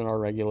guidance and our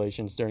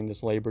regulations during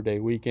this Labor Day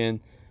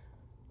weekend.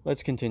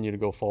 Let's continue to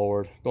go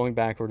forward. Going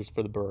backward is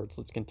for the birds.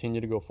 Let's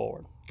continue to go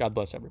forward. God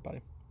bless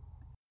everybody.